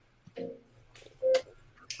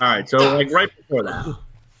All right, so like right before that.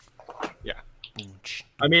 Yeah.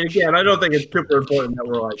 I mean, again, I don't think it's super important that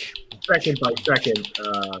we're like second by second.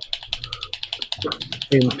 I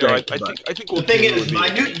think the thing is,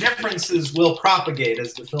 minute differences will propagate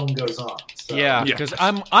as the film goes on. So. Yeah, because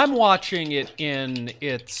I'm watching it in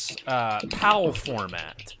its PAL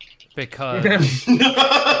format because.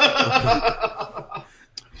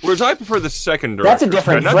 Whereas I prefer the second director. That's a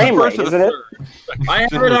different frame rate, isn't it? I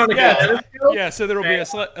have it on again. Yeah, so there will be a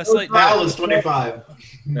slight. PAL is 25.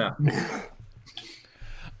 Yeah.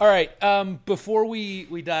 All right. Before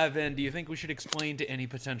we dive in, do you think we should explain to any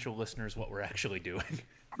potential listeners what we're actually doing?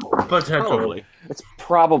 Potentially. It's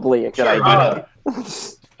probably a good idea.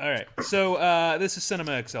 All right. So this is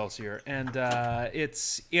Cinema Excelsior, and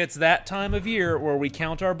it's that time of year where we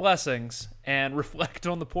count our blessings and reflect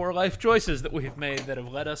on the poor life choices that we've made that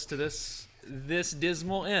have led us to this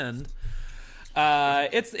dismal end.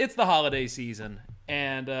 It's the holiday season.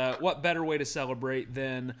 And what better way to celebrate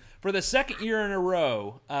than, for the second year in a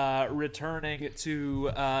row, returning to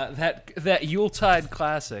that Yuletide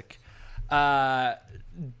classic,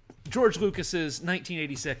 George Lucas's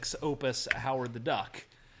 1986 opus, Howard the Duck.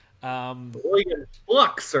 William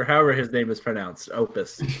Flux, or however his name is pronounced,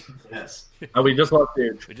 opus. Yes. We just lost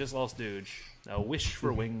Dude. We just lost Dude. A wish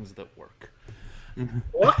for wings that work.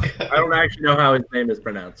 What? I don't actually know how his name is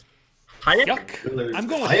pronounced. Hayek? Yuck. I'm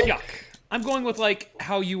going with yuck. I'm going with like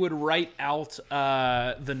how you would write out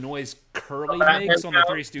the noise Curly makes on the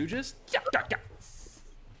Three Stooges. Yuck, yuck, yuck.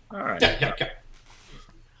 All right.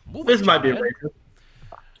 This might be racist.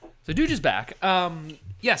 So Dooge is back.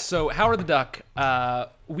 Yes, so Howard the Duck.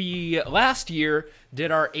 We last year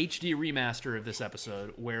did our HD remaster of this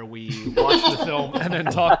episode where we watched the film and then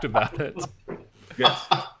talked about it. Yes.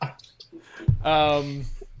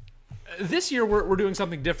 This year, we're doing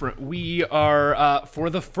something different. We are, for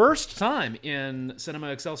the first time in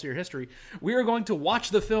Cinema Excelsior history, we are going to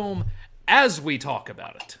watch the film as we talk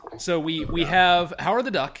about it. So we have Howard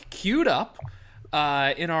the Duck queued up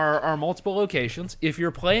in our multiple locations. If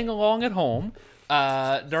you're playing along at home,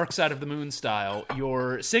 Dark Side of the Moon style,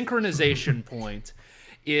 your synchronization point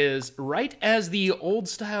is right as the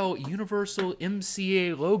old-style Universal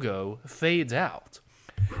MCA logo fades out.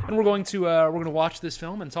 And we're going to watch this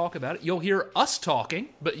film and talk about it. You'll hear us talking,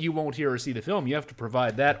 but you won't hear or see the film. You have to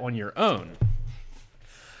provide that on your own.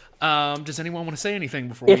 Does anyone want to say anything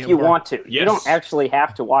before we If you want to. Yes. You don't actually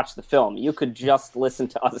have to watch the film. You could just listen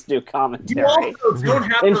to us do commentary. You also don't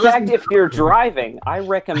have In to fact, if you're driving, I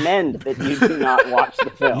recommend that you do not watch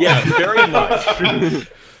the film. Yeah, very much.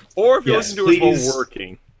 Or if you listen to it while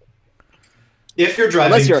working. If you're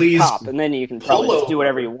driving, Unless you're please a cop, and then you can probably just do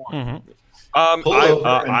whatever you want. Mm-hmm. I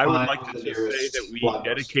would like to just say that we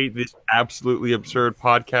dedicate this absolutely absurd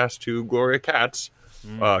podcast to Gloria Katz,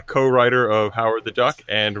 co-writer of Howard the Duck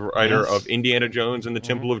and writer of Indiana Jones and the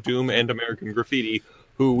Temple of Doom and American Graffiti,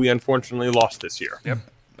 who we unfortunately lost this year. Yep.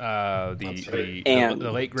 The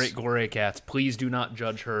late, great Gloria Katz. Please do not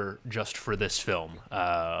judge her just for this film.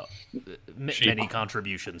 Many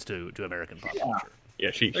contributions to American pop culture.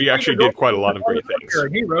 Yeah, she actually did quite a lot of great things.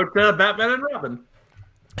 He wrote Batman and Robin.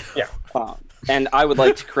 Yeah. And I would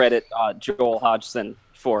like to credit Joel Hodgson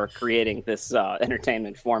for creating this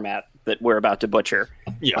entertainment format that we're about to butcher.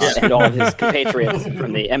 Yes. And all of his compatriots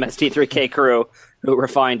from the MST3K crew who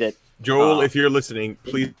refined it. Joel, if you're listening,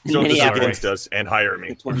 please don't decide against us and hire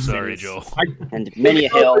me. I'm sorry, Joel. And many a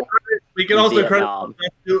hill. We can also credit Vietnam.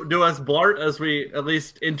 Do Us Blart, as we at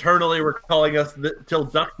least internally were calling us Til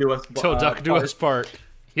Duck Do Us. Till Duck Do Us part.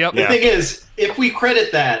 Yep. The thing is, if we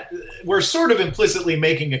credit that, we're sort of implicitly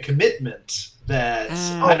making a commitment that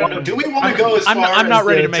I don't know. Do we want to go as far? I'm not as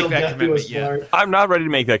ready the to make Till that Death Do Us commitment yet. I'm not ready to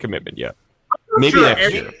make that commitment yet. Maybe Sure,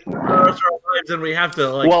 next year. And we have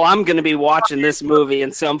to Well, I'm going to be watching this movie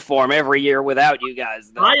in some form every year without you guys.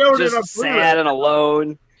 Though. I own it Just on sad Blu-ray. and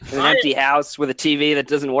alone in an empty house with a TV that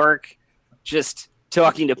doesn't work. Just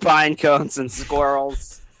talking to pine cones and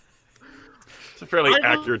squirrels. It's a fairly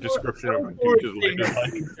accurate description of what Duke's later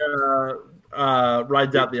life.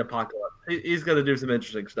 rides out the apocalypse. He's going to do some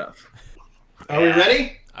interesting stuff. Are we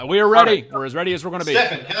ready? We are ready. We're as ready as we're going to be.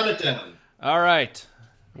 Stefan, count it down. All right.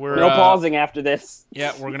 We're No pausing after this.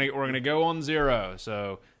 Yeah, we're gonna go on 0.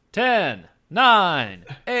 So 10, 9,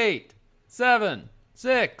 8, 7,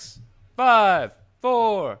 6, 5,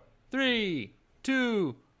 4, 3,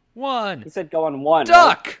 2, 1. He said go on 1.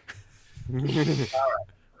 Duck.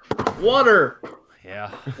 Water.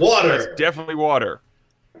 Yeah. Water. That's definitely water.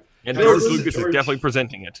 And George, George Lucas is George. definitely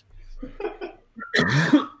presenting it.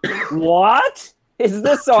 What? Is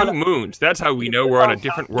this 2 on... moons. That's how we know we're on a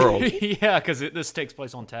different world. Yeah, because this takes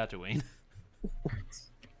place on Tatooine.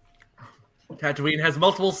 Tatooine has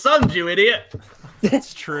multiple suns, you idiot.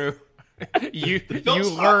 That's true. You film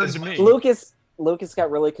learned me. Lucas got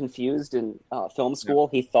really confused in film school.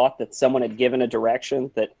 He thought that someone had given a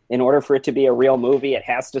direction that in order for it to be a real movie, it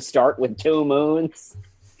has to start with 2 moons.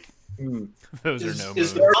 Those are no Is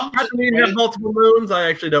moons. the font Tatooine have multiple moons? I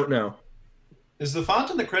actually don't know. Is the font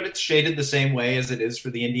in the credits shaded the same way as it is for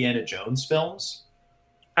the Indiana Jones films?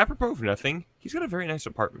 Apropos of nothing, he's got a very nice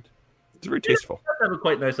apartment. It's very tasteful. He does have a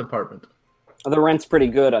quite nice apartment. The rent's pretty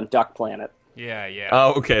good on Duck Planet. Yeah.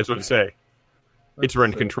 Oh, okay. That's what to say. It's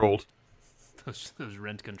rent controlled. Those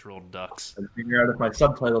rent-controlled ducks. I'm figuring out if my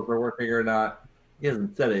subtitles are working or not. He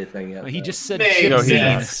hasn't said anything yet. He just said May chip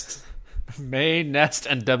Nest. May, Nest,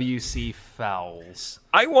 and WC Fowls.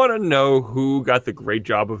 I want to know who got the great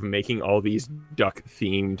job of making all these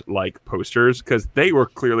duck-themed like posters, because they were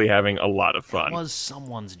clearly having a lot of fun. It was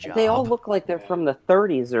someone's job. They all look like they're from the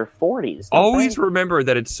 30s or 40s. Always remember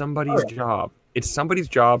that it's somebody's job. It's somebody's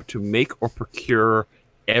job to make or procure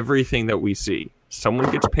everything that we see. Someone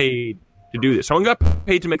gets paid to do this. Someone got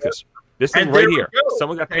paid to make this. This thing And right there we here. go.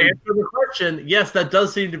 Someone got To paid. answer the question, yes, that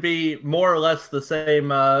does seem to be more or less the same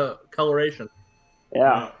coloration.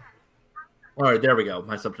 Yeah. All right, there we go.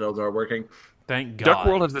 My subtitles are working. Thank God. Duck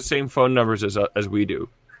World has the same phone numbers as we do,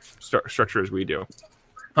 structure as we do.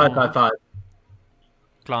 555.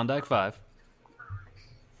 Klondike 5.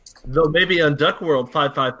 Though maybe on Duck World,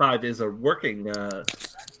 555 is a working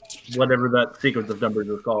whatever that sequence of numbers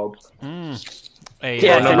is called.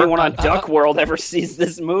 Yeah, if anyone on Duck World ever sees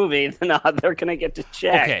this movie, then they're going to get to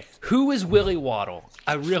check. Okay, who is Willy Waddle?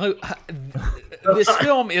 This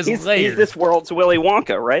film is layered. He's this world's Willy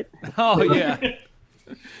Wonka, right? Oh, yeah.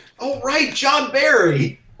 Oh, right, John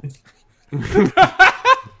Barry. He's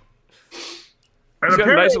got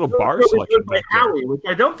a nice little bar selection by back there. Howie, which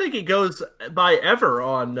I don't think he goes by ever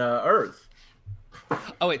on Earth.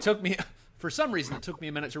 Oh, it took me... For some reason, it took me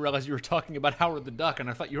a minute to realize you were talking about Howard the Duck, and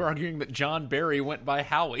I thought you were arguing that John Barry went by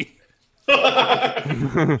Howie.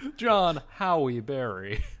 John Howie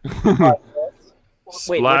Barry.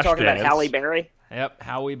 Wait, we're talking about Halle Berry? Yep,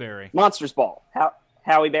 Howie Barry. Monsters Ball.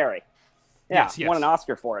 Halle Berry. Yeah, Yes. won an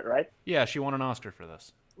Oscar for it, right? Yeah, she won an Oscar for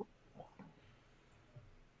this.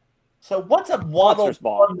 So what's a Waddle Monsters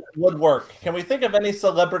Ball. that would work? Can we think of any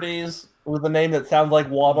celebrities with a name that sounds like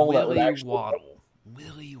Waddle that would Willy actually Waddle.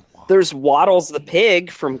 Willy Waddle. There's Waddles the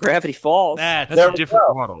pig from Gravity Falls. That's That's a different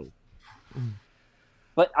model.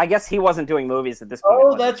 But I guess he wasn't doing movies at this point. Oh,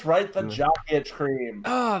 was he? that's right, the Jockey Itch Cream.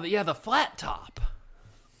 Oh, yeah, the flat top.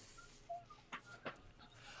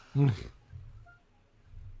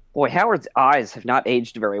 Boy, Howard's eyes have not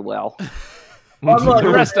aged very well.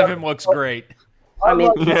 The rest of him looks great. I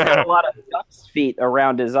mean, he's got a lot of duck's feet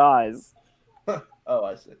around his eyes. Oh,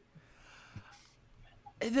 I see.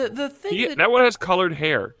 The thing That one has colored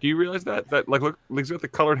hair. Do you realize that? Look, he's got the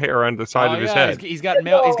colored hair on the side of his head. He's got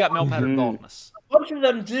male pattern baldness. A bunch of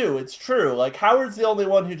them do. It's true. Like Howard's the only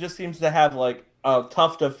one who just seems to have like a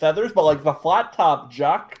tuft of feathers, but like the flat top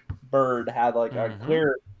jock bird had like a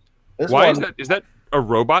clear. Why is that? Is that a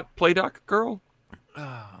robot play duck girl?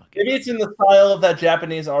 Maybe it's in the style of that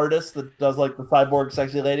Japanese artist that does like the cyborg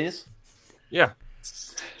sexy ladies. Yeah.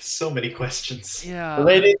 So many questions. Yeah.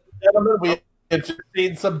 Ladies and gentlemen, we have just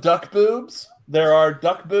seen some duck boobs. There are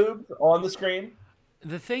duck boobs on the screen.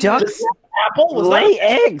 The thing Ducks Apple was lay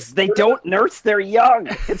that? eggs. They don't nurse their young.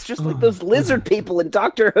 It's just like those lizard people in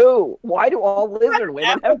Doctor Who. Why do all lizard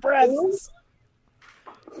women have breasts?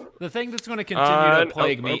 The thing that's going to continue to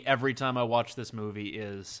plague me every time I watch this movie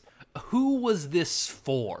is, who was this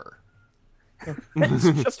for?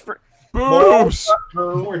 It's just for... Boobs!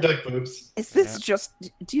 More duck boobs. Is this just...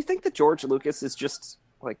 Do you think that George Lucas is just,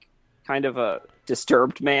 like, kind of a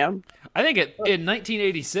disturbed man? I think in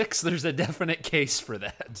 1986, there's a definite case for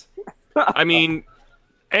that. I mean,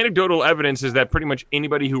 anecdotal evidence is that pretty much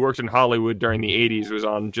anybody who worked in Hollywood during the 80s was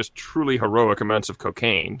on just truly heroic amounts of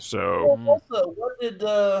cocaine. So, Also,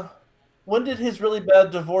 when did his really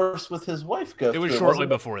bad divorce with his wife go It was through? shortly Wasn't it?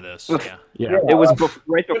 before this. Yeah. yeah. It was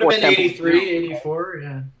right Would have before been Temple 83, 84,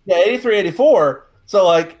 yeah. Yeah, 83, 84. So,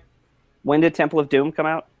 like, When did Temple of Doom come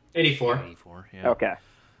out? 84. 84, yeah. Okay.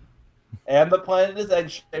 and the planet is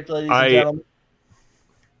egg-shaped, ladies I- and gentlemen.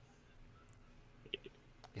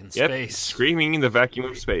 In Yep, space. screaming in the vacuum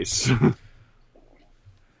of space.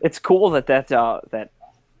 It's cool that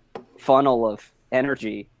funnel of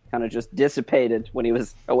energy kind of just dissipated when he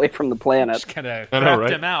was away from the planet. Just kind of I know, crapped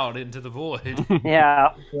right? him out into the void.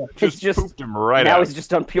 Yeah. It's just pooped him right now out. he's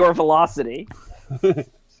just on pure velocity.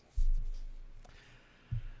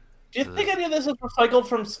 Do you think any of this is recycled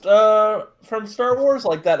from Star Wars,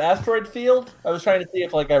 like that asteroid field? I was trying to see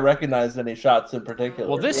if I recognized any shots in particular.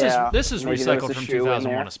 Well, this is Maybe recycled from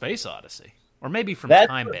 2001: A Space Odyssey, or maybe from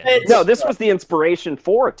Time Bandits. No, this was the inspiration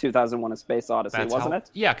for 2001: A Space Odyssey, wasn't it?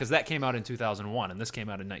 Yeah, because that came out in 2001, and this came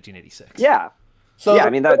out in 1986. Yeah. So yeah, I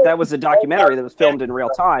mean that was a documentary that was filmed in real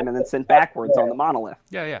time and then sent backwards on the monolith.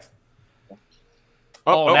 Yeah.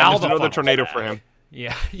 Oh, now there's another tornado for him.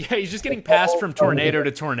 Yeah, he's just getting passed from tornado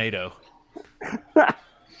to tornado.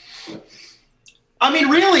 I mean,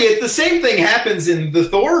 really, the same thing happens in the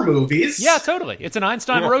Thor movies. Yeah, totally. It's an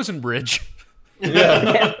Einstein-Rosen bridge.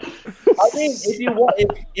 Yeah. I mean,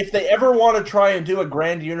 if they ever want to try and do a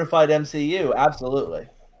grand unified MCU, absolutely.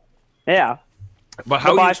 Yeah. But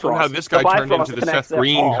how do you explain how this guy turned into the Seth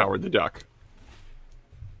Green Howard the Duck?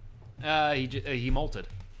 He molted.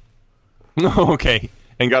 Okay.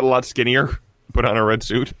 And got a lot skinnier. Put on a red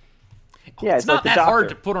suit. Yeah, it's not that hard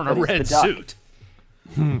to put on a red suit.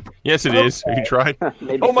 Yes, it is. Have you tried?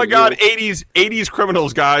 Oh my God, 80s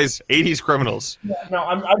criminals, guys. 80s criminals. No,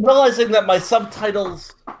 I'm realizing that my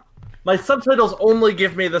subtitles only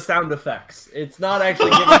give me the sound effects. It's not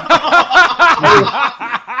actually giving.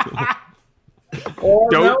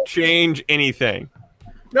 Don't change anything.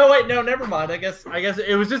 No, wait, no, never mind. I guess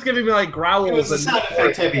it was just giving me like growls. It was a sound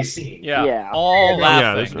effect heavy scene. Yeah. All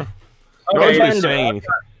laughing. Nobody's saying anything.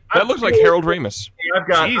 That looks like Harold Ramis. I've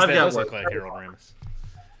got looks like Harold Ramis.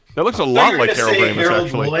 That looks a lot like Harold Ramis,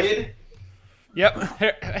 actually. Lloyd? Yep,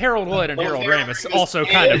 Harold Lloyd and Harold Ramis also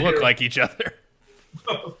kind of look like each other.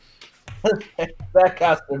 That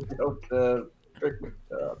costume joke.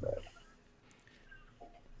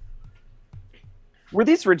 Were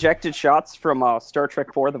these rejected shots from Star Trek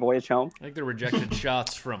IV: The Voyage Home? I think they're rejected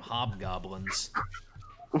shots from hobgoblins.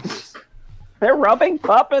 They're rubbing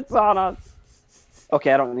puppets on us.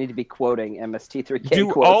 Okay, I don't need to be quoting MST3K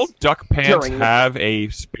Do quotes. all duck pants have a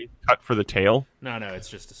space cut for the tail? No, it's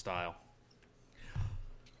just a style.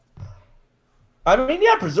 I mean,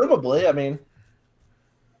 yeah, presumably. I mean,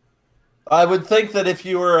 I would think that if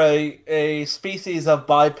you were a species of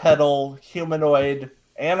bipedal humanoid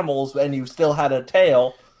animals and you still had a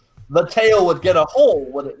tail, the tail would get a hole,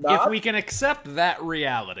 would it not? If we can accept that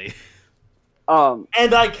reality.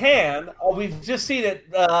 And I can. We've just seen it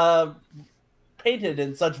painted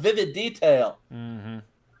in such vivid detail. Mm-hmm.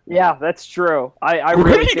 Yeah, that's true. I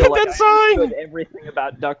really feel like I understood everything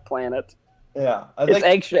about Duck Planet. Yeah. It's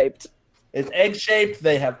egg-shaped. It's egg-shaped.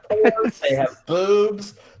 They have pores. They have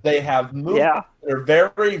boobs. They have movements. Yeah. They're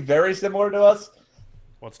very, very similar to us.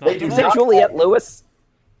 What's not? Is it Juliette Lewis?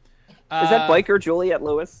 Is that biker Juliette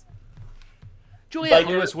Lewis? Juliette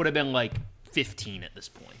Lewis would have been like 15 at this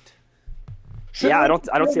point. I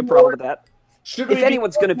don't see a problem with that. If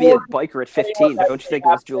anyone's going to be a biker at 15, don't you think it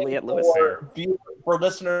was Juliette Lewis? For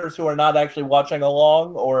listeners who are not actually watching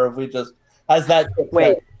along, or if we just has that.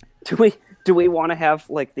 Wait, do we want to have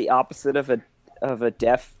like the opposite of a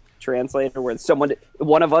deaf translator, where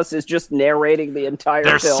one of us is just narrating the entire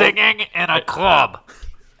film? They're singing in a club.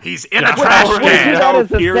 He's in a trash can. That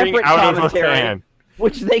is a separate out of a commentary, fan.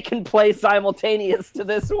 which they can play simultaneous to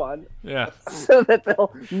this one. Yeah. So that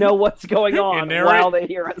they'll know what's going on while they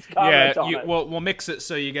hear us comment on it. We'll mix it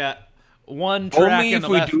so you got one track Only in if the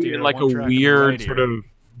left we do ear, it in like one a track in the weird right sort ear. of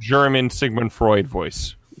German Sigmund Freud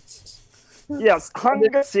voice. Yes,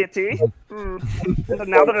 Hunger City. And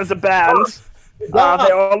now there is a band. They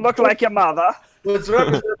all look like your mother. Which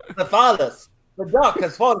represents the phallus. The duck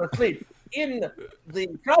has fallen asleep in the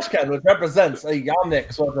trash can, which represents a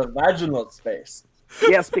yonic sort of vaginal space.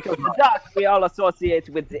 Yes, because the duck we all associate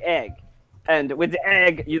with the egg. And with the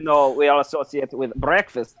egg, we all associate with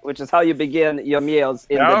breakfast, which is how you begin your meals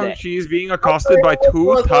in the Now day. she's being accosted by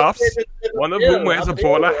two toughs, one of whom wears a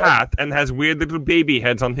bowler hat and has weird little baby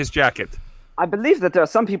heads on his jacket. I believe that there are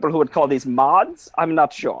some people who would call these mods. I'm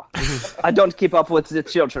not sure. I don't keep up with the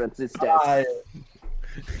children these days.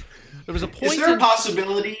 There was a point. Is there a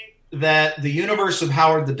possibility that the universe of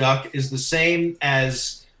Howard the Duck is the same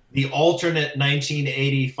as the alternate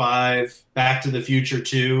 1985 Back to the Future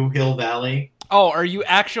 2 Hill Valley? Oh, are you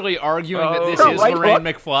actually arguing that this is right, Lorraine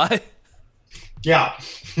McFly? Yeah.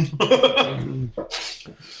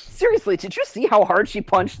 Seriously, did you see how hard she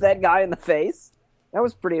punched that guy in the face? That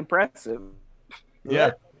was pretty impressive. Yeah.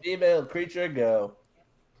 Let the female creature go.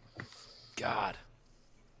 God.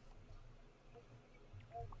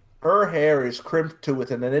 Her hair is crimped to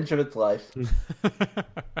within an inch of its life.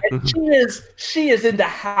 And she is into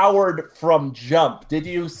Howard from Jump. Did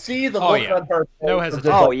you see the look on her face? No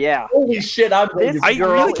hesitation. Oh, yeah. Holy shit, I'm going to I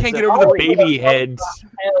really can't get over the baby heads.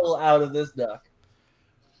 hell out of this duck.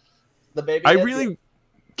 The baby I heads? really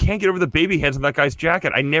can't get over the baby heads on that guy's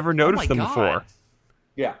jacket. I never noticed them before.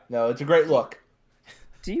 Yeah, no, it's a great look.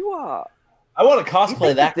 Do you I want to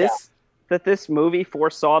cosplay that this movie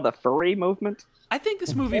foresaw the furry movement? I think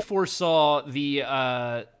this movie foresaw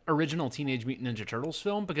the original Teenage Mutant Ninja Turtles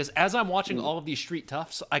film, because as I'm watching all of these street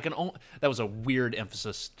toughs, I can only... That was a weird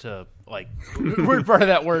emphasis to, like, weird part of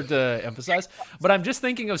that word to emphasize. But I'm just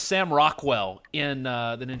thinking of Sam Rockwell in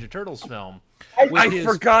the Ninja Turtles film. I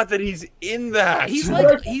forgot that he's in that. He's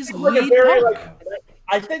lead punk.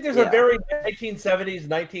 I think there's a very 1970s,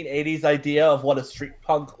 1980s idea of what a street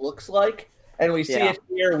punk looks like. And we see it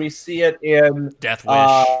here. We see it in Death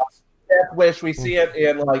Wish. Death Wish. We see it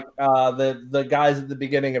in like the guys at the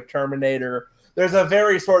beginning of Terminator. There's a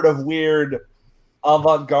very sort of weird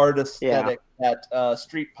avant-garde aesthetic that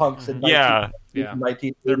street punks in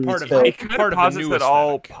 1980s. They're part of it. Part of the new that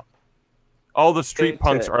all the street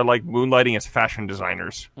punks are like moonlighting as fashion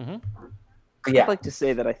designers. Mm-hmm. I'd like to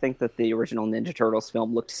say that I think that the original Ninja Turtles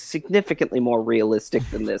film looked significantly more realistic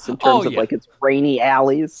than this in terms of like its rainy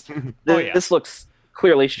alleys. This looks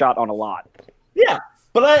clearly shot on a lot. Yeah,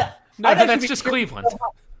 but that's just Cleveland.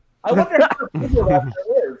 I wonder how people that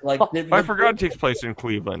is. Like, I forgot it takes place in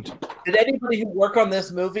Cleveland. Did anybody who work on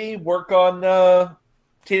this movie work on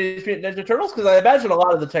Teenage Mutant Ninja Turtles? Because I imagine a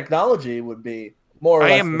lot of the technology would be more or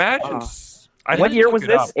less... I imagine... What year was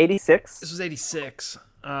this? 86? This was 86.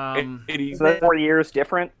 So that's 4 years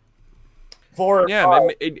different?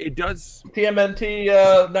 It does.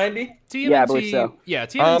 TMNT 90? Yeah, I believe so. Yeah,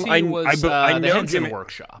 TMNT was the Henson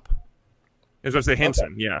workshop. I was going to say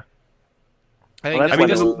Henson, yeah. I think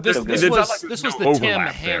this was the Tim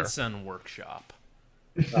Henson workshop.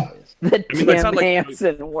 The Tim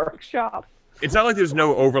Henson workshop. It's not like there's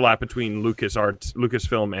no overlap between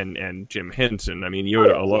Lucasfilm and Jim Henson. I mean,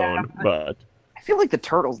 Yoda alone, but... I feel like the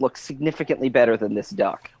turtles look significantly better than this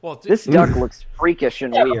duck. Well, this duck looks freakish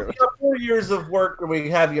and weird. 4 years of work, we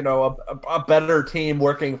have a better team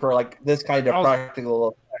working for like this kind of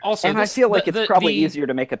practical. Also, and I feel like it's probably easier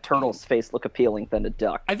to make a turtle's face look appealing than a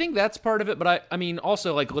duck. I think that's part of it, but I mean,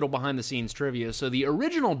 also like little behind the scenes trivia. So the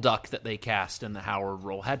original duck that they cast in the Howard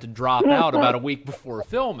role had to drop out about a week before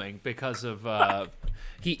filming because of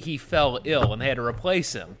he fell ill and they had to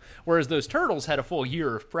replace him. Whereas those turtles had a full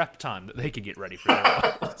year of prep time that they could get ready for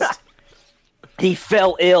their roles. He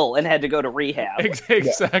fell ill and had to go to rehab.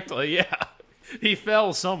 Exactly, yeah. He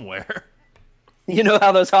fell somewhere. You know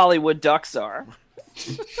how those Hollywood ducks are.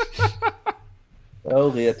 Oh,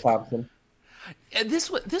 Leah Thompson. And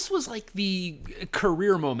this was like the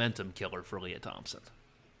career momentum killer for Leah Thompson.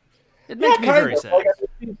 It makes me very sad.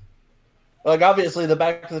 Like obviously the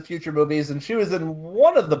Back to the Future movies, and she was in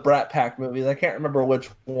one of the Brat Pack movies. I can't remember which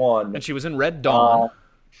one. And she was in Red Dawn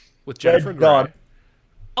with Jennifer Grey.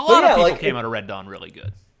 A lot of people came out of Red Dawn really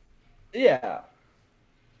good. Yeah.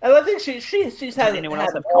 And I think she's had anyone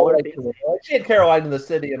else have color? She had Caroline in the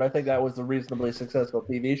City, and I think that was a reasonably successful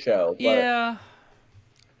TV show. But... Yeah.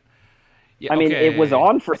 I mean, it was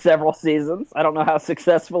on for several seasons. I don't know how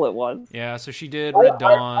successful it was. Yeah, so she did Red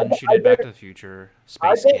Dawn. She did Back to the Future.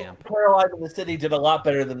 Space Camp. Caroline in the City did a lot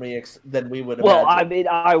better than we would have. Well, I mean,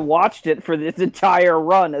 I watched it for its entire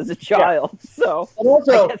run as a child, so. And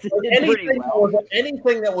also,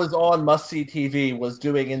 anything that was on Must See TV was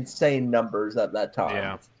doing insane numbers at that time.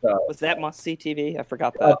 Yeah. So. Was that Must See TV? I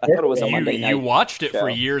forgot that. I thought it was a Monday night. You watched it show. for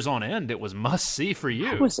years on end. It was Must See for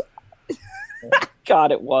you.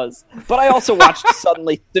 God, it was. But I also watched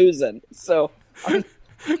Suddenly Susan, so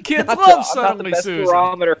kids love Suddenly I'm not the best Susan.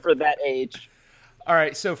 barometer for that age. All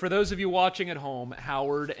right, so for those of you watching at home,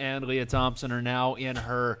 Howard and Leah Thompson are now in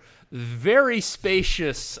her very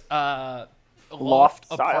spacious loft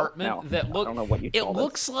apartment that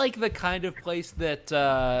looks like the kind of place that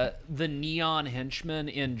the neon henchmen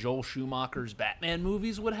in Joel Schumacher's Batman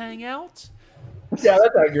movies would hang out. Yeah,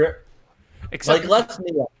 that's accurate. Except like less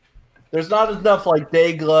neon. There's not enough like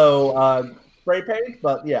day glow spray paint,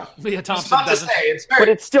 but yeah. Leah Thompson doesn't. But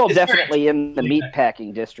it's still definitely in the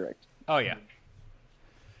meatpacking district. Oh yeah.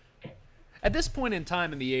 At this point in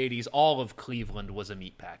time in the 80s, all of Cleveland was a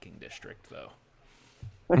meatpacking district, though.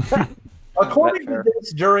 According to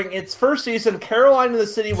this, during its first season, Caroline in the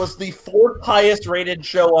City was the 4th highest rated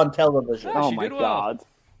show on television. Oh my God.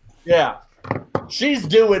 Yeah. She's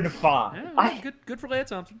doing fine. Yeah, good for Leah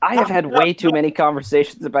Thompson. I have had way too many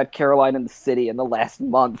conversations about Caroline in the City in the last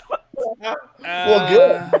month. Well,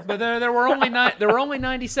 good. But there were only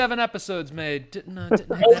 97 episodes made. Didn't have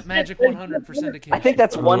that magic 100% occasion. I think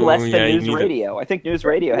that's one less than News Radio. I think News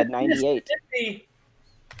Radio had 98.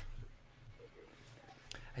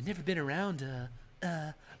 I've never been around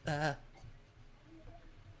an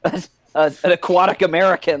aquatic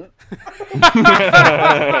American.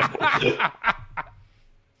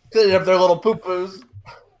 Cleaning up their little poo-poos.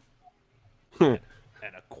 An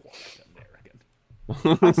aquatic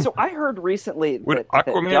American. So I heard recently that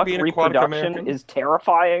Aquaman duck be an aquatic reproduction American? is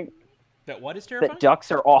terrifying. That what is terrifying? That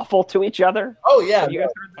ducks are awful to each other. Oh yeah. Have you guys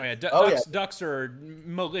Oh yeah, ducks are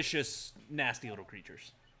malicious, nasty little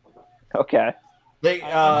creatures. Okay. They,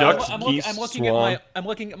 Ducks, I'm geese, looking swan. I'm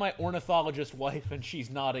looking at my ornithologist wife, and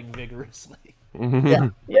she's nodding vigorously. Yeah.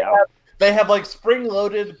 They have like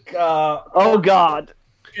spring-loaded. Oh God.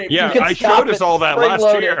 Yeah, You can I stop showed us it, all that last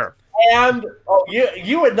spring-loaded. year. And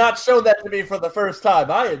you had not shown that to me for the first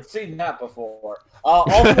time. I had seen that before.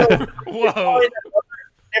 Also, Whoa.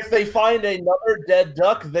 if they find another dead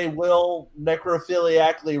duck, they will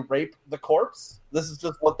necrophiliacally rape the corpse. This is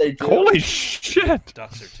just what they do. Holy shit!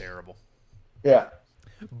 Ducks are terrible, Yeah.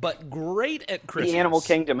 but great at Christmas. The animal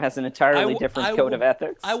kingdom has an entirely different code of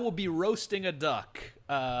ethics. I will be roasting a duck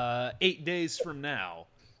 8 days from now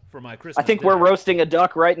for my Christmas. I think dinner. we're roasting a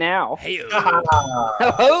duck right now. Hey,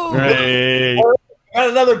 Oh, Hey, Got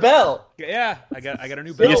another bell. yeah, I got a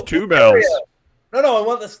new bell. he has 2 bells. No, I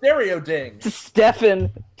want the stereo ding.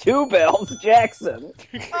 Stephen Two Bells Jackson.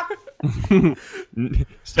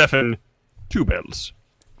 Stefan, 2 bells.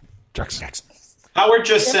 Jackson. Howard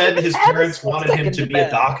just said his Add a parents wanted him second to be bell.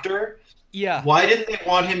 a doctor. Yeah. Why didn't they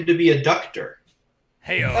want him to be a ductor?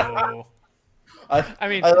 Heyo. I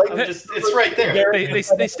mean, It's right there.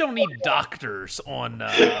 they still need doctors on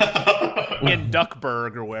in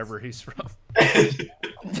Duckburg or wherever he's from.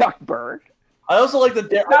 Duckburg. I also like the.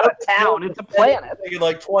 It's not a town, it's a planet. In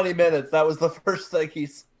like 20 minutes, that was the first thing he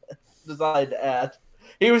decided to add.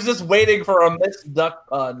 He was just waiting for a missed duck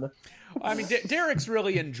pun. I mean, Derek's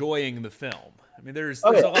really enjoying the film. I mean, there's a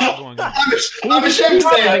lot going on. I'm ashamed to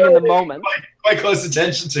say I in the moment. quite close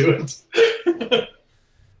attention to it.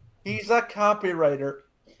 He's a copywriter.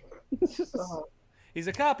 He's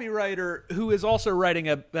a copywriter who is also writing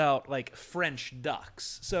about like French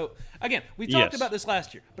ducks. So again, we talked about this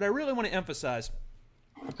last year, but I really want to emphasize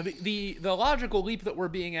the logical leap that we're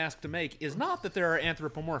being asked to make is not that there are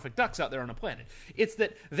anthropomorphic ducks out there on a planet. It's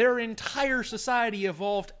that their entire society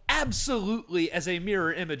evolved absolutely as a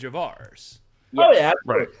mirror image of ours. Yes. Oh yeah,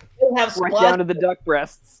 Right. They have Right down to the duck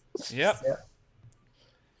breasts. Yep.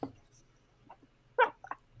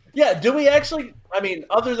 Yeah, do we actually? I mean,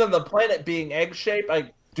 other than the planet being egg-shaped,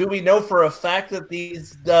 do we know for a fact that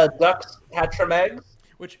these ducks hatch from eggs?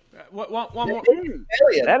 Which one more? Alien.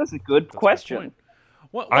 That is a good question.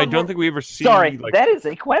 I don't think we ever see. Sorry, like, that is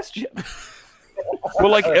a question. well,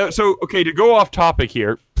 like so. Okay, to go off topic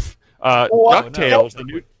here,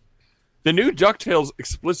 DuckTales. The new DuckTales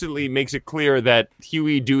explicitly makes it clear that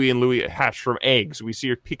Huey, Dewey, and Louie hatched from eggs. We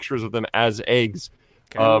see pictures of them as eggs.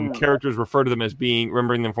 Characters refer to them as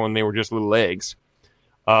remembering them from when they were just little eggs.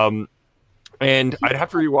 And I'd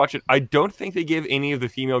have to rewatch it. I don't think they give any of the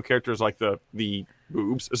female characters like the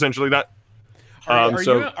boobs. Essentially, that.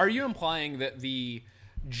 Are you implying that the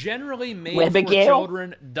generally made for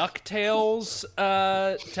children DuckTales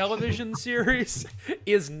television series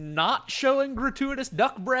is not showing gratuitous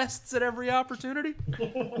duck breasts at every opportunity?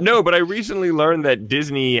 No, but I recently learned that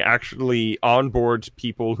Disney actually onboards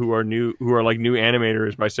people who are new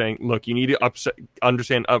animators by saying, "Look, you need to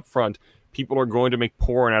understand up front, people are going to make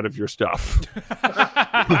porn out of your stuff."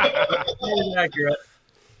 That is accurate.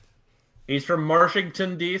 He's from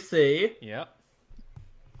Washington, D.C. Yep.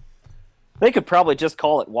 They could probably just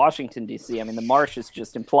call it Washington, D.C. I mean, the marsh is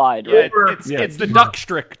just implied, right? It's the duck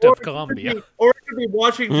district of Columbia. Or it could be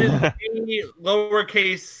Washington, D,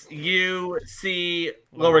 lowercase u, c,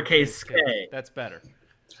 lowercase k. That's better.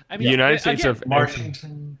 I The mean, United States of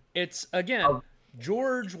Washington. It's, again,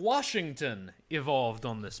 George Washington evolved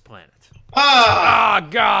on this planet. Ah!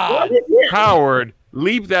 God! Howard,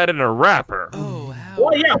 leave that in a wrapper. Oh, Howard.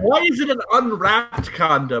 Well, yeah, why is it an unwrapped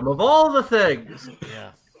condom of all the things? Yeah.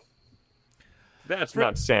 That's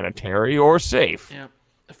not sanitary or safe. Yeah.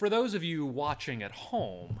 For those of you watching at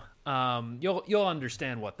home, you'll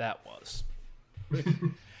understand what that was.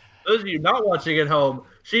 Those of you not watching at home,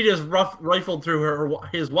 she just rifled through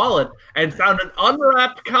his wallet and found an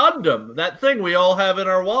unwrapped condom. That thing we all have in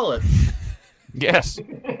our wallet. Yes.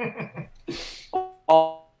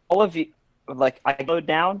 All of you, like, I go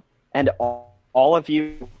down, and all of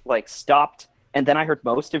you, like, stopped, and then I heard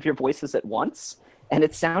most of your voices at once, and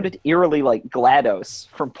it sounded eerily like GLaDOS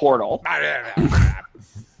from Portal. Yeah,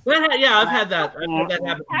 I've had that. I've had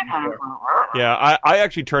that happen before. Yeah, I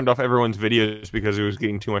actually turned off everyone's videos because it was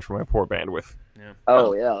getting too much for my poor bandwidth. Yeah.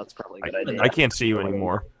 Oh, yeah, that's probably a good idea. I can't see you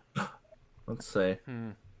anymore. Let's see.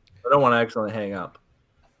 I don't want to accidentally hang up.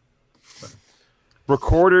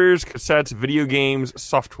 recorders, cassettes, video games,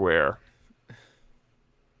 software.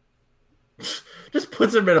 Just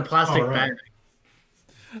puts them in a plastic bag.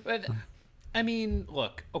 But, I mean,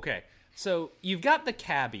 look, okay. So you've got the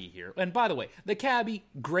cabbie here. And by the way, the cabbie,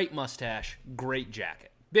 great mustache, great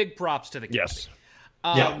jacket. Big props to the cabbie. Yes.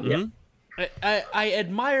 I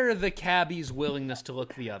admire the cabbie's willingness to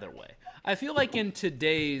look the other way. I feel like in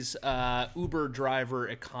today's Uber driver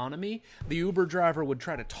economy, the Uber driver would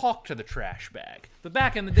try to talk to the trash bag. But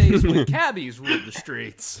back in the days when cabbies ruled the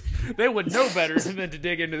streets, they would know better than to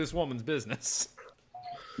dig into this woman's business.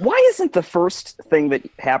 Why isn't the first thing that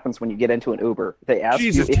happens when you get into an Uber, they ask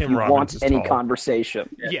you if you want any conversation?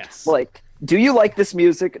 Yes. Like, do you like this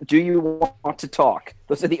music? Do you want to talk?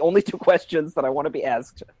 Those are the only two questions that I want to be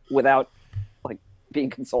asked without, like, being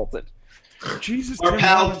consulted. Jesus, our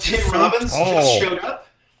pal Tim Robbins just showed up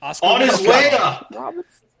on his way up.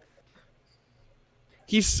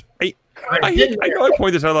 He's. I know I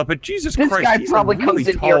point this out a lot, but Jesus Christ, this guy probably comes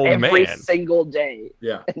in here every man. single day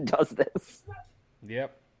and does this.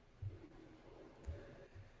 Yep.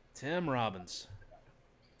 Tim Robbins.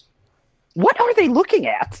 What are they looking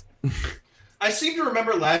at? I seem to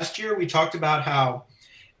remember last year we talked about how,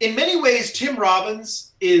 in many ways, Tim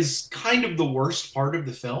Robbins is kind of the worst part of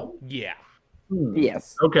the film. Yeah.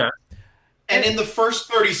 Yes. Okay. And in the first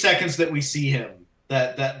 30 seconds that we see him,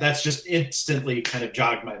 that's just instantly kind of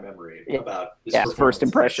jogged my memory about his first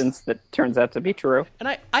impressions that turns out to be true.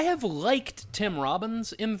 And I have liked Tim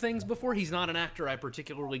Robbins in things before. He's not an actor I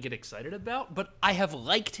particularly get excited about, but I have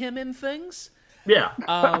liked him in things. Yeah.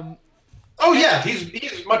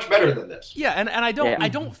 He's much better than this. Yeah, and I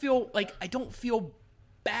don't feel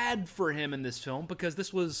bad for him in this film because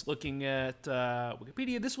this was, looking at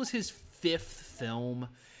Wikipedia, this was his 5th film.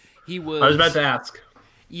 I was about to ask.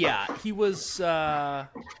 Yeah, he was like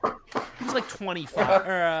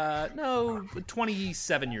 25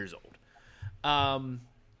 27 years old. I'm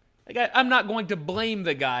not going to blame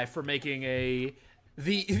the guy for making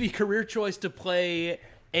the career choice to play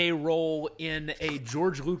a role in a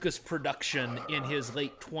George Lucas production in his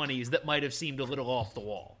late 20s that might have seemed a little off the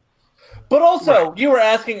wall. But also, you were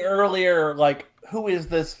asking earlier, like, who is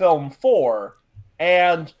this film for?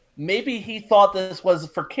 And maybe he thought this was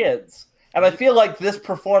for kids. And I feel like this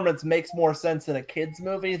performance makes more sense in a kids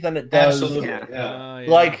movie than it does. Absolutely,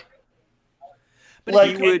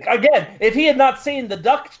 Again, if he had not seen the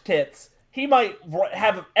duck tits, he might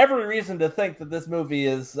have every reason to think that this movie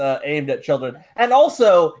is aimed at children. And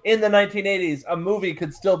also, in the 1980s, a movie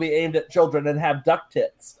could still be aimed at children and have duck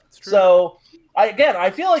tits. So,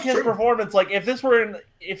 I feel like his performance, like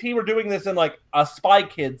if he were doing this in like a Spy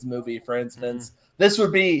Kids movie, for instance,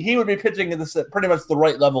 he would be pitching this at pretty much the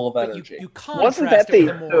right level of energy. Wasn't that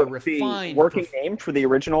the working name for the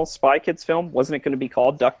original Spy Kids film? Wasn't it going to be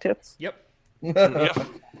called Duck Tits? Yep.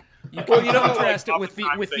 You contrast it with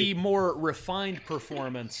the more refined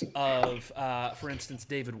performance of, for instance,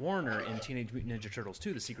 David Warner in Teenage Mutant Ninja Turtles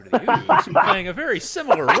 2: The Secret of the Ooze, playing a very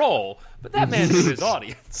similar role, but that man knew his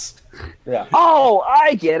audience. Yeah. Oh,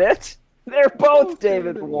 I get it. They're both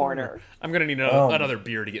David Warner. I'm gonna need another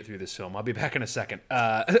beer to get through this film. I'll be back in a second.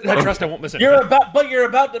 I trust I won't miss it. You're about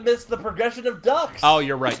to miss the progression of ducks. Oh,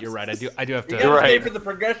 you're right. I do have to. You're right for the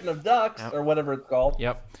progression of ducks or whatever it's called.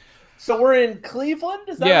 Yep. So we're in Cleveland?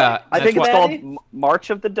 Is that right? I think it's called March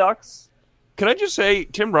of the Ducks. Can I just say,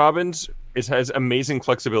 Tim Robbins has amazing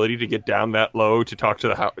flexibility to get down that low to talk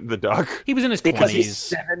to the duck. He was in his 20s. Because he's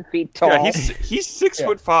 7 feet tall. Yeah, he's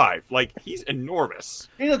 6'5". Like, he's enormous.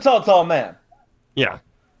 He's a tall man. Yeah.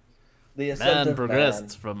 The man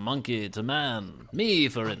progressed from monkey to man. Me,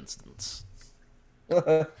 for instance.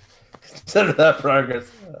 Consider that progress.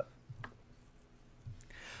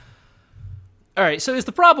 All right, so is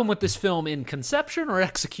the problem with this film in conception or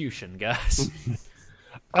execution, guys?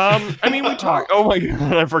 I mean, we talked. Oh my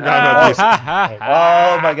god, I forgot about this.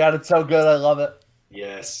 Oh my god, it's so good. I love it.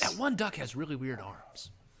 Yes. That one duck has really weird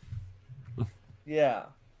arms. Yeah.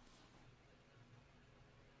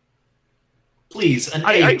 Please, an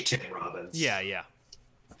ape, Tim Robbins. Yeah.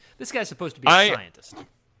 This guy's supposed to be a scientist.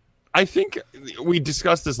 I think we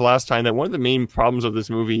discussed this last time, that one of the main problems of this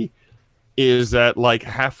movie is that, like,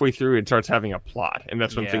 halfway through it starts having a plot, and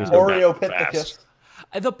that's when things go back fast.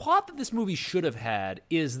 The plot that this movie should have had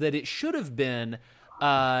is that it should have been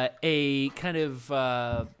a kind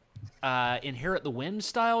of Inherit the Wind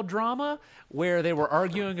style drama where they were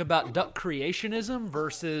arguing about duck creationism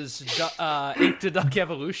versus ape to duck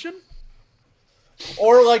evolution.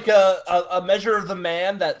 Or like a Measure of the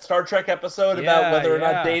Man, that Star Trek episode about whether or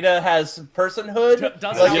not Data has personhood.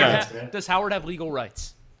 Does Howard have legal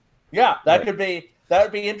rights? Yeah, that could be That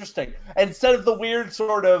would be interesting. Instead of the weird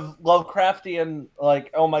sort of Lovecraftian, like,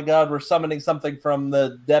 oh my god, we're summoning something from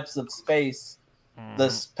the depths of space,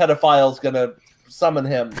 this pedophile's gonna summon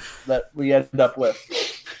him that we end up with.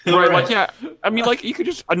 Right, like, yeah. I mean, like, you could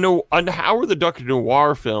just a Howard the Duck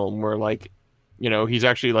noir film where, like, you know, he's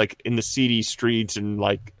actually, like, in the seedy streets and,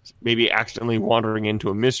 like, maybe accidentally wandering into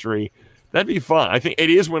a mystery. That'd be fun. I think it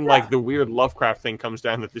is when like the weird Lovecraft thing comes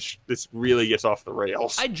down that this really gets off the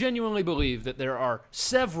rails. I genuinely believe that there are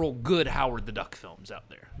several good Howard the Duck films out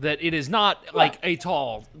there. That it is not like a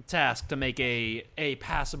tall task to make a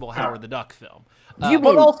passable Howard the Duck film. Do you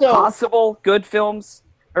mean also possible good films?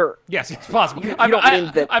 Or yes, it's possible.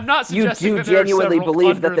 I'm not suggesting you that do genuinely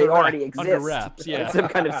believe that they already under exist. Wraps, yeah. It's some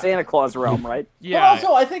kind of Santa Claus realm, right? Yeah. But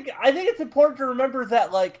also, I think it's important to remember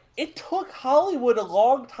that like it took Hollywood a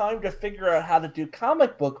long time to figure out how to do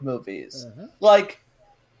comic book movies. Like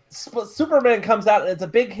Superman comes out and it's a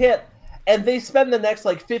big hit, and they spend the next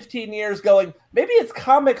like 15 years going, maybe it's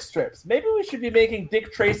comic strips. Maybe we should be making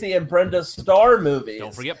Dick Tracy and Brenda Starr movies.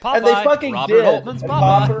 Don't forget Popeye. And they fucking Robert did. Holtman's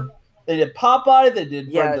Popeye. They did Popeye, they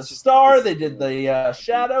did Brenda Starr, they did the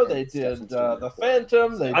Shadow, they did the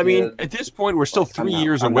Phantom. I mean, at this point, we're still 3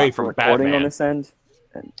 years away from Batman. On this end.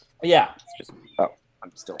 Yeah.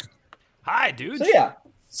 I'm still. Hi, dude. So yeah.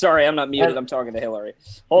 Sorry, I'm not muted. I'm talking to Hillary.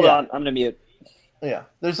 Hold on, I'm gonna mute. Yeah,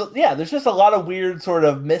 there's just a lot of weird sort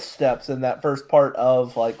of missteps in that first part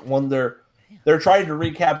of like when they're trying to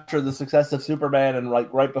recapture the success of Superman and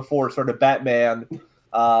like right before sort of Batman.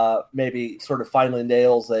 Maybe sort of finally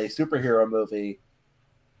nails a superhero movie.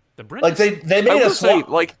 Like they made they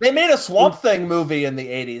made a Swamp Thing movie in the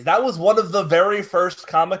 80s. That was one of the very first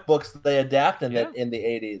comic books that they adapted in the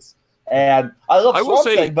 80s. And I love Swamp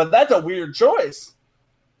Thing, but that's a weird choice.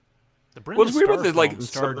 What's weird about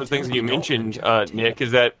some of the things that you mentioned, Nick,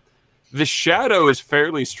 is that the Shadow is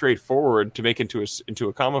fairly straightforward to make into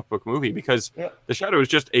a comic book movie because the Shadow is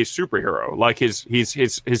just a superhero. Like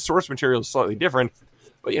his source material is slightly different.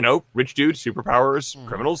 But, you know, rich dude, superpowers,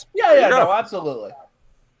 criminals. Yeah, no, absolutely.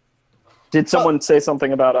 Did someone say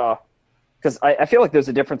something about, because I feel like there's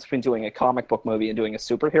a difference between doing a comic book movie and doing a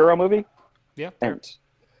superhero movie. Yeah. And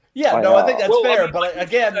I think that's fair. But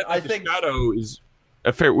again, I think Shadow is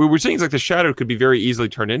a fair. We were saying it's like the Shadow could be very easily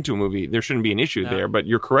turned into a movie. There shouldn't be an issue there. But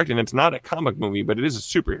you're correct, and it's not a comic movie, but it is a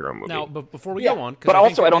superhero movie. Now, but before we go on, but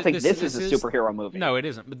I don't think this is a superhero movie. No, it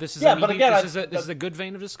isn't. But this is this is a good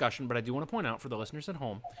vein of discussion. But I do want to point out for the listeners at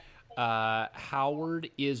home, Howard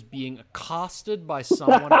is being accosted by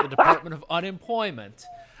someone at the Department of Unemployment,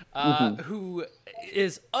 who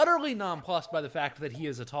is utterly nonplussed by the fact that he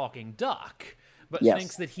is a talking duck, but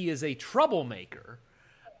thinks that he is a troublemaker.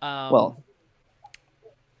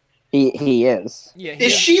 He is. Yeah,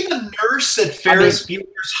 is she the nurse at Ferris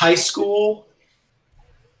Bueller's High School?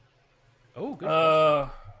 Oh, good. I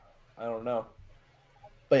don't know.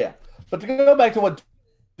 But yeah. But to go back to what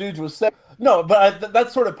Dudes was saying, no, but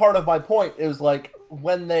that's sort of part of my point. Is like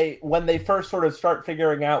when they first sort of start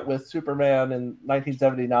figuring out with Superman in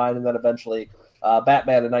 1979 and then eventually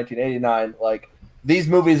Batman in 1989, like these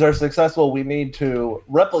movies are successful. We need to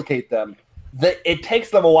replicate them. It takes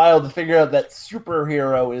them a while to figure out that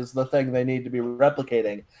superhero is the thing they need to be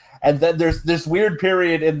replicating. And then there's this weird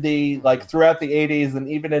period in the throughout the 80s and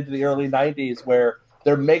even into the early 90s where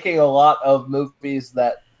they're making a lot of movies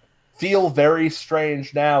that feel very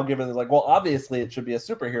strange now, given that, obviously it should be a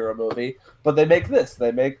superhero movie, but they make this.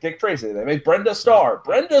 They make Dick Tracy. They make Brenda Starr.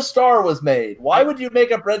 Brenda Starr was made. Why would you make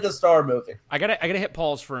a Brenda Starr movie? I gotta hit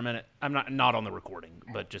pause for a minute. I'm not on the recording,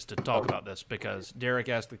 but just to talk about this, because Derek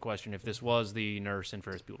asked the question if this was the nurse in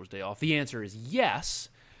Ferris Bueller's Day Off. The answer is yes.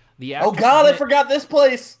 Oh God, I forgot this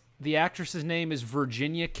place. The actress's name is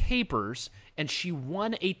Virginia Capers, and she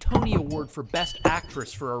won a Tony Award for Best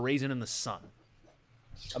Actress for A Raisin in the Sun.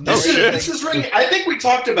 This is ringing. I think we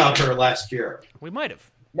talked about her last year. We might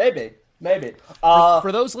have. Maybe.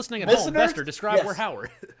 For those listening at home, Bester, describe where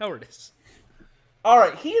Howard is. All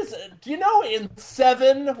right, do you know in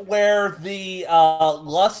 7 where the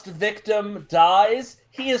lust victim dies?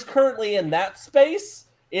 He is currently in that space.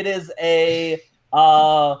 It is a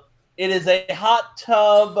hot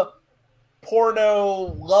tub,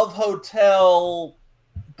 porno, love hotel,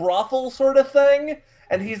 brothel sort of thing.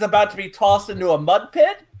 And he's about to be tossed into a mud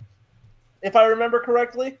pit, if I remember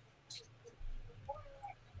correctly.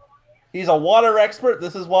 He's a water expert.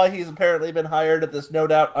 This is why he's apparently been hired at this no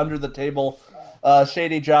doubt under-the-table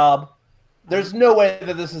shady job. There's no way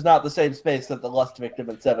that this is not the same space that the lust victim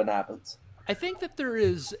in 7 happens. I think that there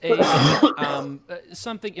is a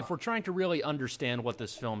something, if we're trying to really understand what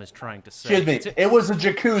this film is trying to say. Excuse me, it was a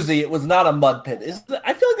jacuzzi. It was not a mud pit.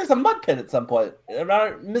 I feel like there's a mud pit at some point. Am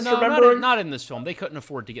I misremembering? No, not in this film. They couldn't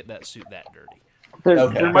afford to get that suit that dirty.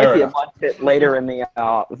 There might be a mud pit later in the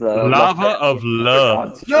lava of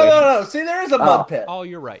love. No. See, there is a mud pit. Oh,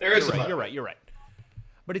 you're right. You're right.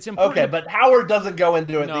 But it's important. Okay, but Howard doesn't go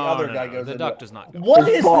into it. The other guy goes into it. The duck does not go. What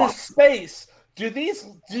is this space? Do these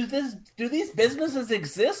businesses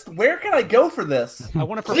exist? Where can I go for this? I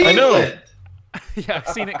want to propose. I know. Yeah,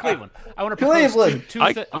 I've seen it, Cleveland. I want to propose Cleveland. two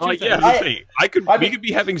things. We could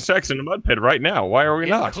be having sex in a mud pit right now. Why are we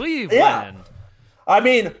not? Cleveland. Yeah. I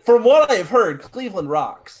mean, from what I've heard, Cleveland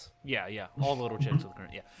rocks. Yeah. All the little chicks with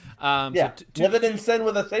current. Yeah. So living in sin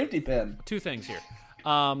with a safety pin. Two things here.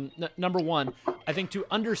 Number one, I think to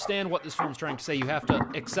understand what this film is trying to say, you have to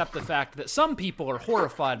accept the fact that some people are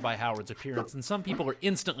horrified by Howard's appearance and some people are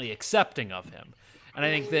instantly accepting of him. And I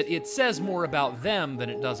think that it says more about them than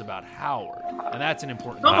it does about Howard. And that's an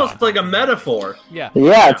important It's almost like a metaphor. Yeah,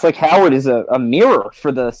 it's like Howard is a mirror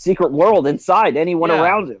for the secret world inside anyone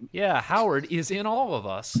around him. Yeah, Howard is in all of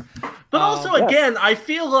us. But also, again, I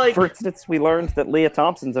feel like... For instance, we learned that Leah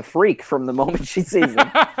Thompson's a freak from the moment she sees him.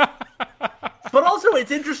 But also,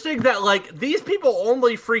 it's interesting that, like, these people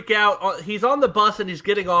only freak out. He's on the bus and he's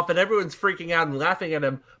getting off and everyone's freaking out and laughing at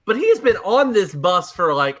him. But he's been on this bus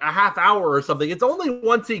for, like, a half hour or something. It's only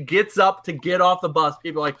once he gets up to get off the bus,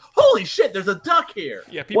 people are like, holy shit, there's a duck here.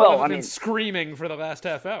 Yeah, people have been screaming for the last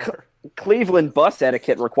half hour. Cleveland bus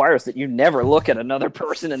etiquette requires that you never look at another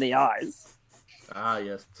person in the eyes. Ah,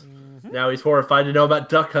 yes. Mm-hmm. Now he's horrified to know about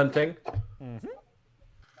duck hunting. Mm-hmm.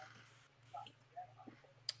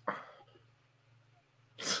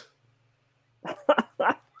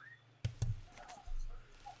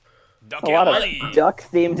 A lot of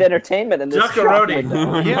duck-themed entertainment in this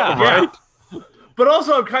Duckaroni. Yeah, right. But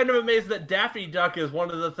also, I'm kind of amazed that Daffy Duck is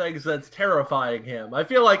one of the things that's terrifying him. I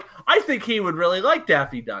think he would really like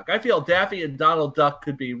Daffy Duck. I feel Daffy and Donald Duck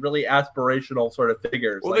could be really aspirational sort of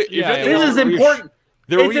figures. Well, this is important.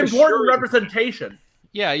 It's important representation.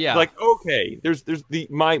 Yeah. Like, okay, there's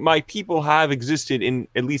my people have existed in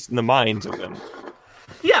at least in the minds of them.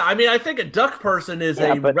 Yeah, I mean, I think a duck person is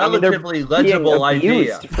relatively legible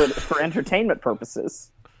idea for entertainment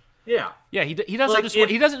purposes. Yeah. He doesn't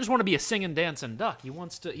he doesn't just want to be a singing, dancing duck. He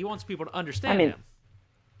wants people to understand him.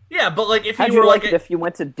 Yeah, but like if how'd you were you like it if you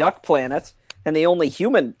went to Duck Planet and the only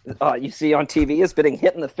human you see on TV is getting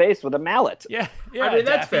hit in the face with a mallet? Yeah. I mean,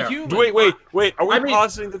 that's fair. Wait. Are we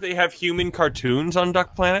positing that they have human cartoons on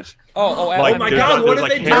Duck Planet? Oh my God! What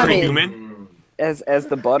did they do? Human? As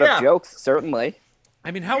the butt of jokes, certainly. I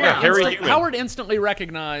mean, Howard instantly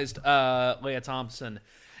recognized Leah Thompson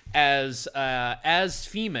as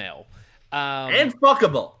female. And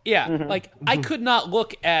fuckable. Yeah, like, I could not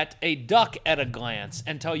look at a duck at a glance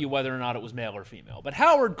and tell you whether or not it was male or female. But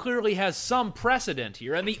Howard clearly has some precedent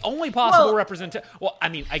here, and the only possible representation... Well, I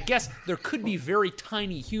mean, I guess there could be very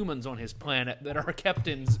tiny humans on his planet that are kept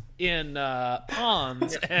in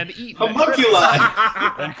ponds and eaten. Homunculi!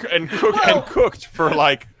 and cooked for,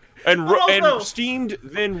 like... And steamed,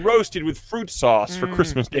 then roasted with fruit sauce for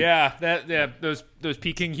Christmas Day. Yeah, those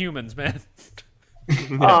Peking humans, man.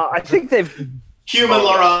 I think they've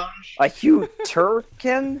L'Orange. a Hugh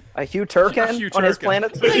Turkin on his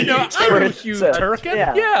planet. I know Hugh Turkin.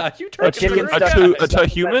 Yeah, Hugh Turkin. A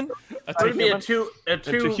Tahuman? A Turhukin? A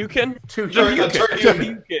Turhukin?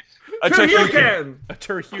 A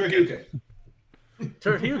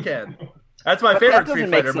Turhukin. That's my favorite Street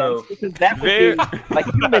Fighter move. Because that would be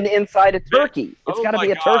a human inside a turkey. It's got to be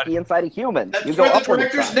a turkey inside a human. That's where the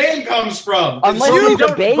director's name comes from. Unless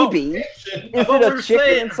it's a baby. Is it a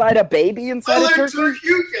chicken inside a baby inside a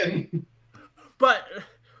turkey? But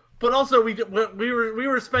also we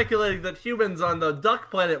were speculating that humans on the Duck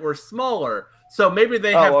Planet were smaller. So maybe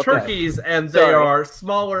they have turkeys and they are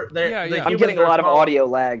smaller. I'm getting a lot of audio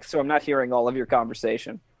lag, so I'm not hearing all of your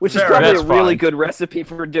conversation, which is probably a really good recipe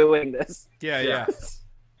for doing this. Yeah.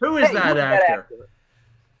 Who is that actor?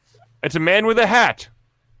 It's a man with a hat.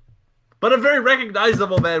 But a very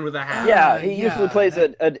recognizable man with a hat. Yeah, he usually plays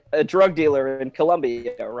a drug dealer in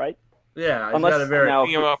Colombia, right? Yeah, he's got a very...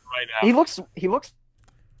 him up right now. He looks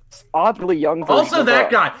oddly young. Also,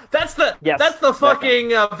 that guy. That's the fucking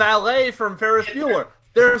valet from Ferris Bueller.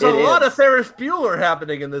 There's a lot of Ferris Bueller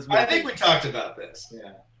happening in this movie. I think we talked about this.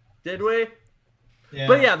 Yeah. Did we? Yeah.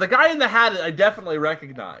 But yeah, the guy in the hat I definitely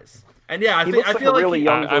recognize. And yeah, I feel like a really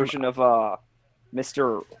young version of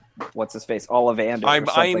Mr. What's his face? Ollivander. I'm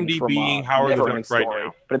IMDb-ing Howard the Duck right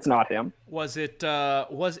now, but it's not him. Was it?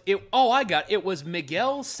 Oh, I got it. Was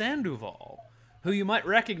Miguel Sandoval, who you might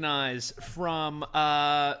recognize from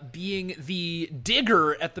being the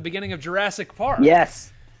digger at the beginning of Jurassic Park.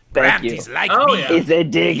 Yes. Thank Granty's you. like Oh, me. yeah. He's a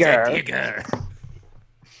digger. He's a digger.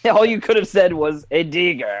 All you could have said was a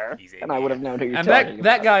digger, and I would have known who you're And talking about.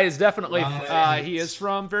 that guy is definitely he is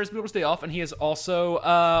from Ferris Bueller's Day Off, and he is also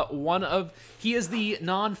he is the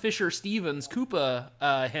non-Fisher Stevens Koopa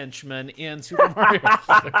henchman in Super Mario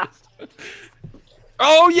Brothers.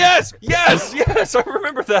 Oh yes, I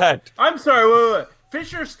remember that. I'm sorry, wait.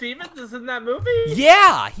 Fisher Stevens is in that movie?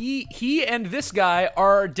 Yeah, he and this guy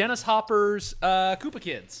are Dennis Hopper's Koopa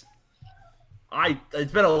kids.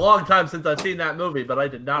 It's been a long time since I've seen that movie, but I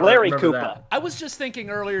did not Larry remember Koopa. that. I was just thinking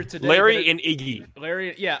earlier today. Larry and Iggy.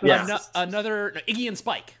 Larry, yeah, Yes. Iggy and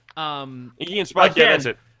Spike. Iggy and Spike. Again, Yeah, that's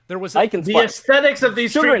it. There was I can The spike. aesthetics of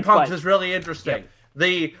these Sugar street and punks spice. is really interesting.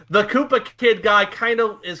 The Koopa Kid guy kind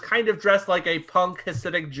of dressed like a punk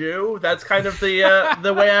Hasidic Jew. That's kind of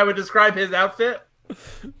the way I would describe his outfit.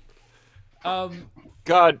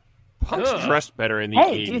 God, punks dressed better in the 80s.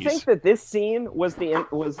 Hey, do you think that this scene was the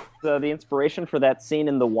inspiration for that scene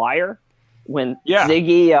in The Wire when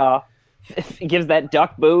Ziggy gives that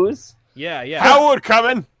duck booze? Yeah. Howard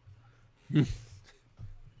coming?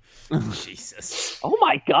 Jesus. Oh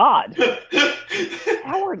my God,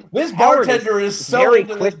 Howard! This Howard bartender is so very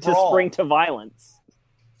into quick this to brawl. spring to violence.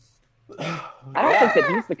 I don't think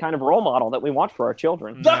that he's the kind of role model that we want for our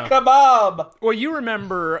children. Duck kebab. Well, you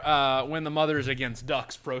remember when the Mothers Against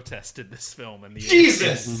Ducks protested this film in the 80s.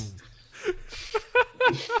 Jesus.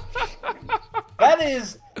 That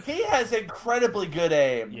is, he has incredibly good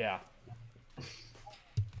aim. Yeah.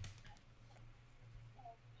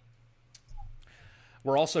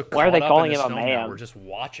 We're also Why are they caught up calling in this him a film now. man? We're just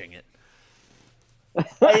watching it.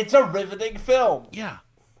 It's a riveting film. Yeah.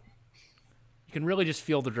 You can really just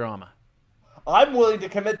feel the drama. I'm willing to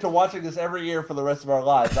commit to watching this every year for the rest of our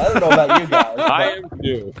lives. I don't know about you guys. I am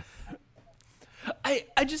too.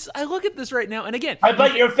 I look at this right now, and again, I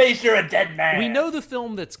bet your face you're a dead man. we know the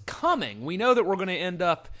film that's coming. We know that we're going to end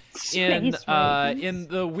up in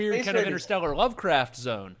the weird Space kind of raiders. interstellar Lovecraft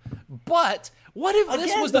zone. But what if this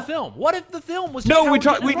Again, was the film? What if the film was? No, just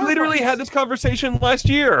Howard we Dean literally Murphy? had this conversation last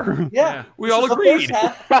year. Yeah. We all The agreed. first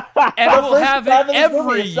half- and the we'll first have half it of this movie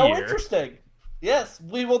every is so year. interesting. Yes,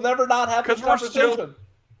 we will never not have this 'Cause we're still- conversation.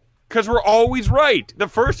 Because we're always right. The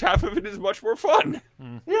first half of it is much more fun.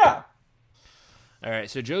 Yeah. All right,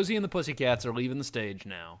 so Josie and the Pussycats are leaving the stage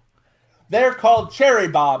now. They're called Cherry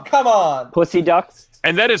Bomb. Come on. Pussy ducks.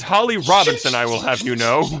 And that is Holly Robinson, I will have you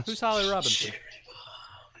know. Who's Holly Robinson?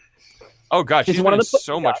 Oh, God, she's She's been one in of the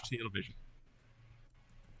so much television.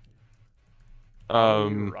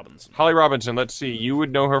 Robinson. Holly Robinson, let's see. You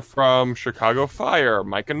would know her from Chicago Fire,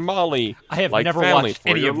 Mike and Molly. I have Like never Family, watched For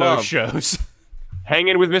any Your of Love, those shows.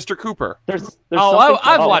 Hanging with Mr. Cooper. There's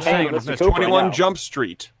I've watched hey, Hanging with Mr. Cooper 21 now. Jump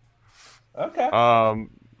Street. Okay.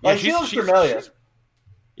 Yeah, She looks familiar.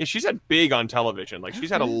 She's had big on television. Like, she's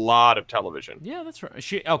had a lot of television. Yeah, that's right.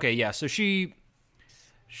 So she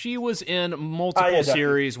was in multiple Ducky.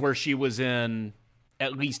 series where she was in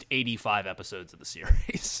at least 85 episodes of the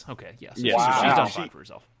series. Okay, yes. Yeah, So Wow. she's done fine for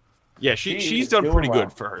herself. Yeah, She she's is done doing pretty well.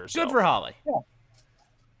 good for herself. Good for Holly.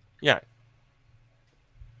 Yeah.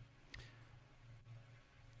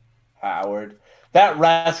 Howard. That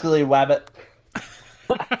rascally wabbit.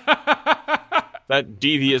 That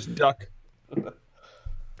devious duck.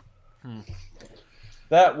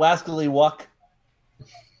 That wascally wuck.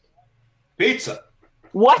 Pizza.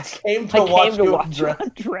 What? Came to watch you undress.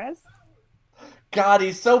 undress? God,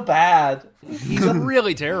 he's so bad. He's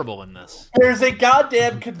really terrible in this. There's a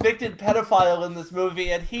goddamn convicted pedophile in this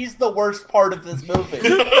movie, and he's the worst part of this movie.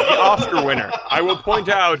 The Oscar winner. I will point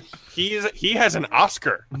out he has an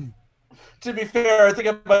Oscar. To be fair, I think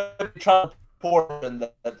it might be child porn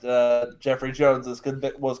that Jeffrey Jones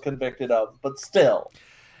was convicted of, but still.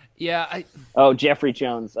 Yeah, Oh, Jeffrey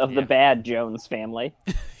Jones of the Yeah. bad Jones family.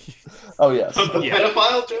 Oh, yes. The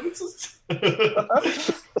pedophile Joneses?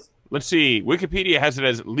 Let's see. Wikipedia has it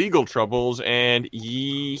as legal troubles, and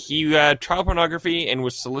he had child pornography and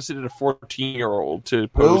was solicited a 14-year-old to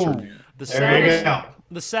pose her. Ooh.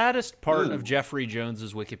 the saddest part of Jeffrey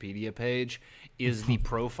Jones's Wikipedia page is the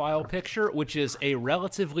profile picture, which is a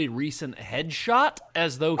relatively recent headshot,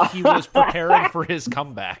 as though he was preparing for his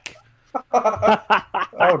comeback.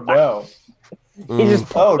 Oh, no. He just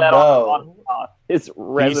put Oh, that no. on his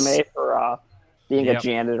resume for being Yep. a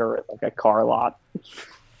janitor at like a car lot.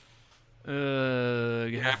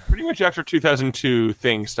 Yeah, pretty much after 2002,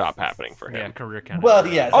 things stopped happening for him. Yeah, career kind of. Well,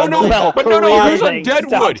 yes. Oh, I no, believe that. but no, he was on Everything stopped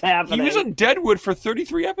Deadwood. He happening. was on Deadwood for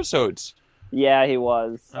 33 episodes. Yeah, he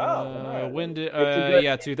was. Oh, all right. When did? It's a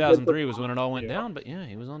good- 2003 was when it all went down. But yeah,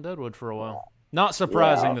 he was on Deadwood for a while. Not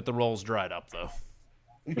surprising that the roles dried up, though.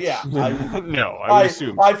 Yeah. I would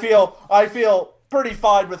assume. I feel pretty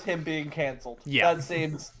fine with him being canceled. Yeah. That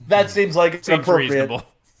seems like it's appropriate. Reasonable.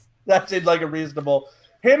 That seems like a reasonable.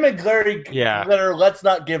 Him and Gary Glitter, let's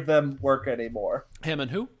not give them work anymore. Him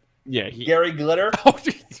and who? Yeah, Gary Glitter. Oh,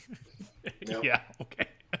 yeah, okay.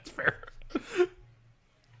 That's fair.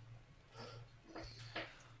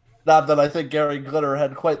 Not that I think Gary Glitter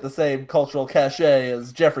had quite the same cultural cachet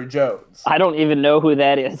as Jeffrey Jones. I don't even know who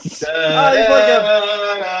that is.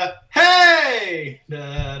 Hey!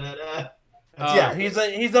 Yeah,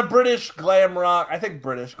 he's a British glam rock. I think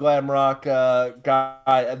British glam rock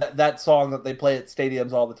guy. That song that they play at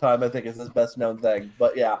stadiums all the time, I think, is his best known thing.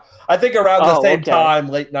 But yeah, I think around the same time,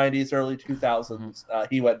 late '90s, early 2000s,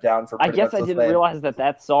 he went down for. I guess I didn't realize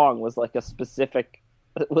that song was like a specific.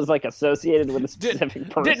 It was like associated with a specific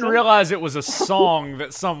person. Didn't realize it was a song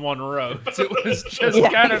that someone wrote. It was just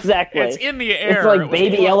kind of exactly. It's in the air. It's like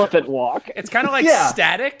Baby Elephant Walk. It's kind of like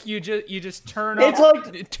static. You just turn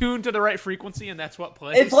tune to the right frequency, and that's what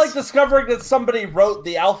plays. It's like discovering that somebody wrote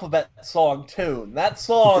the alphabet song tune. That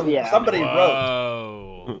song somebody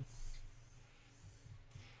wrote.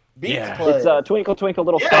 Beats play. It's Twinkle Twinkle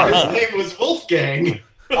Little Star. His name was Wolfgang.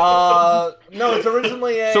 No, it's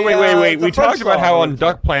originally a. So wait. We talked about how on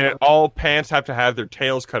Duck Planet all pants have to have their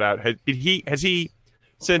tails cut out. Has he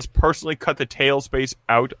since personally cut the tail space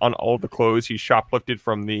out on all the clothes he shoplifted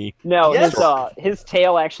from the? No, his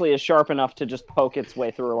tail actually is sharp enough to just poke its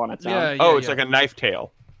way through on its own. It's like a knife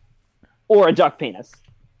tail. Or a duck penis.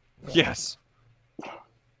 Yes.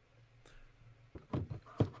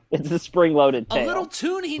 It's a spring-loaded tail. A little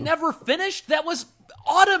tune he never finished that was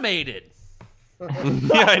automated.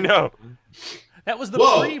 Yeah, I know. That was the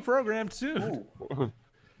pre-programmed too.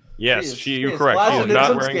 Yes, you're correct. She is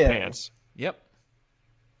not wearing pants. Yep.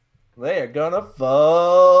 They are gonna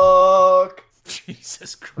fuck.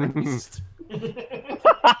 Jesus Christ. Look,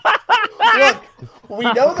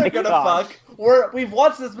 we know they're gonna fuck. We've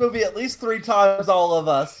watched this movie at least 3 times, all of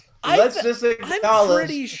us. Let's just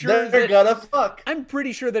acknowledge they're gonna fuck. I'm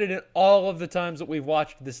pretty sure that in all of the times that we've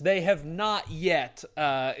watched this, they have not yet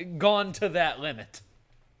gone to that limit.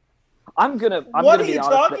 I'm gonna be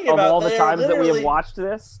honest. Of all the times that we have watched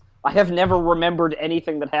this, I have never remembered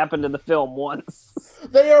anything that happened in the film once.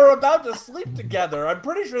 They are about to sleep together. I'm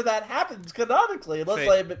pretty sure that happens canonically, unless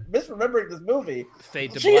I'm misremembering this movie.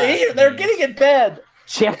 Fade to black. They're getting in bed.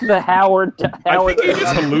 Check the Howard. I think he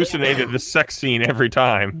just hallucinated the sex scene every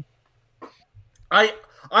time.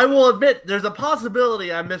 I will admit, there's a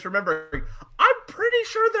possibility I'm misremembering. I'm pretty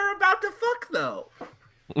sure they're about to fuck, though.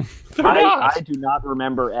 I do not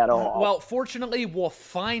remember at all. Well, fortunately, we'll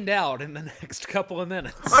find out in the next couple of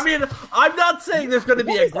minutes. I mean, I'm not saying there's going to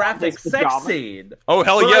be a graphic sex scene. Oh,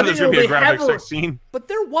 hell yeah, there's going to be a graphic sex scene. But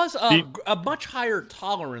there was a much higher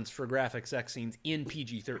tolerance for graphic sex scenes in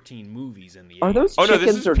PG-13 movies in the 80s. Are those no,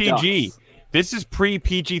 this is PG. Ducks? This is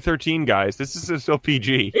pre-PG-13 guys. This is still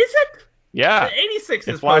PG. Is it? Yeah. 86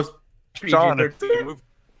 is post PG-13.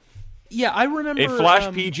 Yeah, I remember... It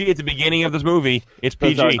flashed PG at the beginning of this movie. It's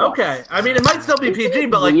PG. Okay. I mean, it might still be PG,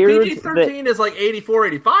 but like PG-13 is like 84,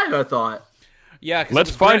 85, I thought. Yeah,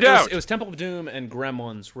 let's find out. It was Temple of Doom and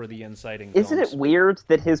Gremlins were the inciting Isn't it weird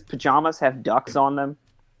that his pajamas have ducks on them?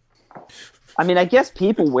 I mean, I guess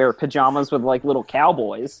people wear pajamas with like little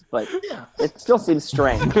cowboys, but it still seems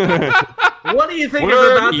strange. What do you think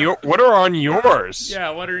about what are on yours? Yeah,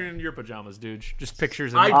 what are in your pajamas, dude? Just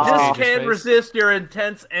pictures. I just can't resist your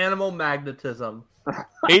intense animal magnetism.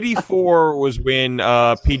 84 was when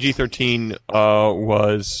PG-13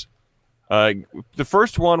 was. The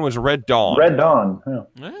first one was Red Dawn. Red Dawn.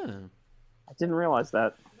 Yeah. I didn't realize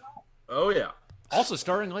that. Oh yeah. Also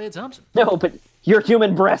starring Leah Thompson. No, but your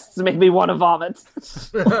human breasts make me want to vomit.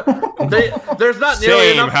 There's not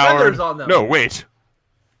nearly enough feathers on them. No, wait.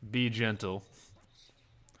 Be gentle.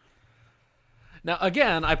 Now,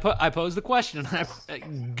 again, I posed the question.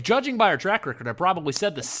 Judging by our track record, I probably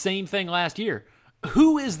said the same thing last year.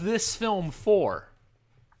 Who is this film for?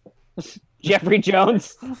 Jeffrey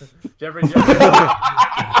Jones. Jeffrey Jones.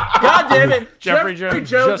 God damn it! Jeffrey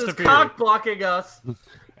Jones is cock blocking us.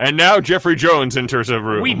 And now Jeffrey Jones enters a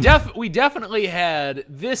room. We definitely had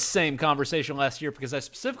this same conversation last year because I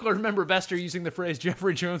specifically remember Bester using the phrase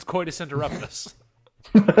Jeffrey Jones coitus interruptus.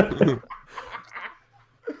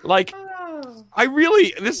 Like,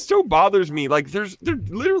 this so bothers me. Like, they're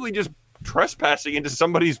literally just trespassing into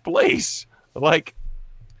somebody's place. Like,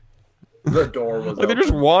 the door was open. They're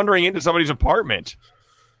just wandering into somebody's apartment.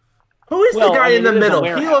 Who is the guy in the middle?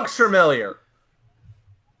 He looks familiar.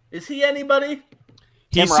 Is he anybody?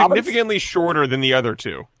 He's significantly shorter than the other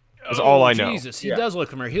two. That's all I know. Jesus, he does look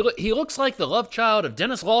familiar. He looks like the love child of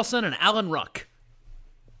Dennis Lawson and Alan Ruck.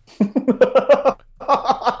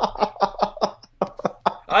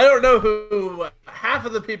 I don't know who half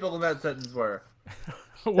of the people in that sentence were.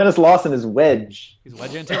 Dennis Lawson is Wedge. He's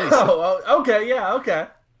Wedge Antilles. Oh, okay, yeah, okay.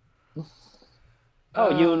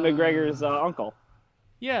 Oh, Ewan McGregor's uncle.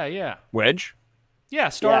 Yeah. Wedge? Yeah,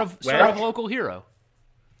 star of Local Hero.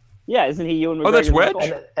 Yeah, isn't he Ewan McGregor's Oh, that's Wedge?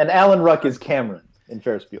 uncle? And Alan Ruck is Cameron in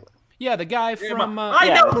Ferris Bueller. Yeah, the guy from...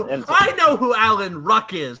 I know who Alan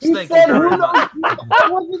Ruck is. Thank you very much.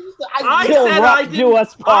 I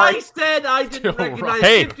said I didn't recognize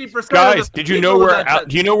 50% guys, of the do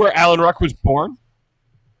you know where Alan Ruck was born?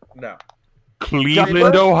 No.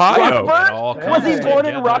 Cleveland, Ohio. Was he born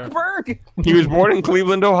in Rockburg? He was born in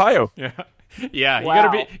Cleveland, Ohio. Yeah.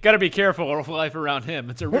 Wow. You gotta be careful of life around him.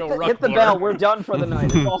 It's a real Ruck. Hit the bell. We're done for the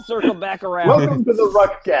night. It's all circled back around. Welcome to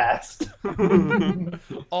the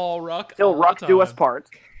Ruckcast. All Ruck. Till Ruck do us part.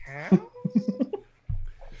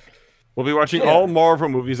 We'll be watching all Marvel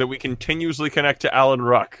movies that we continuously connect to Alan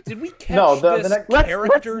Ruck. Did we catch this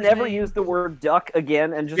let's never use the word duck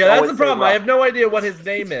again and just that's the problem. I have no idea what his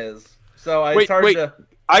name is. So it's hard to...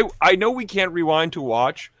 I know we can't rewind to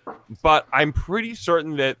watch, but I'm pretty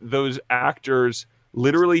certain that those actors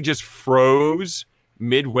literally just froze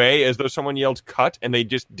midway as though someone yelled cut, and they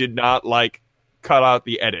just did not, cut out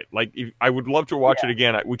the edit. I would love to watch it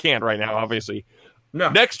again. We can't right now, obviously. No.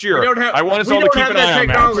 Next year, I want us all to keep an eye on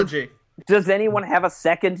that. Does anyone have a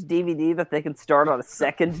second DVD that they can start on a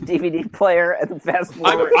second DVD player and fast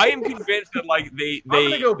forward? I am convinced that they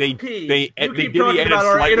did the edit about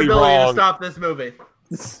our slightly inability wrong. to stop this movie.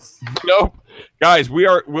 Nope, guys, we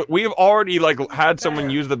have already had someone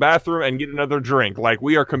use the bathroom and get another drink.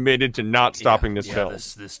 We are committed to not stopping this film.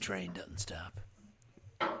 This train doesn't stop.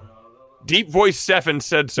 Deep voice Stefan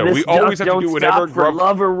said so. We always have to do whatever for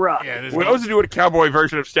love or Ruck. We always do what a cowboy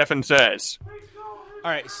version of Stefan says. All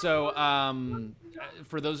right, so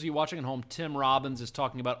for those of you watching at home, Tim Robbins is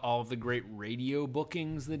talking about all of the great radio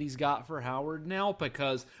bookings that he's got for Howard now,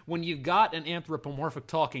 because when you've got an anthropomorphic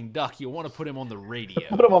talking duck, you want to put him on the radio.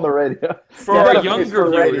 Put him on the radio. For our younger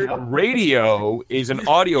viewers, radio is an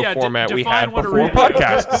audio format we had before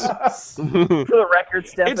podcasts. For the record,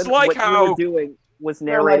 Stefan, it's like what you were doing was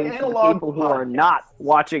narrating to the people who are not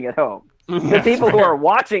watching at home. The people who are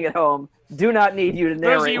watching at home do not need you to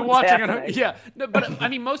narrate. Those of you watching at home, yeah. No, but I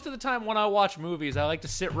mean, most of the time when I watch movies, I like to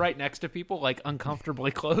sit right next to people,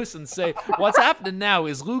 uncomfortably close, and say, "What's happening now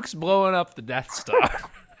is Luke's blowing up the Death Star."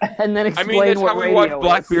 And then explain that's what how we watched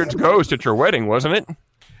Blackbeard's Ghost at your wedding, wasn't it?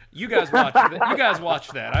 You guys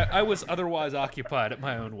watched that. I was otherwise occupied at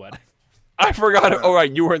my own wedding. I forgot. Oh, right,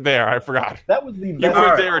 you weren't there. I forgot. That was the best. You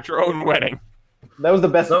weren't there at your own wedding. That was the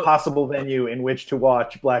best possible venue in which to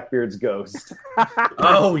watch Blackbeard's Ghost.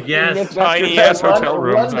 Oh, yes. Tiny-ass hotel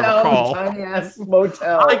rooms, I recall. Tiny-ass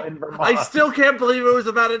motel in Vermont. I still can't believe it was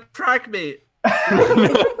about a track meet.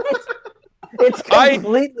 It's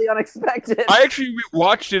completely unexpected. I actually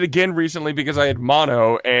watched it again recently because I had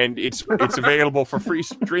mono, and it's available for free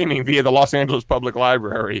streaming via the Los Angeles Public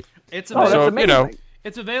Library. It's amazing.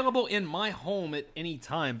 It's available in my home at any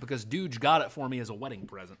time because Dooge got it for me as a wedding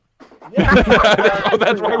present.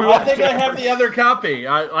 That's why we watched I think I have the other copy.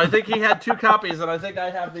 I think he had two copies, and I think I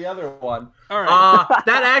have the other one. All right.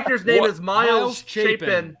 That actor's name is Miles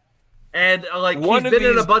Chapin, and he's been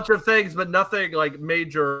in a bunch of things, but nothing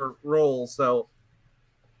major roles. So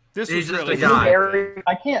this he's was just really a guy.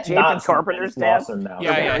 I can't Chapin not Carpenter's see dad. Lawson now.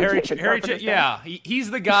 Yeah, Harry Chapin. Yeah, he's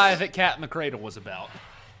the guy that Cat in the Cradle was about.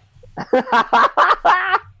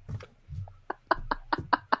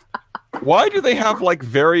 Why do they have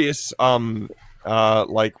various what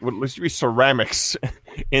used to be ceramics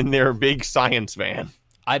in their big science van?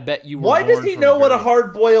 I bet you. Why does he know what a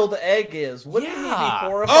hard-boiled egg is? Wouldn't he be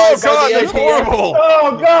horrified? Oh God, that's horrible!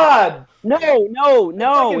 Oh God!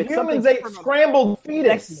 No! It's humans ate scrambled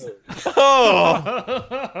fetus.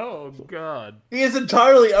 Oh God! He is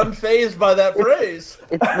entirely unfazed by that phrase.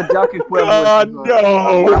 It's the duck equivalent. God,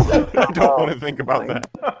 no! I don't want to think about that.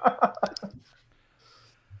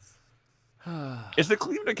 Is the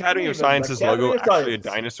Cleveland Academy of Sciences logo actually a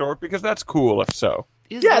dinosaur? Because that's cool if so.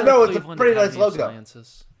 It's a pretty nice logo.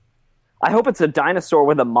 I hope it's a dinosaur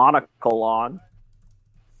with a monocle on.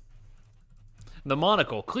 The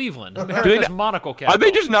monocle, Cleveland. America's monocle capital. Are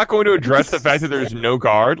they just not going to address the fact that there's no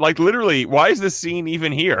guard? Literally, why is this scene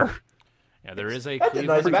even here? Yeah, there is a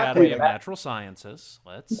Cleveland Academy of Natural Sciences.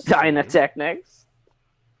 Let's Dynatechnics.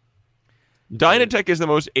 Dynatech is the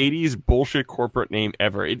most 80s bullshit corporate name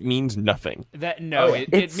ever. It means nothing.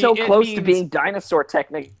 It's so close to being dinosaur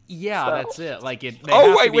technic. Yeah, that's it. Like it.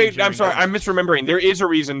 Wait. I'm sorry. I'm misremembering. There is a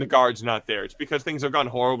reason the guard's not there. It's because things have gone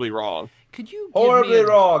horribly wrong. Could you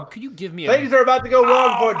wrong? Could you give me things are about to go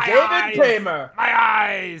wrong for David Paymer? My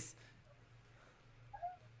eyes.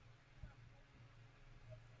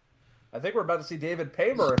 I think we're about to see David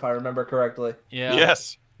Paymer, if I remember correctly. Yeah.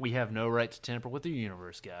 Yes. We have no right to tamper with the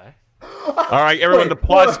universe, guy. All right, everyone.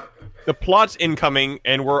 The plot's incoming,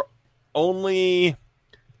 and we're only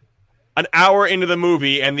an hour into the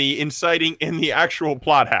movie, and the inciting in the actual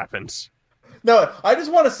plot happens. No, I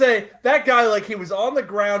just want to say that guy, like, he was on the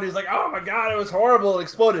ground. He's like, "Oh my god, it was horrible! It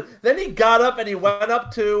exploded." Then he got up and he went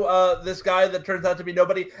up to this guy that turns out to be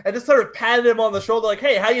nobody, and just sort of patted him on the shoulder, like,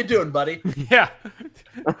 "Hey, how you doing, buddy?" Yeah.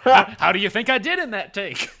 How do you think I did in that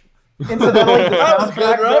take? Incidentally, the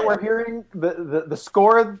soundtrack that we're hearing, the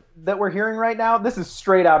score that we're hearing right now, this is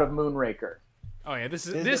straight out of Moonraker. Oh yeah, this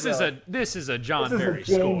is a John Barry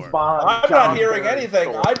James score. Bond. I'm not hearing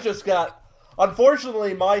anything. I just got.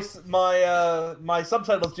 Unfortunately, my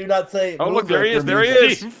subtitles do not say. Oh look, there he is! There he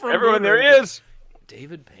is! Everyone, there he is!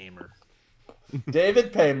 David Paymer.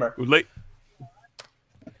 David Paymer.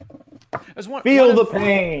 Feel the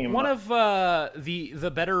pain. One of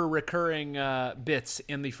the better recurring bits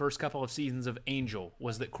in the first couple of seasons of Angel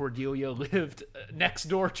was that Cordelia lived next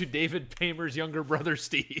door to David Paymer's younger brother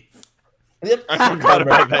Steve. Yep. I forgot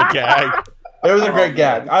about that gag. It was a great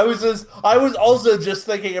gag. I was also just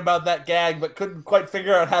thinking about that gag, but couldn't quite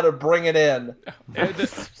figure out how to bring it in.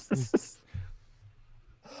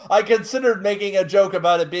 I considered making a joke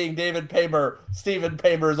about it being David Paymer, Stephen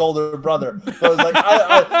Paymer's older brother. So I was like,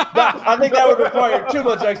 I think that would require too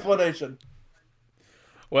much explanation.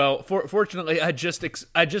 Well, fortunately, I just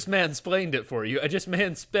mansplained it for you. I just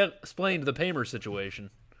mansplained the Paymer situation.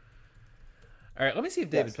 All right, let me see if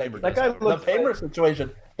David Paymer does. The Paymer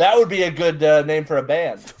situation. That would be a good name for a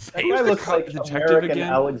band. That guy looks like American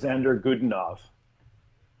Alexander Goodenough.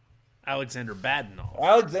 Alexander Badenoff.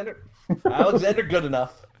 Alexander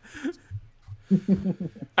Goodenough.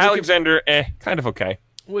 Alexander, kind of okay.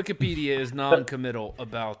 Wikipedia is non-committal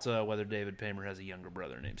about whether David Paymer has a younger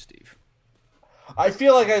brother named Steve. I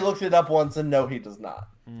feel like I looked it up once and no, he does not.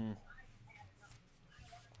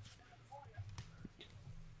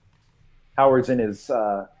 Howard's in his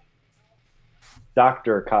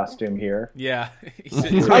doctor costume here. Yeah.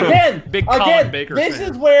 Again, big Colin Baker this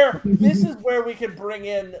fan. is where we can bring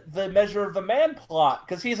in the Measure of the Man plot,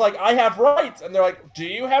 because he's like, I have rights, and they're like, do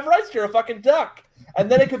you have rights? You're a fucking duck.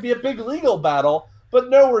 And then it could be a big legal battle, but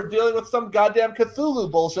no, we're dealing with some goddamn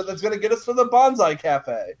Cthulhu bullshit that's going to get us to the Bonsai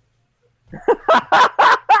Cafe.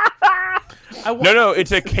 No,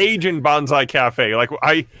 it's a Cajun Bonsai Cafe. Like,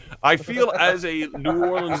 I feel as a New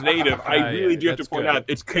Orleans native, I really do have to point out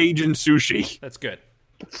it's Cajun sushi. That's good.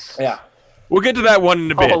 Yeah. We'll get to that one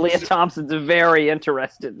in a bit. Oh, Leah Thompson's very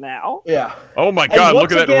interested now. Yeah. Oh my god,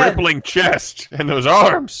 look at that rippling chest and those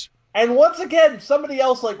arms. And once again, somebody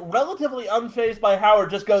else, like, relatively unfazed by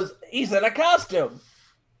Howard, just goes, he's in a costume.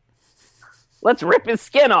 Let's rip his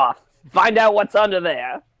skin off. Find out what's under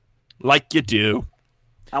there. Like you do.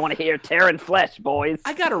 I want to hear tearing flesh, boys.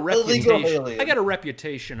 I got a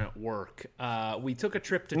reputation at work. We took a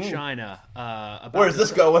trip to China. Where's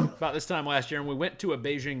this going? About this time last year, and we went to a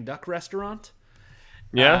Beijing duck restaurant.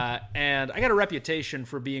 Yeah. And I got a reputation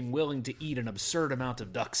for being willing to eat an absurd amount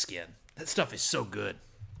of duck skin. That stuff is so good.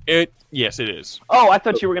 Yes, it is. Oh, I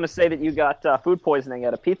thought you were going to say that you got food poisoning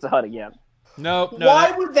at a Pizza Hut again. No.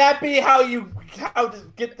 Why would that be how to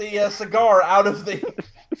get the cigar out of the...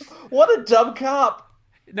 What a dumb cop.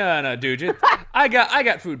 No, dude. I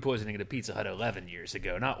got food poisoning at a Pizza Hut 11 years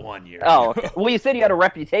ago, not 1 year. Oh, well, you said you had a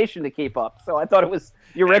reputation to keep up, so I thought it was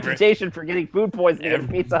your reputation for getting food poisoning at a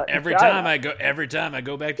Pizza Hut. Every time I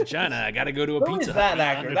go back to China, I got to go to a Pizza Hut. That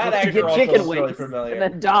actor? That actor get also chicken is wings really familiar. and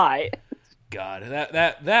then die. God,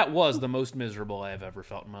 that was the most miserable I have ever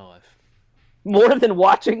felt in my life. More than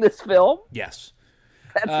watching this film? Yes.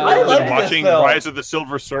 That's watching Rise of the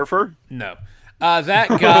Silver Surfer? No. That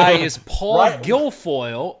guy is Paul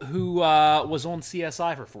Guilfoyle, who was on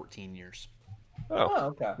CSI for 14 years. Oh,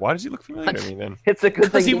 okay. Why does he look familiar to me then? It's a good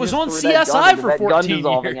thing because he was on CSI for 14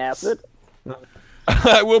 years. Acid.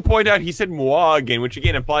 I will point out he said moi again, which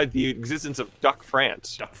again implied the existence of Duck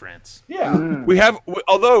France. Duck France. Yeah. We have,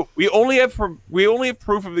 although we only have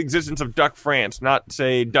proof of the existence of Duck France, not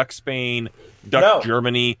say Duck Spain, Duck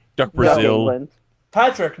Germany, Duck Brazil. England.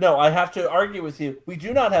 Patrick, no, I have to argue with you. We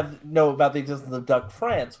do not know about the existence of Duck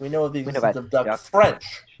France. We know of the existence of Duck French.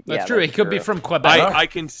 That's true. He could be from Quebec. I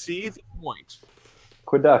can see the point.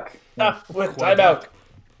 Quebec. Time out.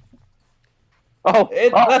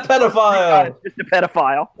 It's a pedophile. It's just a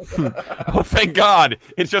pedophile. Oh, thank God!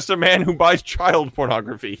 It's just a man who buys child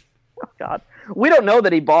pornography. Oh God, we don't know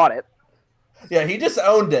that he bought it. Yeah, he just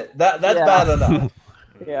owned it. That's bad enough.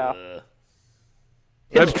 Yeah.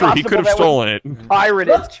 That's true. He could have stolen it.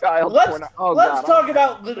 Pirated child porn. Let's talk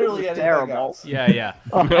about literally anything else. Yeah.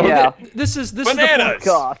 Yeah. This is Bananas.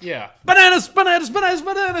 God. Yeah. Bananas. Almonds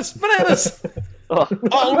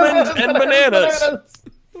and bananas.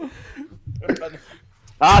 The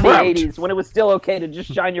 80s, when it was still okay to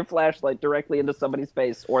just shine your flashlight directly into somebody's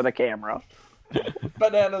face or the camera.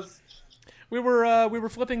 Bananas. We were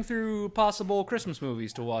flipping through possible Christmas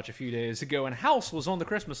movies to watch a few days ago, and House was on the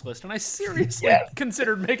Christmas list, and I seriously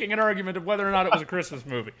considered making an argument of whether or not it was a Christmas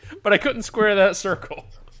movie, but I couldn't square that circle.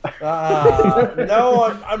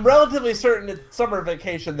 No, I'm relatively certain it's summer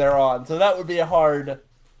vacation they're on, so that would be a hard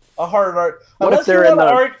art. What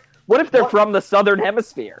if they're from the Southern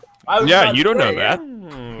Hemisphere? Yeah, you don't know that.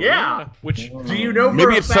 Yeah. Which do you know?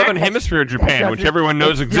 Maybe it's Southern Hemisphere Japan, which everyone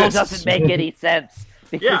knows exists. It doesn't make any sense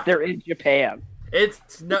because they're in Japan.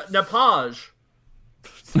 It's Nepal.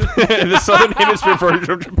 The Southern Hemisphere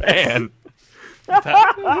version of Japan.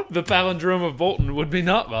 the palindrome of Bolton would be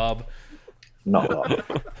not Bob. No.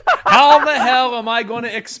 How the hell am I going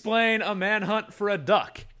to explain a manhunt for a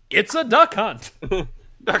duck? It's a duck hunt.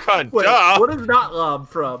 Duck hunt. Wait, duh. what is not Lob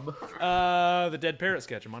from? The Dead Parrot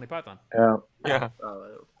sketch of Monty Python. Yeah.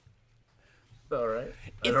 All right.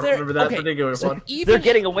 I don't remember that particular one. They're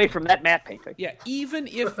getting away from that matte painting. Yeah, even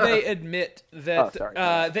if they admit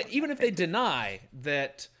that, even if they deny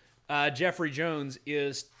that Jeffrey Jones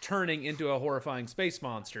is turning into a horrifying space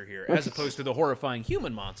monster here, as opposed to the horrifying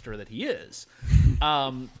human monster that he is,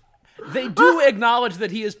 they do acknowledge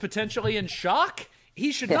that he is potentially in shock.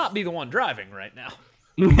 He should not be the one driving right now.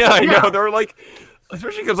 Yeah, I know. They're like,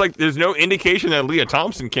 especially because there's no indication that Leah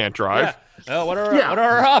Thompson can't drive. Yeah. Well, what are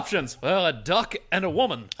our options? Well, a duck and a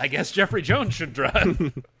woman. I guess Jeffrey Jones should drive.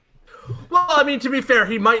 Well, I mean, to be fair,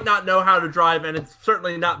 he might not know how to drive, and it's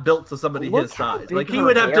certainly not built to somebody his size. Like, he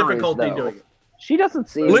would have difficulty doing it. She doesn't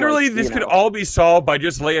seem literally. This could all be solved by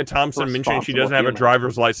just Leah Thompson mentioning she doesn't have a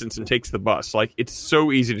driver's license and takes the bus. Like, it's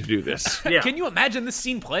so easy to do this. Yeah. Can you imagine this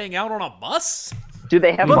scene playing out on a bus? Do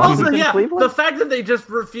they have buses in Cleveland? The fact that they just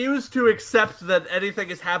refuse to accept that anything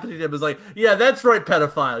is happening to him is like, yeah, that's right,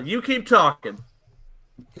 pedophile. You keep talking.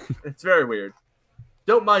 It's very weird.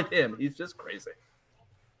 Don't mind him. He's just crazy.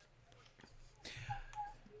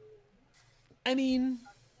 I mean,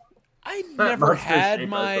 I've never had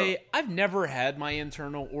my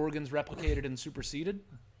internal organs replicated and superseded,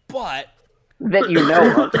 but that you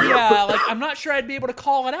know of. Yeah, like I'm not sure I'd be able to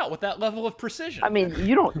call it out with that level of precision. I mean,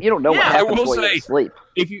 you don't know what happens while you sleep.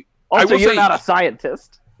 You're not a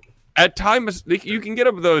scientist. At times, you can get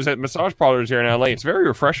up those at massage parlors here in LA. It's very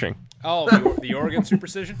refreshing. Oh, the organ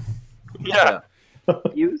supercision? Yeah.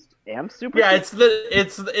 Used and super. Yeah, it's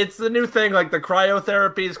the new thing. Like, the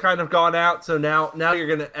cryotherapy's kind of gone out, so now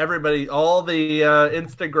you're gonna all the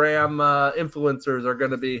Instagram influencers are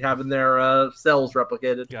gonna be having their cells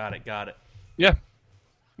replicated. Got it. Yeah,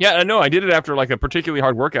 I know. I did it after a particularly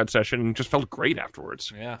hard workout session and just felt great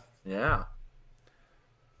afterwards. Yeah.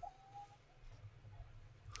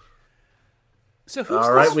 So who's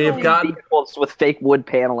all right? We've got vehicles with fake wood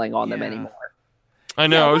paneling on them anymore. I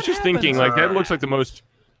know. I was just thinking, that looks like the most.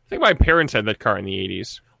 I think my parents had that car in the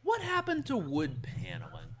 80s. What happened to wood paneling?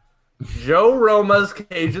 Joe Roma's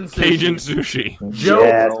Cajun Sushi.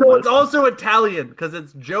 So it's also Italian because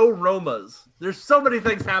it's Joe Roma's. There's so many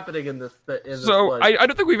things happening in this. I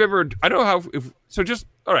don't think we've ever. I don't know how.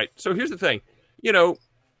 All right. So here's the thing.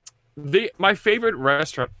 My favorite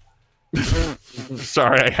restaurant.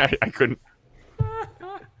 Sorry, I couldn't.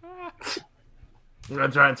 The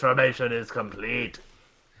transformation is complete.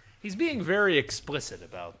 He's being very explicit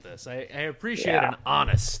about this. I appreciate an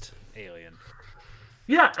honest alien.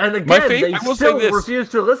 Yeah, and again, they still refuse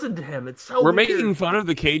to listen to him. It's so We're weird. making fun of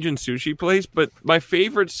the Cajun sushi place, but my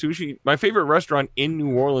favorite restaurant in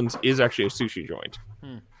New Orleans is actually a sushi joint.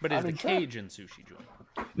 But is the Cajun sushi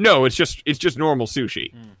joint? No, it's just normal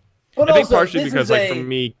sushi. But I think partially because, for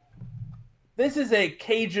me, this is a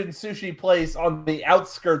Cajun sushi place on the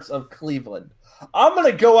outskirts of Cleveland. I'm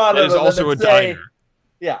going to go out of them and say,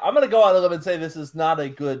 yeah, I'm going to go out of them and say this is not a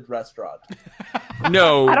good restaurant.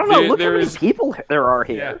 No, I don't know. Look how many people there are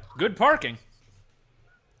here. Yeah, good parking.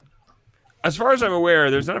 As far as I'm aware,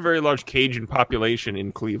 there's not a very large Cajun population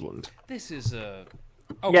in Cleveland. This is a...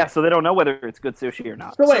 Okay. Yeah, so they don't know whether it's good sushi or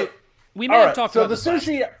not. So wait, we may have talked about the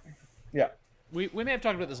sushi. Yeah, we may have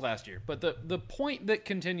talked about this last year, but the point that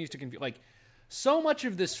continues to confuse, So much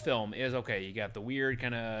of this film is, okay, you got the weird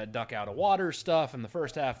kind of duck out of water stuff in the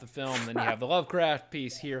first half of the film, then you have the Lovecraft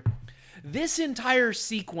piece here. This entire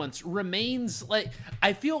sequence remains like,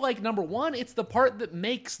 I feel like, number one, it's the part that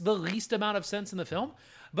makes the least amount of sense in the film.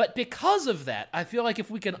 But because of that, I feel like if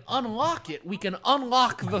we can unlock it, we can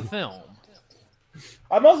unlock the film.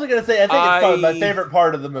 I'm also going to say I think it's probably my favorite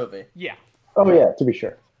part of the movie. Yeah. Oh, yeah, to be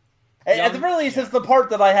sure. At the very least, it's the part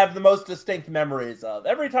that I have the most distinct memories of.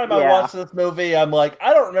 Every time I watch this movie, I'm like,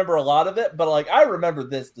 I don't remember a lot of it, but like I remember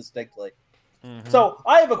this distinctly. Mm-hmm. So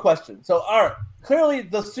I have a question. So, all right, clearly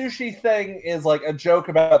the sushi thing is like a joke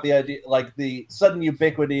about the idea, like the sudden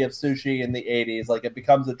ubiquity of sushi in the 80s, like it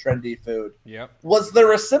becomes a trendy food. Yep. Was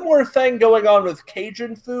there a similar thing going on with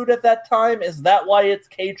Cajun food at that time? Is that why it's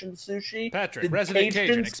Cajun sushi? Patrick, resident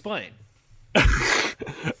Cajun, explain.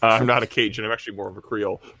 I'm not a Cajun. I'm actually more of a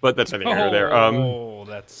Creole, but that's neither here nor there.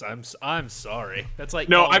 I'm sorry. That's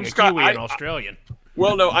like I'm Kiwi and Australian.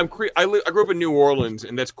 Well, no, I grew up in New Orleans,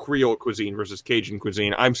 and that's Creole cuisine versus Cajun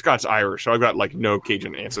cuisine. I'm Scots-Irish, so I've got like no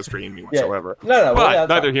Cajun ancestry in me whatsoever. No, but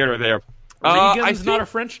neither here nor there. Regan's not a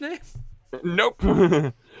French name? Nope.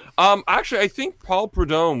 Actually, I think Paul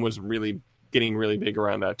Prudhomme was getting really big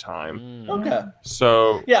around that time. Okay.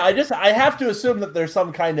 So yeah, I have to assume that there's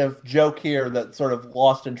some kind of joke here that's sort of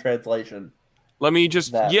lost in translation. Let me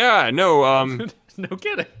just no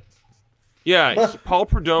kidding. Yeah, Paul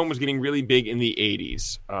Prudhomme was getting really big in the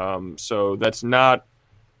 80s. So that's not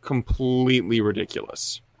completely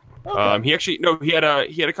ridiculous. Okay. He had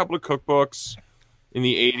a couple of cookbooks in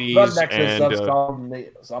the 80s.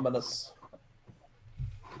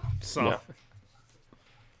 So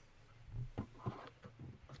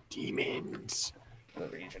demons. The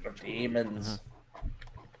region of demons.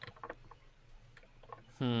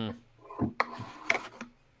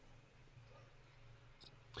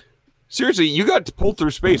 Seriously, you got pulled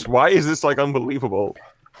through space. Why is this like unbelievable?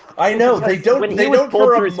 I know they don't. When they he was don't pulled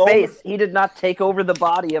for through a moment. space, he did not take over the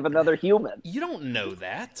body of another human. You don't know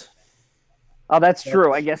that. Oh, that's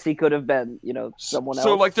true. I guess he could have been, someone else.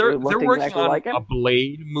 So, like, they're working exactly on like him. a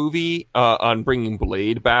Blade movie, on bringing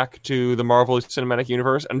Blade back to the Marvel Cinematic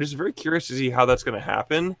Universe. I'm just very curious to see how that's going to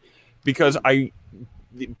happen, because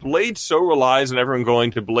Blade so relies on everyone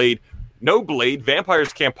going to Blade. No Blade,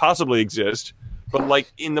 vampires can't possibly exist. But, like,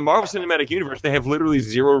 in the Marvel Cinematic Universe, they have literally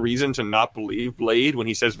zero reason to not believe Blade when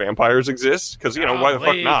he says vampires exist. Because, why the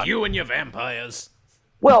fuck not? You and your vampires.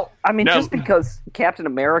 Well, I mean, just because Captain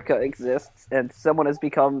America exists and someone has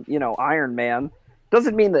become, Iron Man,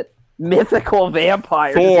 doesn't mean that mythical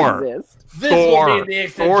vampires exist.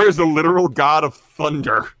 Thor is the literal god of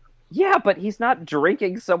thunder. Yeah, but he's not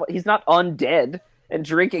he's not undead and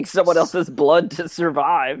drinking someone else's blood to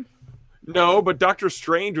survive. No, but Doctor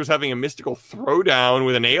Strange was having a mystical throwdown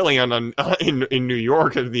with an alien in New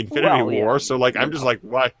York at the Infinity War. So, like, I'm just like,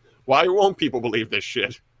 why won't people believe this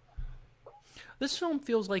shit? This film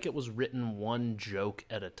feels like it was written one joke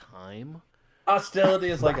at a time. Hostility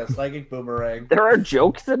is like a psychic boomerang. There are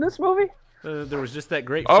jokes in this movie? There was just that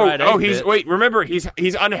great fried egg remember, he's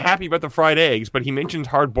unhappy about the fried eggs, but he mentioned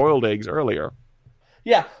hard-boiled eggs earlier.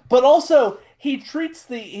 Yeah, but also he treats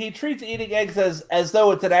eating eggs as though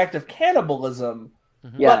it's an act of cannibalism.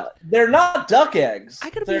 Mm-hmm. Yeah, but they're not duck eggs.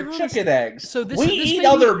 They're chicken eggs. So we eat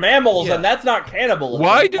other mammals, and that's not cannibalism.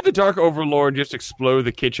 Why did the Dark Overlord just explode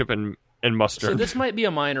the ketchup and mustard? So this might be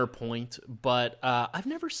a minor point, but I've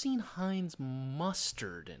never seen Heinz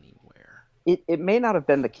mustard anywhere. It may not have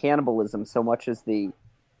been the cannibalism so much as the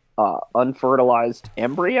unfertilized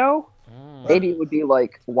embryo. Maybe it would be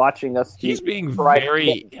like watching us. He's being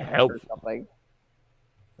very helpful. Or something.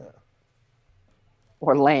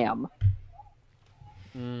 Or lamb.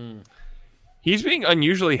 He's being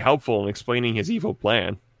unusually helpful in explaining his evil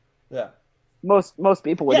plan. Yeah. Most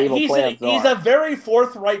people with evil plans he's a very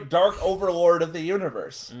forthright Dark Overlord of the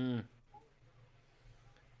universe.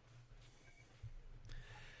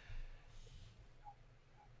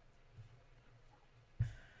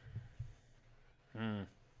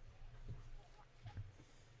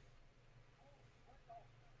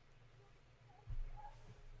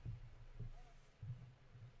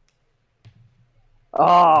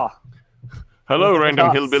 Oh. Hello,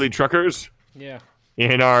 random hillbilly truckers. Yeah.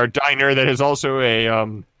 In our diner that is also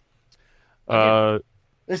a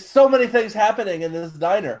there's so many things happening in this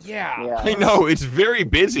diner. Yeah. I know, it's very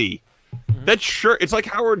busy. That shirt, it's like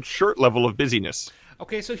Howard's shirt level of busyness.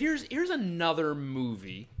 Okay, so here's another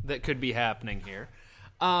movie that could be happening here.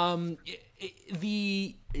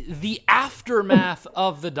 The aftermath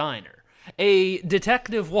of the diner. a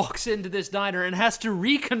detective walks into this diner and has to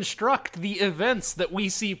reconstruct the events that we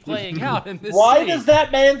see playing out in this Why scene. does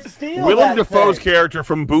that man steal Willem that Dafoe's thing? character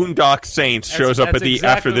from Boondock Saints shows up at the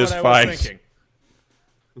exactly after this what I was fight. thinking.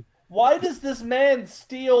 Why does this man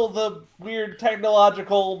steal the weird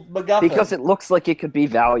technological MacGuffin? Because it looks like it could be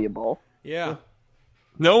valuable. Yeah.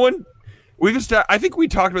 No one. I think we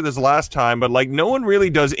talked about this last time, but like no one really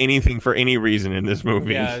does anything for any reason in this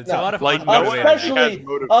movie. Yeah, it's a lot of Like, fun. no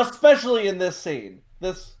one especially in this scene.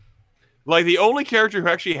 Like the only character who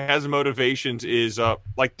actually has motivations is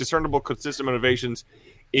like discernible, consistent motivations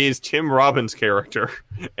is Tim Robbins' character,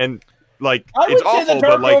 and like I would it's say awful, the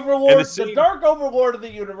Dark but like Overlord, in the scene, the Dark Overlord of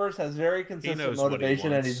the universe has very consistent knows what he motivation,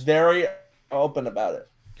 and wants. he's very open about it.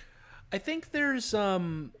 I think there's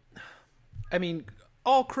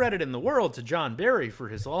all credit in the world to John Barry for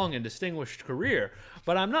his long and distinguished career,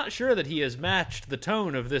 but I'm not sure that he has matched the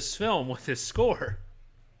tone of this film with his score.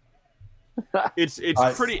 it's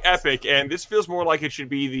pretty epic, and this feels more like it should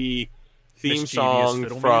be the theme Mischievous song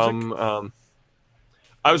fiddle from.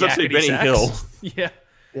 I was going to say Yakety Benny sax. Hill. Yeah.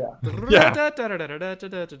 Yeah.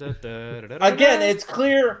 Again, it's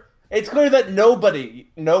clear that nobody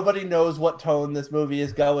knows what tone this movie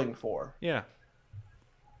is going for. Yeah.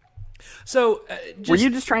 So, were you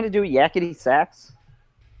just trying to do yakety sax?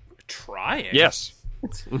 Trying? Yes.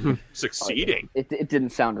 Succeeding. It didn't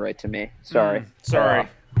sound right to me. Sorry. Sorry.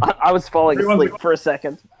 I was falling asleep for a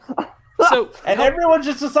second. So, And everyone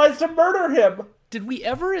just decides to murder him. did we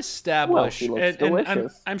ever establish? Well, he looks and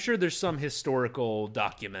delicious. I'm sure there's some historical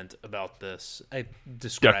document about this. I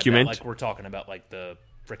describe Document? that like we're talking about like the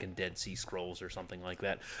frickin' Dead Sea Scrolls or something like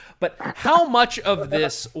that. But how much of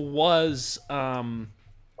this was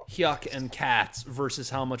Hyuk and Katz versus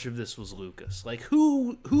how much of this was Lucas? Like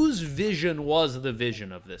whose vision was the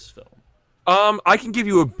vision of this film? I can give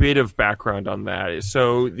you a bit of background on that.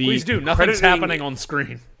 So Please do. Nothing's happening on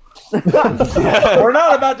screen. We're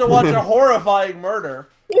not about to watch a horrifying murder.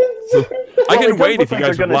 I can wait if you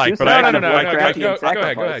guys would like, but I No.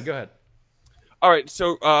 can. Go ahead. All right,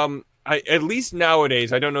 so at least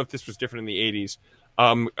nowadays, I don't know if this was different in the 80s.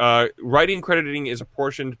 Writing crediting is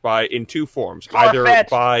apportioned in two forms, either Far-fetched.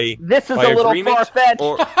 by This is by a little agreement far-fetched.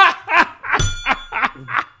 or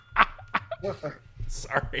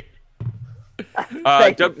Sorry.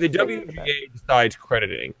 the WGA decides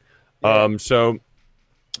crediting. So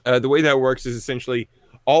the way that works is essentially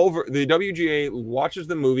the WGA watches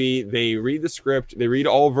the movie, they read the script, they read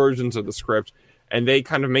all versions of the script, and they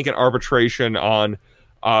kind of make an arbitration on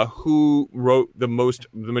who wrote the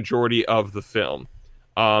majority of the film.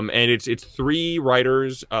 And it's three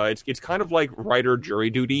writers. It's kind of like writer jury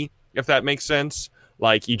duty, if that makes sense.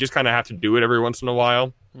 Like you just kind of have to do it every once in a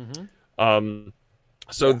while. Mm-hmm.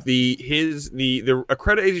 So the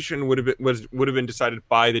accreditation would have been decided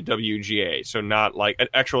by the WGA, so not like an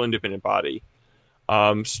actual independent body.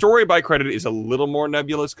 Story by credit is a little more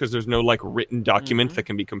nebulous because there's no like written document that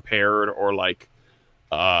can be compared or like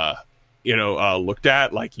looked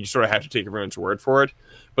at. Like you sort of have to take everyone's word for it.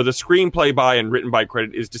 But the screenplay by and written by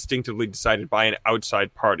credit is distinctively decided by an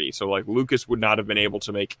outside party. So like Lucas would not have been able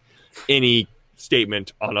to make any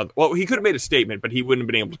statement on well, he could have made a statement, but he wouldn't have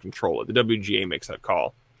been able to control it. The WGA makes that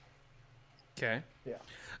call. Okay. Yeah.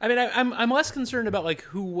 I mean, I'm less concerned about like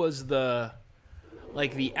who was the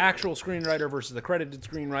actual screenwriter versus the credited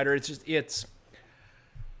screenwriter.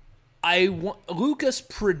 Lucas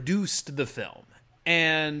produced the film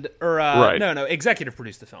right. executive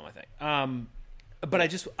produced the film, I think. But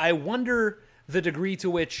I wonder the degree to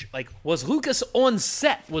which, like, was Lucas on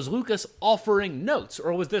set? Was Lucas offering notes,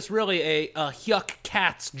 or was this really a Hyuk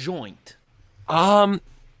Katz joint?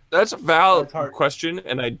 That's a valid question,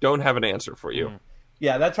 and I don't have an answer for you.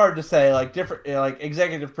 Yeah, that's hard to say. Like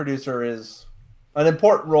executive producer is an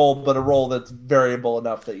important role, but a role that's variable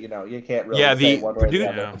enough that you can't really say one way or the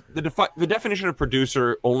other. The definition of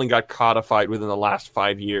producer only got codified within the last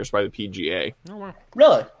 5 years by the PGA. Oh, wow.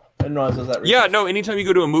 Really? I didn't realize it was that recent. Yeah, no. Anytime you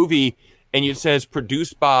go to a movie and it says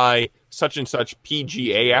produced by such and such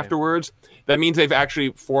PGA afterwards, that means they've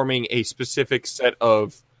actually forming a specific set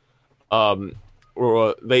of,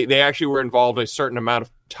 or they actually were involved a certain amount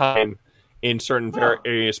of time in certain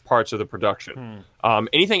various parts of the production.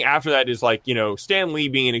 Anything after that is like, Stan Lee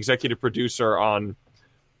being an executive producer on,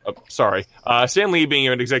 Stan Lee being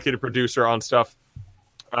an executive producer on stuff,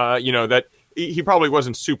 that he probably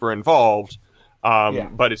wasn't super involved.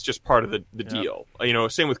 But it's just part of the deal.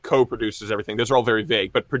 Same with co-producers, everything. Those are all very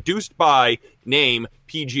vague. But produced by name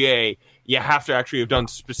PGA, you have to actually have done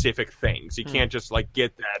specific things. You can't just like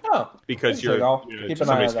get that because you're keep an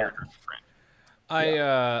eye on that.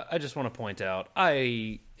 I just want to point out,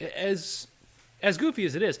 as as goofy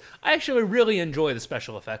as it is, I actually really enjoy the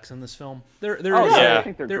special effects in this film. I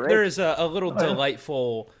think they're great. There is a little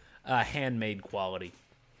delightful handmade quality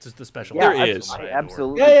to the special Yeah, effects.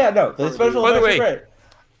 absolutely. No, the special effects are great.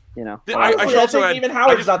 You know, I should also add, even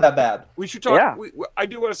Howard's not that bad. We should talk. Yeah. I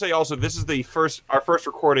do want to say also, this is our first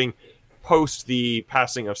recording post the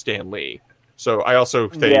passing of Stan Lee. So I also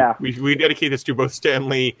think we dedicate this to both Stan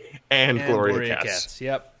Lee and Gloria Katz.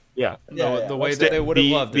 Yep. Yeah. The way that they would have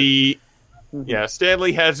loved it. Yeah, Stan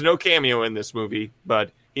Lee has no cameo in this movie,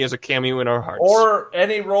 but he has a cameo in our hearts. Or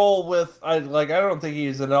any role with I don't think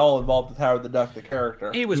he's at all involved with Howard the Duck, the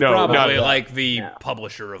character. He was probably like the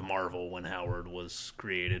publisher of Marvel when Howard was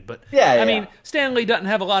created. But I mean, Stan Lee doesn't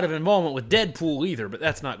have a lot of involvement with Deadpool either, but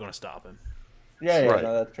that's not going to stop him. No,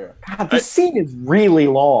 that's true. God, this scene is really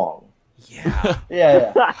long.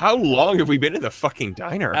 Yeah. How long have we been in the fucking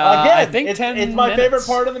diner? Again, I think it's my favorite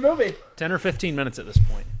part of the movie. 10 or 15 minutes at this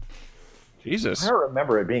point. Jesus. I don't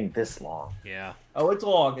remember it being this long. Yeah. Oh, it's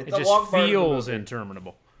long. It just feels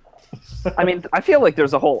interminable. I mean, I feel like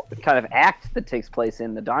there's a whole kind of act that takes place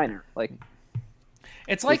in the diner. Like,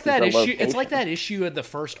 it's like that issue. Location. It's like that issue of the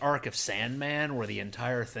first arc of Sandman, where the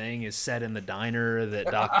entire thing is set in the diner that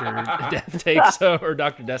Doctor Death takes over, or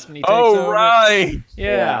Doctor Destiny takes over. Oh, right.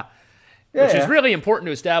 Yeah. Which is really important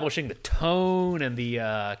to establishing the tone and the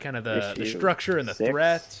kind of the structure and the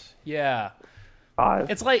threat. Yeah. 5.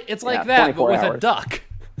 It's like that, but with hours. a duck.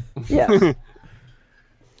 Yes.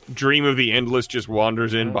 Dream of the Endless just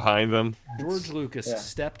wanders in behind them. George Lucas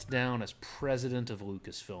stepped down as president of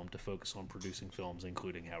Lucasfilm to focus on producing films,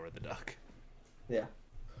 including Howard the Duck. Yeah.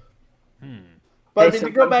 But I mean, to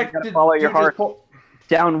go back to follow your heart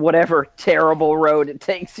down whatever terrible road it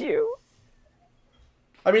takes you.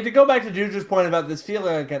 I mean, to go back to Juju's point about this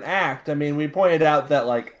feeling like an act, I mean, we pointed out that,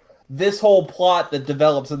 like, this whole plot that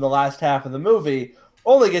develops in the last half of the movie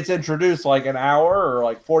only gets introduced, like, an hour or,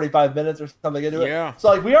 like, 45 minutes or something into it. Yeah. So,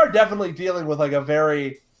 like, we are definitely dealing with, like, a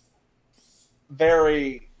very,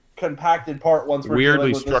 very compacted part once we're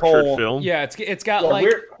weirdly dealing with structured this whole film. Yeah, it's got like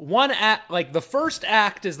one act. Like the first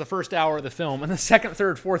act is the first hour of the film, and the second,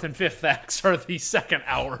 third, fourth, and fifth acts are the second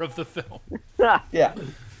hour of the film. Yeah.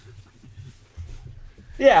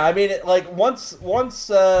 Yeah, I mean, once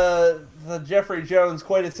the Jeffrey Jones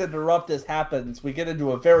coitus interruptus happens, we get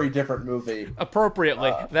into a very different movie.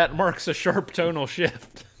 Appropriately, that marks a sharp tonal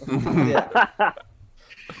shift. Yeah.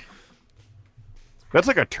 That's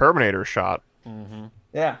like a Terminator shot. Mm-hmm.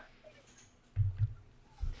 Yeah.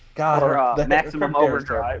 God, or Maximum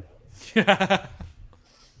Overdrive.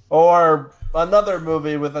 Or another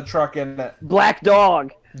movie with a truck in it. Black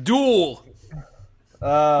Dog. Duel.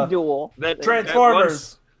 Duel.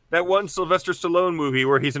 Transformers. That one Sylvester Stallone movie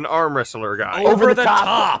where he's an arm wrestler guy. Over the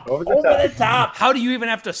top. Over the top. How do you even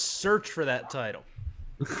have to search for that title?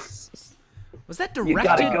 Was that directed? You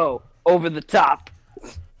gotta go over the top.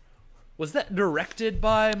 Was that directed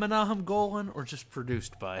by Menahem Golan or just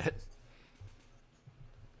produced by it?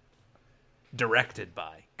 Directed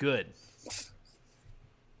by. Good.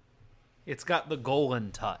 It's got the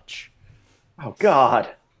Golan touch. Oh, God.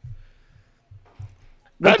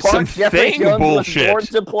 That's some thing bullshit. Was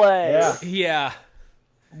born to play. Yeah.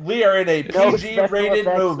 We are in a PG-rated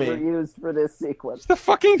movie. Were used for this sequence. It's the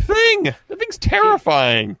fucking thing. The thing's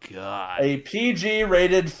terrifying. God. A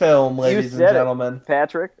PG-rated film, ladies and gentlemen.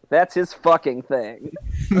 Patrick, that's his fucking thing.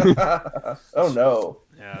 Oh no.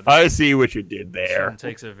 Yeah, I see what you did there. It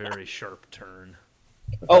takes a very sharp turn.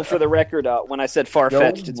 Oh, for the record, when I said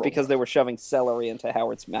far-fetched, it's because they were shoving celery into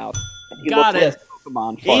Howard's mouth. Got it.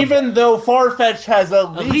 Even though Farfetch has a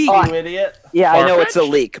leak, you idiot. Yeah, I know it's a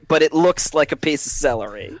leak, but it looks like a piece of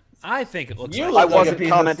celery. I think it looks like I wasn't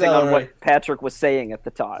commenting on what Patrick was saying at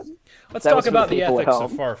the time. Let's talk about the ethics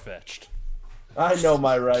of Farfetched. I know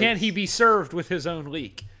my rights. Can he be served with his own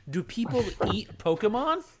leak? Do people eat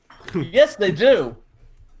Pokemon? Yes, they do.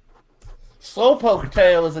 Slowpoke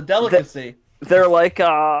tail is a delicacy. They're like,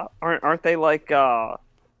 aren't they like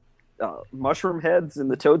mushroom heads in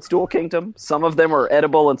the Toadstool Kingdom? Some of them are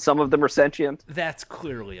edible and some of them are sentient. That's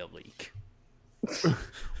clearly a leak.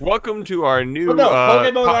 Welcome to our new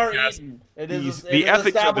Pokemon are podcast. eaten. It is the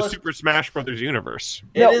ethics of the Super Smash Brothers universe.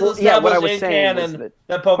 It is established what I was saying canon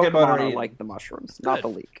that Pokemon are eaten. like the mushrooms, not the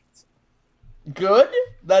leak. Good?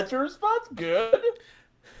 That's your response? Good?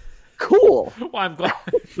 Cool. Well, I'm glad.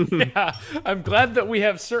 Yeah, I'm glad that we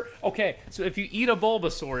have. Okay, so if you eat a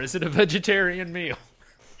Bulbasaur, is it a vegetarian meal?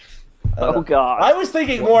 Oh God! I was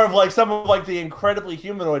thinking more of like some of like the incredibly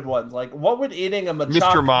humanoid ones. Like, what would eating a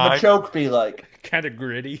Machoke be like? Kind of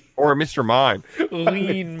gritty. Or a Mr. Mime.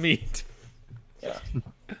 Lean meat. Yeah.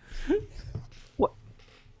 What?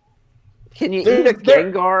 Can you eat a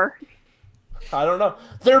Gengar? I don't know.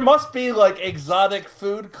 There must be like exotic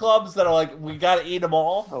food clubs that are like, we gotta eat them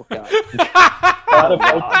all. Oh god.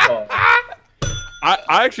 I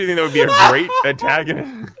actually think that would be a great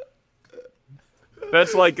antagonist.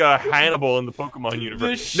 That's like Hannibal in the Pokemon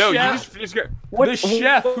universe. The chef, the chef. What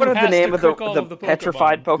are the name of the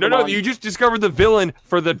petrified Pokemon? No, you just discovered the villain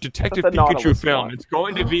for the Detective Pikachu film. It's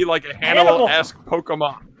going to be like a Hannibal-esque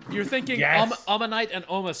Pokemon. You're thinking Ammonite and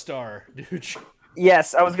Omastar, dude.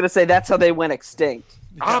 Yes, I was going to say that's how they went extinct.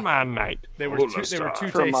 Ammonite. They were too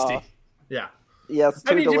tasty. Yeah. Yes,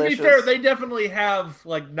 too delicious. To be fair, they definitely have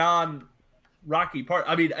like non-rocky part.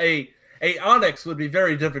 I mean, a onyx would be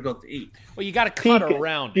very difficult to eat. Well, you got to cut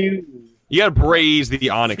around. You got to braise the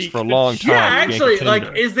onyx for a long time. Yeah, actually,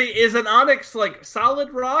 like is an onyx like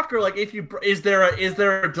solid rock, or like if you is there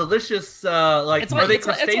a delicious like are they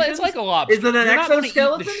crustaceans? It's like a lobster. Is it an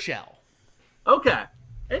exoskeleton? The shell. Okay,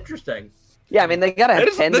 interesting. Yeah, I mean they gotta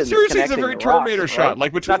have tendons. Seriously, it's a very Terminator shot. Right?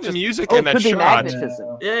 Like between the music and that shot. It could be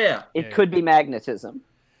magnetism. It could be magnetism.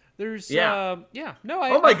 There's oh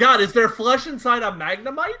my god, is there flesh inside a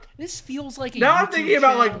Magnemite? This feels like now I'm thinking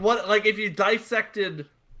about like if you dissected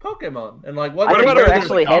Pokemon and like what about they're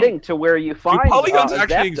actually heading to where you find polygons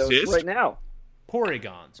actually exist right now.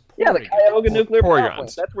 Porygons. Yeah, the Cuyahoga nuclear power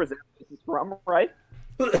plant. That's where Zapdos is from, right?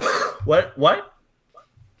 What?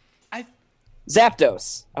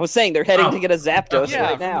 Zapdos. I was saying they're heading to get a Zapdos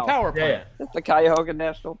right From now. the power plant. That's the Cuyahoga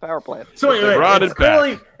National Power Plant. So wait,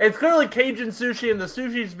 it's clearly Cajun sushi, and the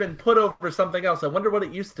sushi's been put over something else. I wonder what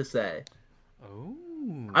it used to say. Oh,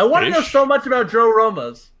 I want to know so much about Joe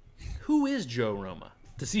Roma's. Who is Joe Roma?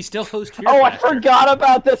 Does he still host Fear Factor? I forgot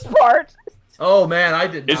about this part. Oh man, I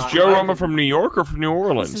did not. Is Joe Roma from New York or from New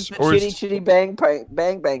Orleans? This is the chitty bang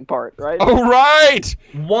bang part, right? Oh right.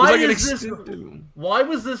 Why is this? Why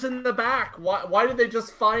was this in the back? Why did they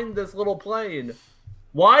just find this little plane?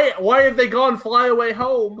 Why have they gone fly away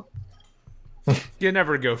home? You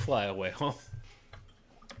never go fly away home.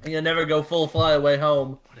 You never go full fly away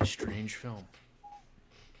home. What a strange film.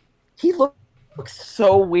 He looks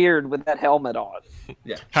so weird with that helmet on.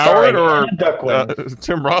 Yeah, Howard or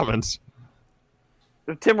Tim Robbins?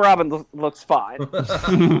 Tim Robbins looks fine.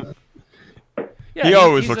 Yeah, he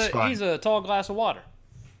always looks fine. He's a tall glass of water.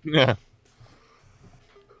 Yeah.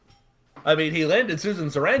 I mean, he landed Susan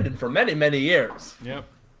Sarandon for many, many years. Yep.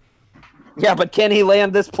 Yeah, but can he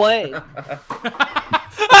land this plane?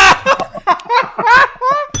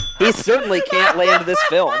 He certainly can't land this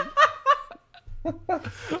film.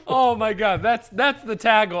 Oh my god, that's the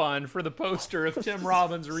tagline for the poster of Tim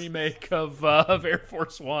Robbins' remake of Air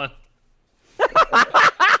Force One.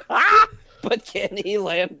 But can he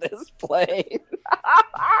land this plane?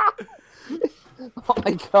 Oh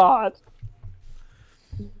my god.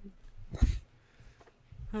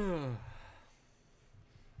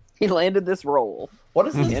 He landed this role. What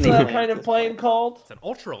is this kind of plane called? It's an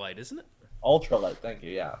ultralight, isn't it? Ultralight, thank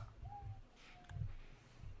you, yeah.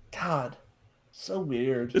 God, so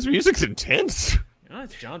weird. This music's intense. Oh,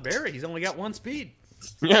 it's John Barry. He's only got one speed.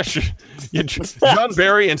 Yeah, John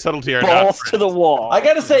Barry and Subtlety are balls to the wall. I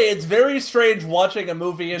gotta say, it's very strange watching a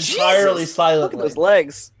movie entirely silently. Look at those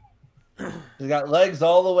legs. He's got legs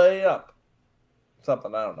all the way up.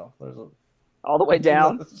 Something, I don't know. There's all the way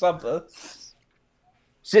down? Something.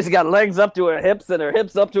 She's got legs up to her hips and her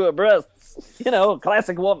hips up to her breasts. You know,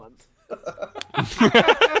 classic woman.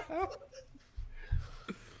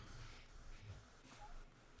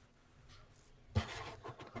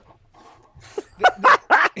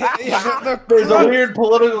 There's a weird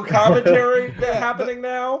political commentary happening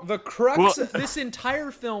now. The crux of this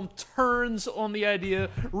entire film turns on the idea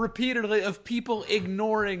repeatedly of people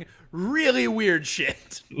ignoring really weird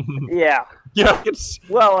shit. Yeah. Yeah.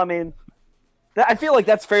 Well, I mean, I feel like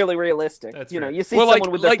that's fairly realistic. That's you know, fair. you see someone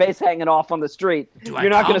with their face hanging off on the street, you're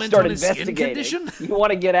not going to start investigating. You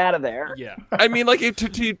want to get out of there. Yeah. I mean, like,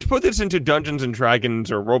 to put this into Dungeons and Dragons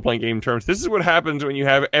or role-playing game terms, this is what happens when you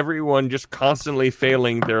have everyone just constantly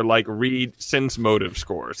failing their, like, read sense motive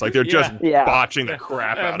scores. Like, they're just botching the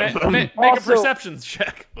crap out of them. Make a perception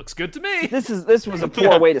check. Looks good to me. This was a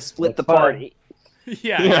poor way to split the party.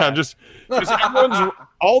 Yeah, just everyone's,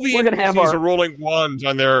 all the NPCs are rolling ones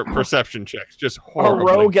on their perception checks. Just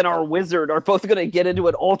horribly. Our rogue and our wizard are both going to get into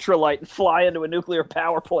an ultralight and fly into a nuclear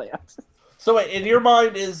power plant. So, wait, in your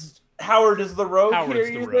mind, Howard is the rogue here?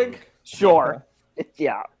 You think? Sure.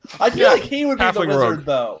 Yeah. I feel like he would be the wizard,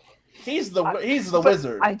 though. He's the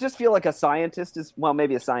wizard. I just feel like a scientist is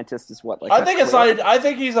maybe a scientist is what? Like I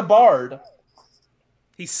think he's a bard.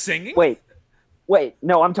 He's singing. Wait,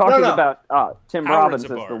 no, I'm talking about Tim Robbins as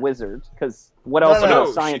the wizard, because what else are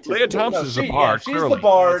the scientists? Leah Thompson's a bard, she's the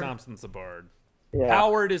bard. Leah Thompson's the bard. Yeah.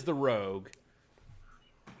 Howard is the rogue.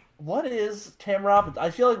 what is Tim Robbins?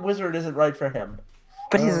 I feel like wizard isn't right for him.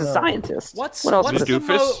 But he's a scientist. What's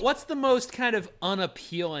the most kind of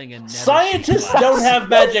unappealing and scientists don't have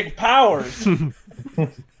magic powers.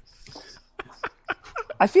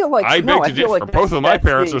 I feel like I beg to differ. Both of my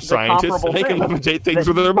parents are scientists, and they can levitate things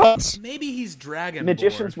with their butts. Maybe he's dragon.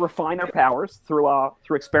 Magicians refine their powers through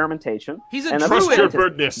experimentation. He's a druid. Trust your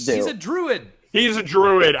birdness. He's a druid. He's a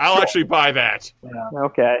druid. I'll actually buy that. Yeah.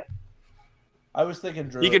 Okay. I was thinking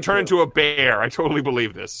druid. He can turn into a bear. I totally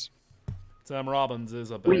believe this. Tim Robbins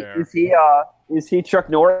is a bear. Wait, is he Chuck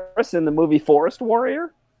Norris in the movie Forest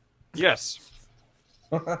Warrior? Yes.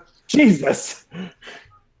 Jesus.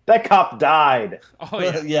 That cop died. Oh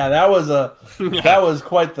yeah, yeah. That was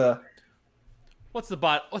quite the. What's the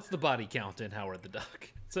body count in Howard the Duck?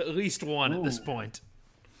 It's at least one at this point.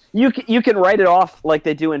 You can write it off like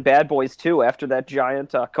they do in Bad Boys 2 after that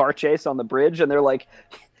giant car chase on the bridge, and they're like,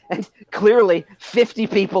 and clearly 50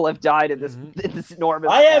 people have died in this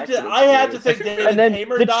enormous. I have to think David and then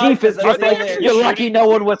Hamer the died chief is just like, "You're lucky no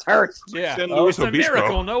one was hurt." Yeah, it's a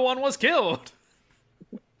miracle no one was killed.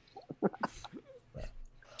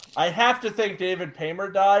 I have to think David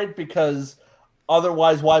Paymer died because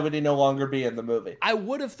otherwise, why would he no longer be in the movie? I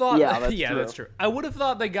would have thought. Yeah, that's true. I would have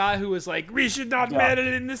thought the guy who was like, "We should not meddle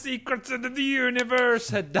in the secrets of the universe,"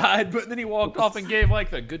 had died, but then he walked off and gave like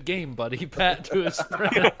the "good game, buddy" pat to his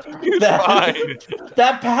friend.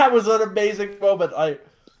 That pat was an amazing moment.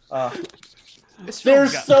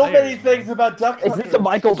 There's so many things about Duck Hunters. Is this a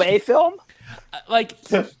Michael Bay film?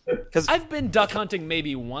 Because I've been duck hunting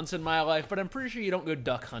maybe once in my life, but I'm pretty sure you don't go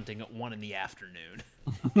duck hunting at 1 PM.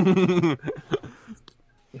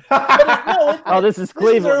 This is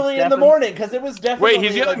Cleveland. This is early in the morning because it was definitely. Wait,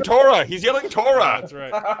 he's yelling Torah. He's yelling Torah. That's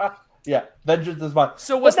right. Yeah, vengeance is mine.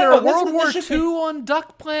 So was there a World War II on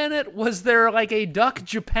Duck Planet? Was there like a Duck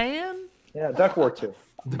Japan? Yeah, Duck War 2.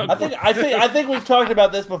 I think we've talked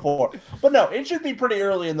about this before, but no, it should be pretty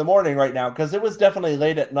early in the morning right now because it was definitely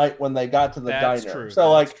late at night when they got to the diner. True.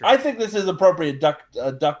 So That's true. I think this is appropriate duck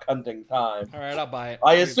hunting time. All right, I'll buy it.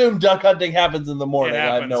 I assume duck hunting happens in the morning.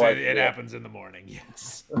 I have no idea. It happens in the morning.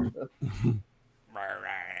 Yes. Very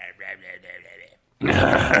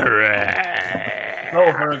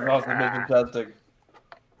awesome emission testing.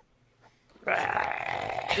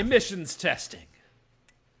 Emissions testing.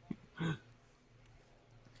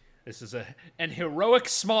 This is an heroic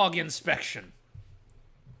smog inspection.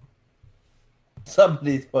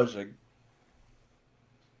 Somebody's pushing.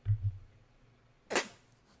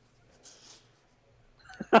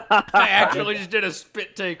 I actually just did a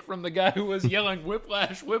spit take from the guy who was yelling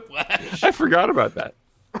 "Whiplash, whiplash." I forgot about that.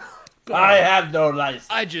 I have no license.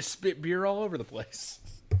 I just spit beer all over the place.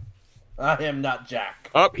 I am not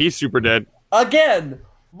Jack. Oh, he's super dead. Again,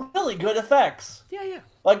 really good effects. Yeah.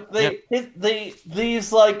 Like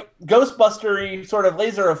these like Ghostbustery sort of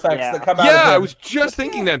laser effects that come out. Yeah, of I was just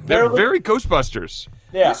thinking that they're very Ghostbusters.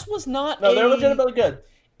 Yeah, this was not. No, they're legitimately good.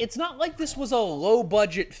 It's not like this was a low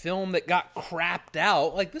budget film that got crapped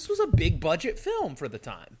out. Like this was a big budget film for the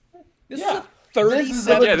time. This was a 37. This is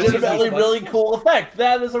a legitimately really cool effect.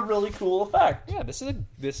 That is a really cool effect. Yeah, this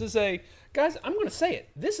is a guys. I'm going to say it.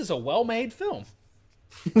 This is a well-made film.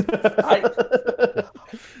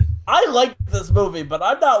 I like this movie, but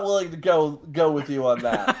I'm not willing to go with you on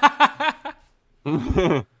that.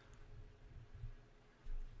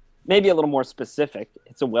 Maybe a little more specific.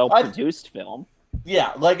 It's a well-produced film.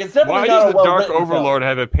 Yeah, like it's definitely Why not does a the Dark well-written Overlord film.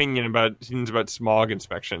 have opinion about scenes about smog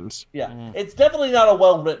inspections? Yeah, it's definitely not a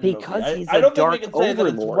well-written because movie. he's I don't Dark think we can say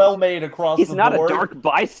Overlord. that it's well-made across the board. He's not a dark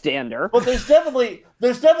bystander. But there's definitely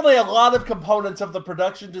a lot of components of the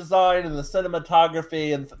production design and the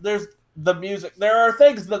cinematography, and there's the music. There are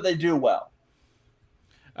things that they do well.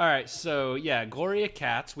 All right, so yeah, Gloria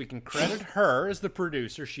Katz. We can credit her as the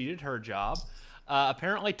producer. She did her job.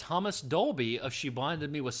 Apparently, Thomas Dolby of She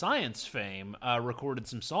Blinded Me with Science fame recorded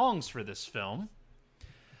some songs for this film.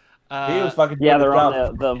 He was fucking they're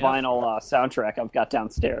on the vinyl soundtrack I've got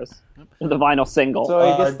downstairs. The vinyl single. So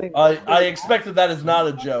I expect that is not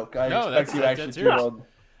a joke. I expect you actually to.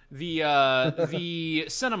 The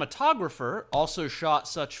cinematographer also shot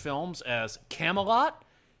such films as Camelot,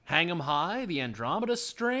 Hang 'Em High, The Andromeda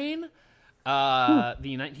Strain, the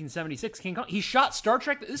 1976 King Kong. He shot Star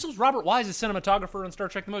Trek. This was Robert Wise's cinematographer on Star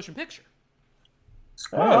Trek: The Motion Picture.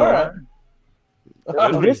 All right.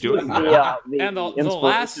 What he's doing. And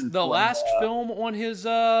the last film on his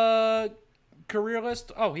career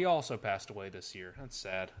list. Oh, he also passed away this year. That's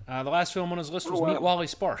sad. The last film on his list was Meet Wally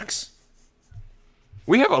Sparks.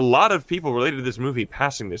 We have a lot of people related to this movie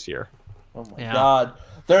passing this year. Oh my god!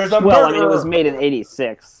 There's a it was made in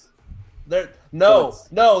 '86. No.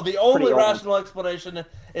 The only rational explanation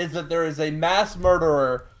is that there is a mass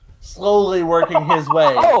murderer slowly working his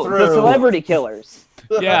way through the celebrity killers.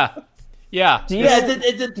 Yeah. Do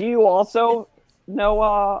you also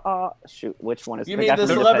know? Shoot, which one is? You mean the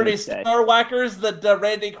celebrity star whackers that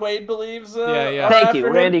Randy Quaid believes? Thank you,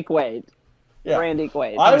 Randy Quaid. Yeah. Randy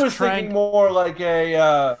Quaid. I was thinking more like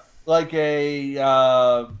a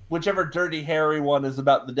whichever Dirty Harry one is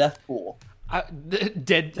about the death pool. The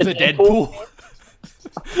Deadpool.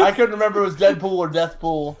 I couldn't remember if it was Deadpool or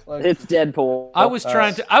Deathpool. It's Deadpool. I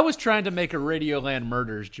was trying to make a Radioland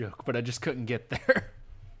Murders joke, but I just couldn't get there.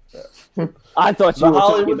 I thought you were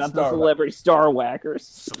talking about the celebrity star whackers.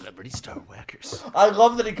 Celebrity star whackers. I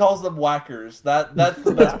love that he calls them whackers. That's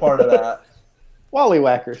the best part of that. Wally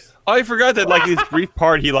whackers. Oh, I forgot that this brief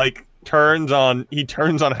part he turns on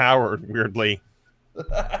Howard weirdly. he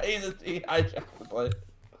hijacked the plane.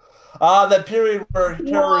 That period where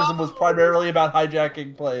terrorism was primarily about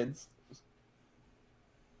hijacking planes.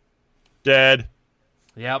 Dead.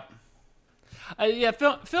 Yep.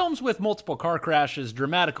 Films with multiple car crashes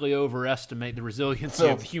dramatically overestimate the resiliency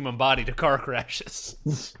of the human body to car crashes.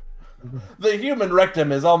 The human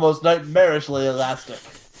rectum is almost nightmarishly elastic.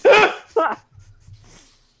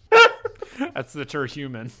 That's the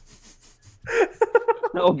terhuman.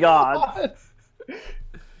 Oh, God.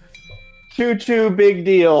 Choo-choo, big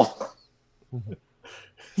deal.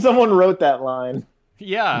 Someone wrote that line.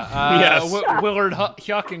 Yeah. Yes. Willard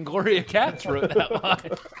Huck and Gloria Katz wrote that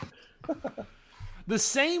line. The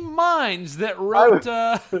same minds that wrote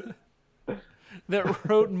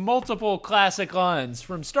multiple classic lines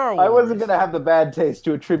from Star Wars. I wasn't going to have the bad taste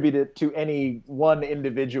to attribute it to any one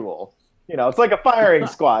individual. It's like a firing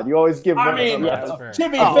squad. You always give one. To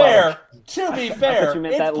be I fair, thought you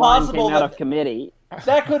meant it's that line possible came out of committee.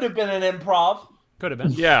 that could have been an improv. Could have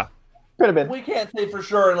been. Yeah. Could have been. We can't say for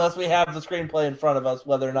sure unless we have the screenplay in front of us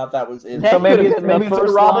whether or not that was in. That So maybe could have it's been the a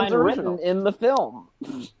first Robbins line original. written in the film.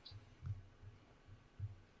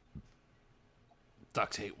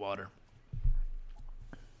 Ducks hate water.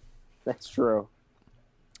 That's true.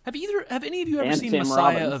 Have any of you ever And seen Tim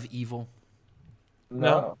Messiah Robbins. of Evil?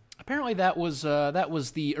 No. Apparently that was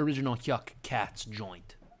the original Huck Katz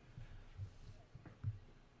joint.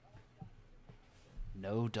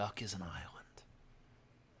 No duck is an island.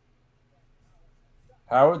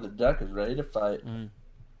 Howard the Duck is ready to fight.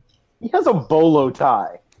 He has a bolo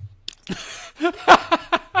tie.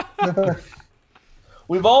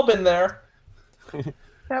 We've all been there.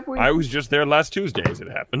 Have we? I was just there last Tuesday, as it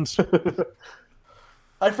happens.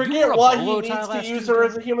 I You forget were a why he bolo needs tie to last use Tuesday? her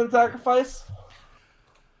as a human sacrifice.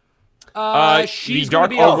 She's the going Dark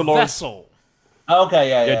to be a Overlord- vessel. Okay,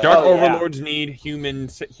 yeah. Dark Oh, yeah. Overlords need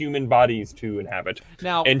human bodies to inhabit.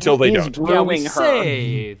 Now, Until they he's don't. gr- yeah, we grooming her.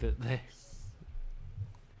 say that they...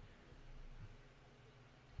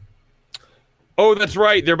 Oh, that's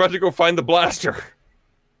right. They're about to go find the blaster.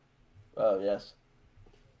 Oh, yes.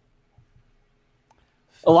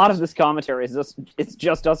 A lot of this commentary is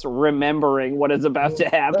just us remembering what is about to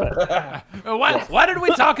happen. What did we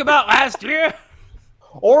talk about last year?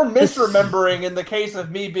 Or misremembering in the case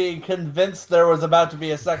of me being convinced there was about to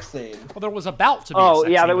be a sex scene. Well, there was about to be a Oh,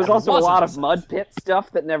 sex yeah, scene, there was but it also a wasn't lot a of sex mud pit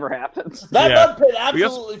stuff that never happened. That Yeah. mud pit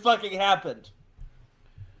absolutely fucking happened.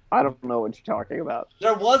 I don't know what you're talking about.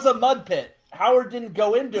 There was a mud pit. Howard didn't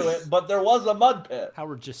go into it, but there was a mud pit.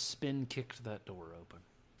 Howard just spin kicked that door open.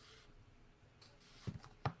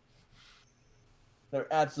 There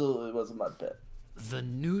absolutely was a mud pit. The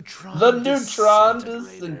neutron. The neutron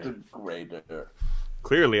disintegrator. disintegrator.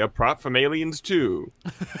 Clearly a prop from Aliens 2.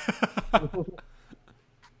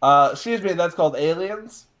 Excuse me, that's called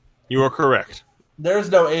Aliens? You are correct. There's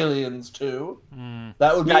no Aliens 2.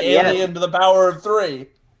 That would be Not yet. Alien to the power of 3.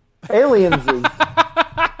 Aliens is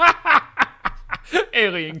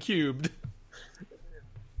Alien cubed.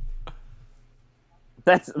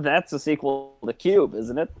 That's a sequel to Cube,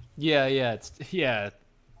 isn't it? Yeah. Yeah,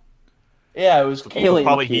 it was Cube. Alien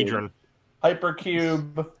Polyhedron.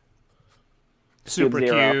 Hypercube. Super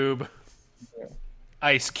Zero. cube.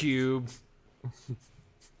 Ice cube.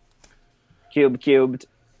 Cubed.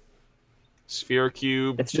 Sphere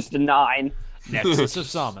Cube. It's just a 9. Nexus of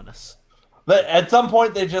Sominus. But at some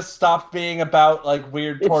point, they just stopped being about like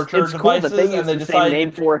weird torture it's cool devices, that they use and they the same decided.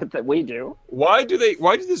 name for it that we do. Why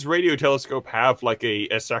does this radio telescope have like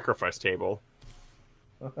a sacrifice table?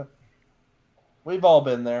 We've all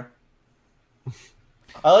been there.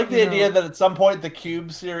 I like the idea that at some point the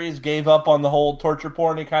Cube series gave up on the whole torture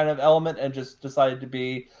porny kind of element and just decided to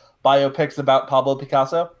be biopics about Pablo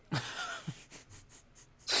Picasso.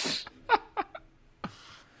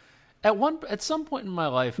 At some point in my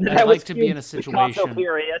life, That I'd was like to be in a Cube's Picasso situation.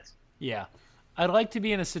 period. Yeah. I'd like to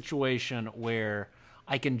be in a situation where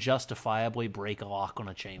I can justifiably break a lock on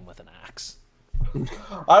a chain with an axe.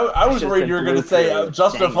 I was worried you were going to say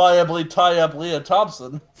justifiably tie up Leah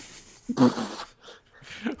Thompson.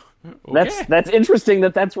 Okay. That's interesting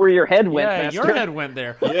that's where your head went. Yeah, Bester. your head went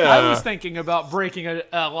there. Yeah. I was thinking about breaking a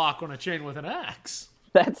lock on a chain with an axe.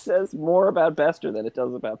 That says more about Bester than it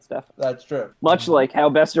does about Stefan. That's true. Much like how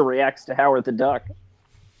Bester reacts to Howard the Duck.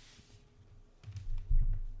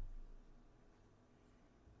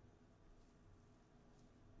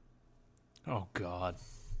 Oh, God.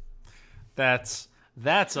 That's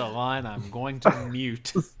a line I'm going to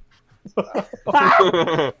mute. I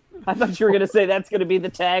thought you were going to say that's going to be the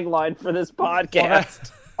tagline for this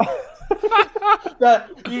podcast. That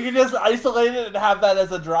you can just isolate it and have that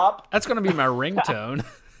as a drop. That's going to be my ringtone.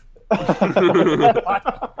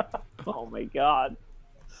 Oh my God.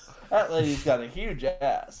 That lady's got a huge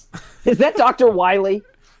ass. Is that Dr. Wiley?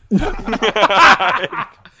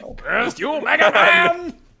 First, you Mega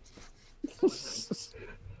Man!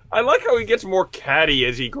 I like how he gets more catty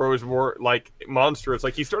as he grows more, like, monstrous.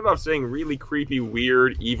 Like, he started off saying really creepy,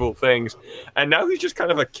 weird, evil things, and now he's just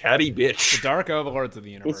kind of a catty bitch. The Dark Overlords of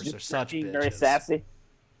the universe are such bitches. Very sassy.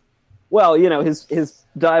 Well, his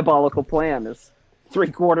diabolical plan is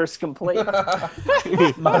 3/4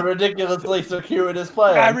 complete. My ridiculously circuitous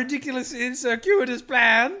plan. My ridiculously circuitous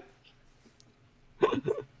plan.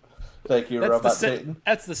 Thank you, Robot Satan.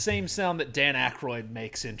 That's the same sound that Dan Aykroyd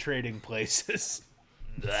makes in Trading Places.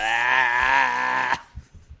 That's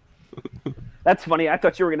funny. I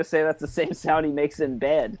thought you were going to say that's the same sound he makes in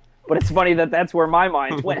bed. But it's funny that's where my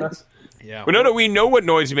mind went. Yeah. But no, we know what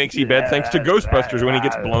noise he makes in bed thanks to Ghostbusters when he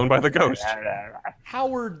gets blown by the ghost.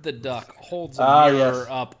 Howard the Duck holds a mirror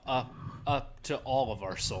up to all of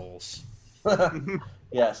our souls.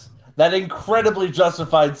 Yes. That incredibly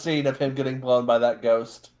justified scene of him getting blown by that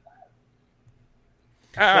ghost.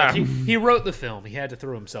 Look, he wrote the film. He had to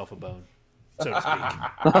throw himself a bone, so to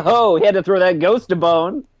speak. Oh, he had to throw that ghost a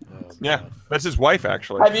bone. Yeah, that's his wife,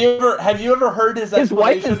 actually. Have you ever heard his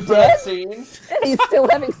wife is for dead? that scene? And he's still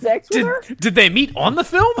having sex with her? Did they meet on the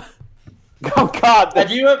film? Oh God!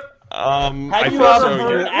 Have you ever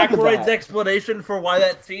heard yeah. Aykroyd's explanation for why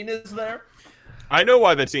that scene is there? I know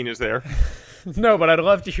why that scene is there. No, but I'd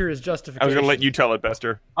love to hear his justification. I was going to let you tell it,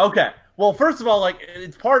 Bester. Okay. Well, first of all,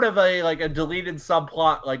 it's part of a deleted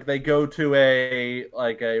subplot. Like they go to a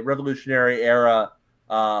Revolutionary era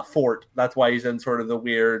fort. That's why he's in sort of the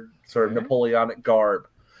weird sort of Napoleonic garb.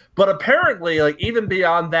 But apparently, even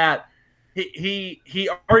beyond that, he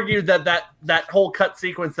argued that whole cut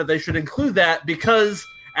sequence that they should include that because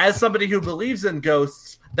as somebody who believes in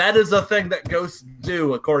ghosts, that is a thing that ghosts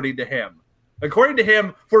do, according to him. According to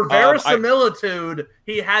him, for verisimilitude,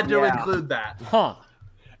 he had to include that. Huh.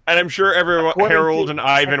 And I'm sure everyone, Harold and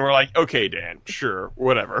Ivan were like, okay, Dan, sure,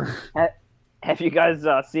 whatever. Have you guys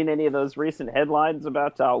seen any of those recent headlines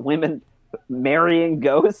about women marrying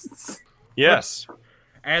ghosts? Yes.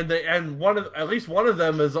 And at least one of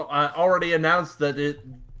them has already announced that it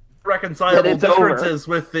reconcilable differences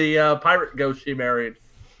with the pirate ghost she married.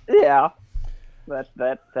 Yeah.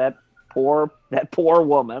 That poor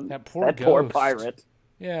woman. That poor pirate.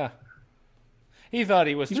 Yeah. He thought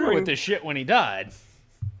he was through with this shit when he died.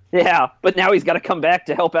 Yeah, but now he's got to come back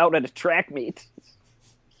to help out at a track meet.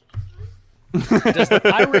 Does the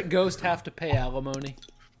pirate ghost have to pay alimony?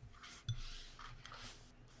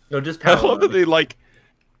 No, just I love that they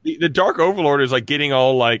the Dark Overlord is getting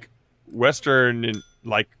all Western and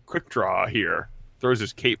quick draw here. Throws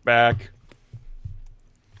his cape back.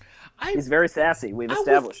 He's very sassy. We've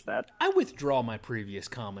established that. I withdraw my previous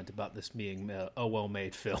comment about this being a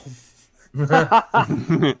well-made film.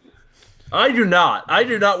 I do not. I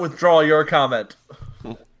do not withdraw your comment.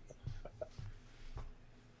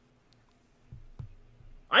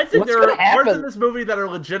 I think there are parts of this movie that are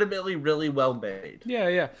legitimately really well made.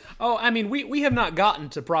 Yeah. Oh, I mean, we have not gotten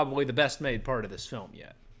to probably the best made part of this film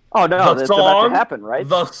yet. Oh no, that's about to happen, right?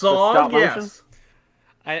 The song, yes.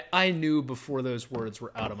 I knew before those words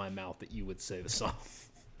were out of my mouth that you would say the song.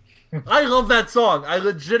 I love that song. I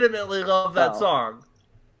legitimately love that song.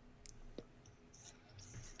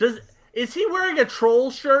 Is he wearing a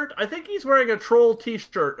troll shirt? I think he's wearing a troll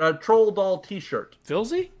t-shirt, a troll doll t-shirt.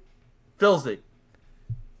 Filzy?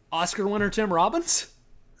 Oscar winner Tim Robbins?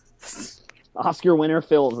 Oscar winner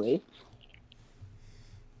Filzy.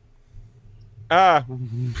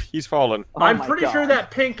 He's fallen. I'm pretty sure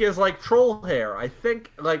that pink is troll hair. I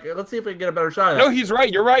think, let's see if we can get a better shot of that. No, he's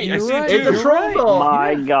right. You're right. I see it too. It's a troll doll.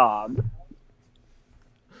 My God.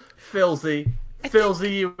 Filzy,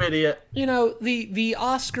 you idiot. The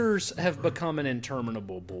Oscars have become an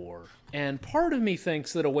interminable bore. And part of me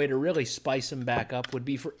thinks that a way to really spice him back up would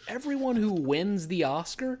be for everyone who wins the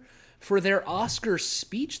Oscar, for their Oscar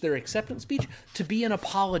speech, their acceptance speech, to be an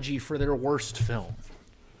apology for their worst film.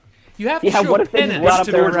 You have to show penance.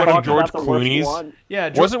 Wasn't one of George Clooney's? Yeah,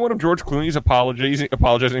 wasn't one of George Clooney's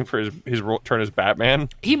apologizing for his turn as Batman?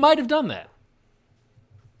 He might have done that.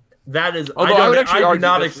 That is, although I would actually argue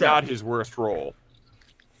that's not his worst role.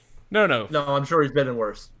 No, I'm sure he's been in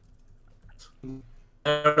worse. I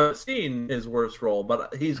haven't seen his worst role,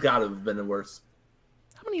 but he's got to have been in worse.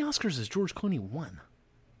 How many Oscars has George Clooney won?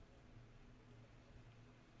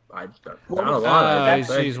 Not a lot.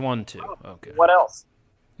 He's won 2. Okay. What else?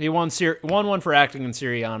 He won one for acting in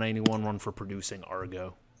Syriana, and he won one for producing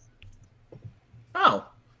Argo. Oh,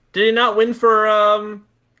 did he not win for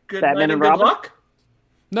Good Night and Good Luck?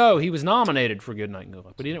 No, he was nominated for Good Night and Good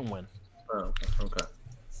Luck, but he didn't win. Oh, okay.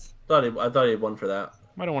 I thought he won for that.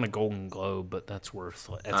 Might have won a Golden Globe, but that's worth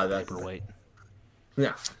that's paperweight.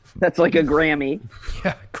 Yeah, that's like a Grammy.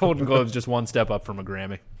 Yeah, Golden Globe's just one step up from a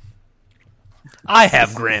Grammy. I have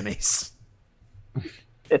Grammys.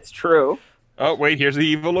 It's true. Oh wait, here's the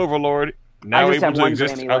evil overlord. Now I just able have to one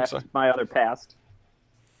exist Grammy outside. left. My other past.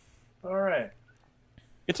 All right.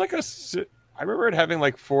 It's like I remember it having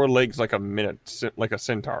like 4 legs, like a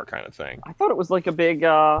centaur kind of thing. I thought it was like a big.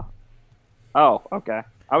 Oh, okay.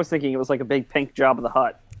 I was thinking it was like a big pink Jabba the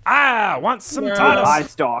Hutt. I want some eye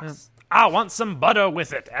stalks. I want some butter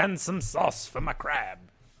with it and some sauce for my crab.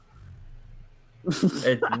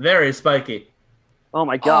 It's very spiky. Oh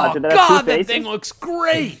my god! Oh did that have 2 that faces? thing looks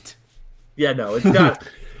great. Yeah, no, it's got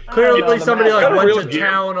clearly somebody like went to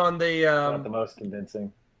town on the. Not the most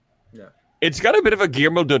convincing. Yeah. It's got a bit of a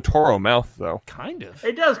Guillermo del Toro mouth, though. Kind of.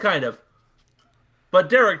 It does kind of. But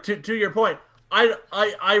Derek, to your point,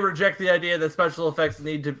 I reject the idea that special effects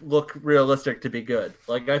need to look realistic to be good.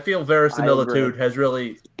 Like I feel verisimilitude has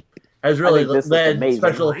really led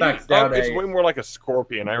special effects down. It's way more like a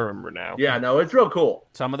scorpion. I remember now. Yeah, no, it's real cool.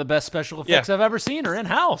 Some of the best special effects I've ever seen are in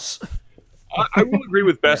house. I will agree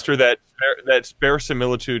with Bester that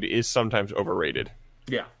verisimilitude is sometimes overrated.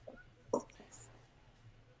 Yeah.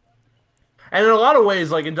 And in a lot of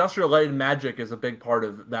ways, like Industrial Light and Magic is a big part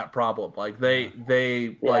of that problem. Like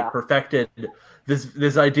they like perfected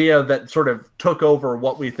this idea that sort of took over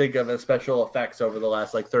what we think of as special effects over the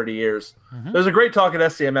last like 30 years. Mm-hmm. There's a great talk at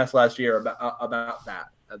SCMS last year about that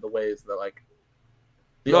and the ways that like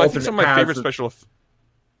I think some of my favorite special.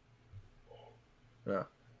 Yeah.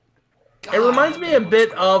 God, it reminds me a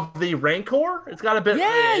bit of the Rancor. It's got a bit.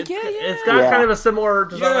 It's got kind of a similar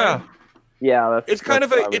design. Yeah. Yeah, it's kind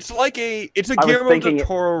of it's a Guillermo del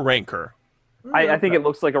Toro Rancor. I think it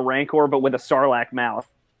looks like a Rancor, but with a Sarlacc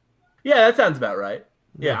mouth. Yeah, that sounds about right.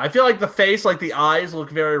 Yeah, I feel like the face, like the eyes, look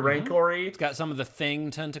very Rancor-y. It's got some of the Thing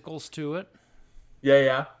tentacles to it.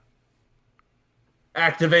 Yeah.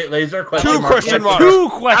 Activate laser? 2 question marks. 2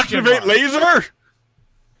 question marks. Activate laser?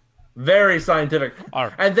 Very scientific.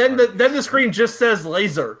 Right. And then the screen just says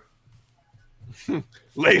laser.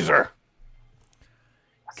 Laser.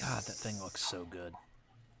 God, that thing looks so good.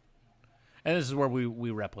 And this is where we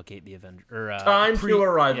replicate the Avenger. Time to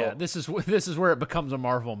Arrival. Yeah, this is where it becomes a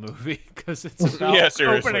Marvel movie because it's about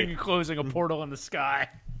opening and closing a portal in the sky.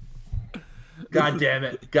 God damn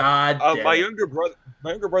it! God. My younger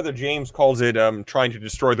brother James calls it trying to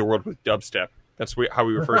destroy the world with dubstep. That's how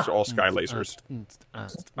he refers to all sky lasers.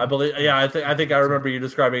 I believe. Yeah, I think I remember you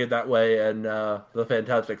describing it that way in the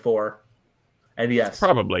Fantastic Four. And yes,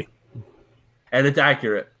 probably. And it's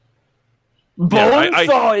accurate.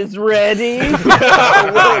 Bonesaw is ready.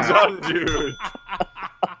 Well done, dude.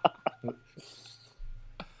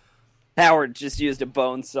 Howard just used a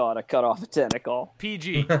bone saw to cut off a tentacle.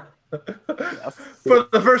 PG. Yes. For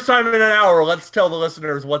the first time in an hour, let's tell the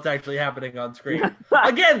listeners what's actually happening on screen.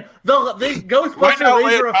 Again, the Ghostbuster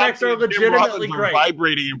laser effects are legitimately great.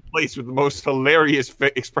 Vibrating in place with the most hilarious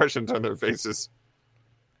expressions on their faces.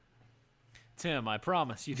 Tim, I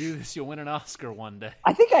promise, you do this, you'll win an Oscar one day.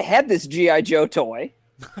 I think I had this G.I. Joe toy.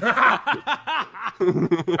 I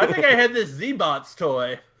think I had this Z-Bots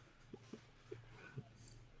toy.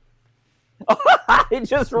 He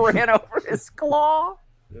just ran over his claw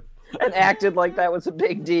and acted like that was a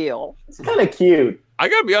big deal. It's kind of cute. I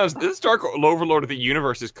gotta be honest, this Dark Overlord of the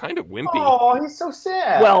Universe is kind of wimpy. Oh, he's so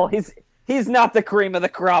sad. Well, he's not the cream of the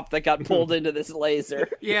crop that got pulled into this laser.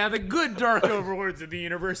 Yeah, the good Dark Overlords of the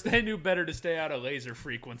universe, they knew better to stay out of laser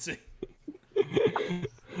frequency. I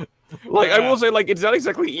will say, it's not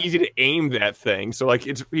exactly easy to aim that thing. So,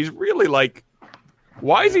 he's really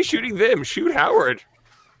why is he shooting them? Shoot Howard.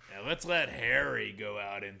 let's let Harry go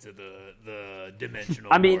out into the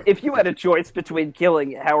dimensional. I mean, warp. if you had a choice between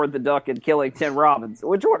killing Howard the Duck and killing Tim Robbins,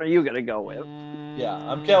 which one are you going to go with? Yeah,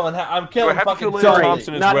 I'm killing fucking Sorry,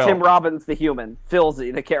 Thompson as not well. Tim Robbins, the human.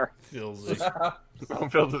 Filzy, the character. Filzy. I'm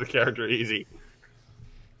Phil to the character easy.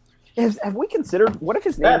 Have we considered, what if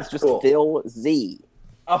his name is just Phil Z?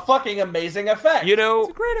 A fucking amazing effect. You know,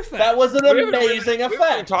 It's a great effect. that was an amazing We haven't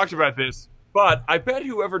effect. talked about this, but I bet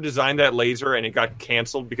whoever designed that laser and it got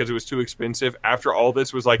canceled because it was too expensive, after all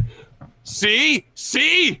this was like, see?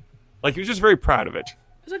 Like, he was just very proud of it.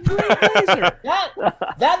 It's a great laser.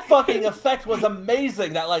 That fucking effect was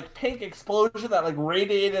amazing. That, like, pink explosion that, like,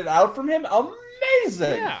 radiated out from him.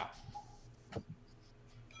 Amazing. Yeah.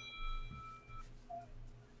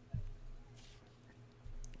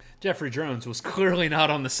 Jeffrey Jones was clearly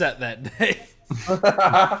not on the set that day.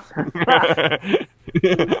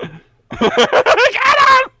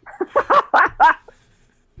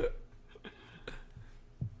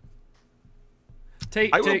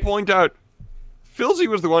 I will point out, Filzy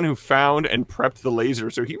was the one who found and prepped the laser,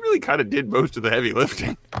 so he really kind of did most of the heavy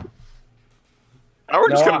lifting.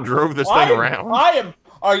 Howard just kind of drove this thing around.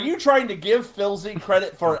 Are you trying to give Filzy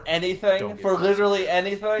credit for anything? For literally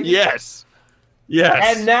anything? Yes.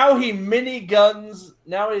 Yes. And now he miniguns.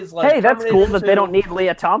 Now he's like, hey, that's cool that they don't need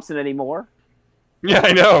Leah Thompson anymore. Yeah,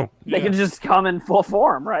 I know. They can just come in full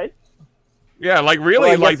form, right? Yeah, like really,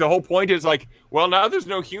 Well, like the whole point is like, well, now there's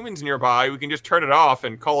no humans nearby. We can just turn it off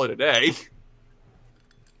and call it a day.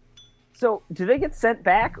 So, do they get sent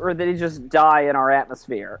back, or do they just die in our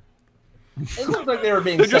atmosphere? It looked like they were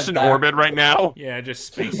being They're just in back. orbit right now. Yeah, just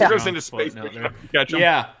space. He goes into space. Catch 'em.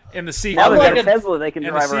 Yeah, in the sequel, Now they Unlike got a Tesla, they can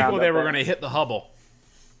in the drive around. sequel, they up were there. going to hit the Hubble.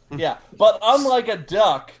 Yeah, but unlike a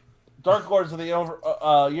duck, Dark Lords of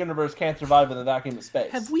the universe can't survive in the vacuum of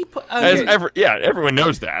space. Have we put? Everyone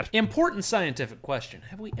knows that. Important scientific question: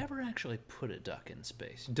 have we ever actually put a duck in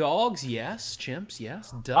space? Dogs, yes. Chimps,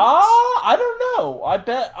 yes. Ducks. I don't know. I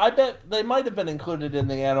bet they might have been included in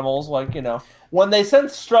the animals. Like, you know, when they sent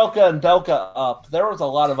Strelka and Belka up, there was a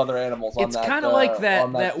lot of other animals on It's that. kind of like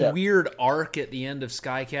that that ship. weird arc at the end of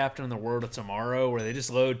Sky Captain and the World of Tomorrow, where they just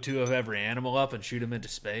load 2 of every animal up and shoot them into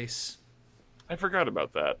space. I forgot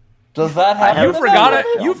about that. Does that happen? You forgot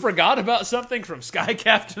it. You forgot about something from Sky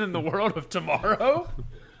Captain and the World of Tomorrow.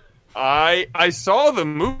 I saw the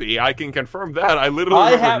movie. I can confirm that. I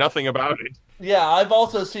literally remember nothing about it. Yeah, I've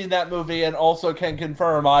also seen that movie and also can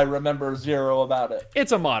confirm I remember zero about it.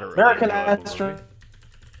 It's a moderate. American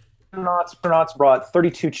astronauts brought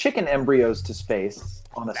 32 chicken embryos to space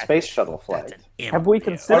on a space shuttle flight. Have we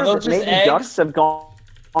considered those that just maybe eggs? ducks have gone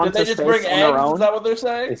Did they to just space bring on their eggs? own? Is that what they're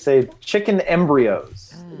saying? They say chicken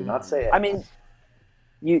embryos. They do not say eggs. I mean,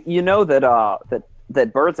 you know that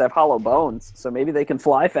that birds have hollow bones, so maybe they can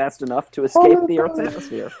fly fast enough to escape the Earth's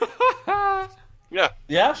atmosphere. Yeah.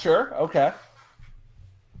 Yeah, sure. Okay.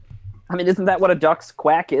 I mean, isn't that what a duck's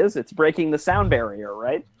quack is? It's breaking the sound barrier,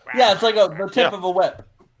 right? Yeah, it's like the tip of a whip.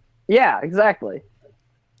 Yeah, exactly.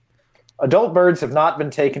 Adult birds have not been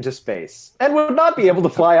taken to space and would not be able to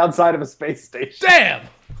fly outside of a space station. Damn.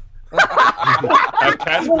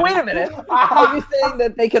 Well, wait a minute. Are you saying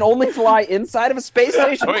that they can only fly inside of a space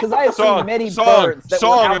station? Because I have seen many birds that were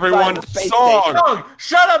outside everyone. of a space Song. station. Song!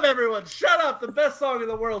 Shut up, everyone! Shut up! The best song in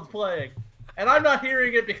the world's playing. And I'm not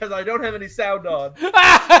hearing it because I don't have any sound on.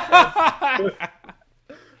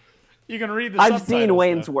 You can read the I've subtitles, seen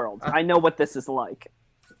Wayne's though. World. I know what this is like.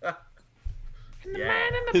 Yeah.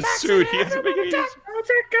 His suit. He has a big ears.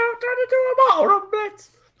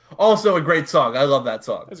 Also a great song. I love that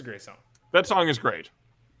song. That's a great song. That song is great.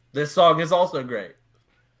 This song is also great.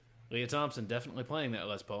 Leah Thompson definitely playing that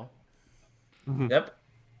Les Paul. Yep.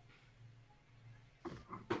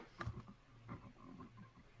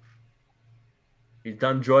 He's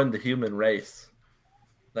done joined the human race.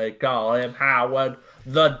 They call him Howard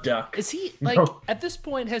the Duck. Is he like at this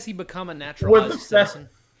point? Has he become a naturalized citizen?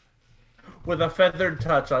 With a feathered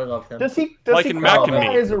touch, I love him. Does he Like in Mac and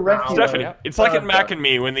qualify Me. as a refugee? Stephanie, Yeah. it's like in Mac and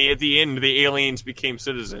Me when at the end the aliens became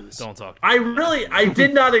citizens. Don't talk. I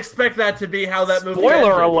did not expect that to be how that movie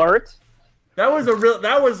Spoiler ended. alert. That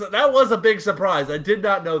was a big surprise. I did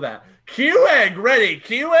not know that. Q egg ready.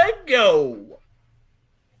 Q egg go.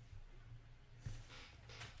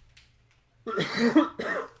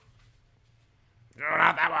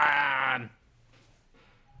 Not that one.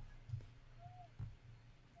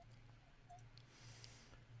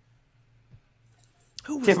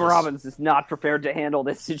 Tim Robbins is not prepared to handle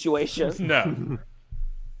this situation. No.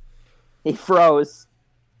 He froze.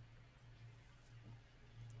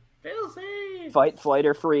 Filthy. Fight, flight,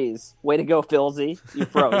 or freeze. Way to go, Filzy. You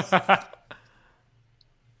froze.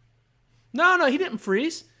 No, he didn't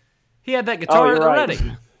freeze. He had that guitar ready.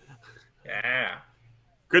 Yeah.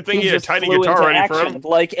 Good thing he had a tiny guitar ready for him.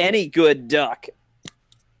 Like any good duck.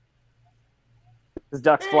 His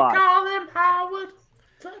ducks fly. Call him Howard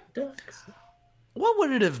the Duck. What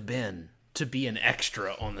would it have been to be an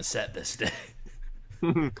extra on the set this day?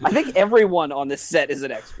 I think everyone on this set is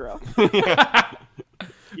an extra.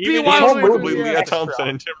 Even probably Leah Thompson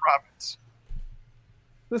and Tim Robbins.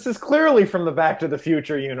 This is clearly from the Back to the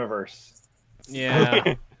Future universe.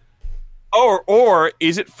 Yeah. Or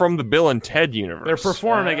is it from the Bill and Ted universe? They're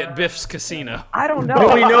performing at Biff's Casino. I don't know.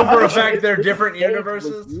 Do we know for a fact they're different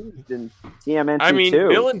universes? I mean,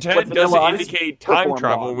 Bill and Ted doesn't indicate time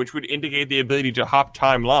travel, which would indicate the ability to hop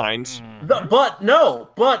timelines. But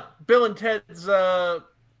Bill and Ted's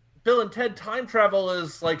time travel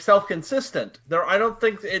is like self-consistent. I don't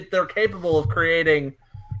think they're capable of creating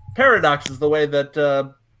paradoxes the way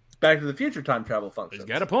that Back to the Future time travel functions. He's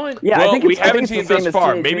got a point. Yeah, well, I think we haven't seen thus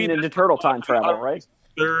far. Maybe Ninja Turtle time travel, right?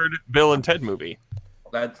 Third Bill and Ted movie.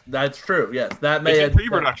 That's true. Yes, that may. It's in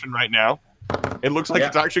pre-production right now. It looks like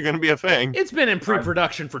it's actually going to be a thing. It's been in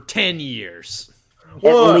pre-production for 10 years.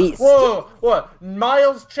 Whoa!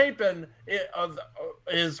 Miles Chapin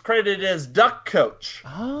is credited as Duck Coach.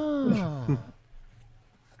 Oh.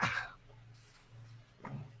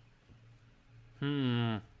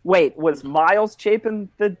 Wait, was Miles Chapin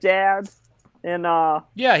the dad in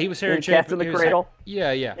Yeah, he was Harry Chapin. Cats in the Cradle?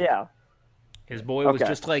 Yeah. Yeah. His boy was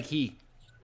just like he.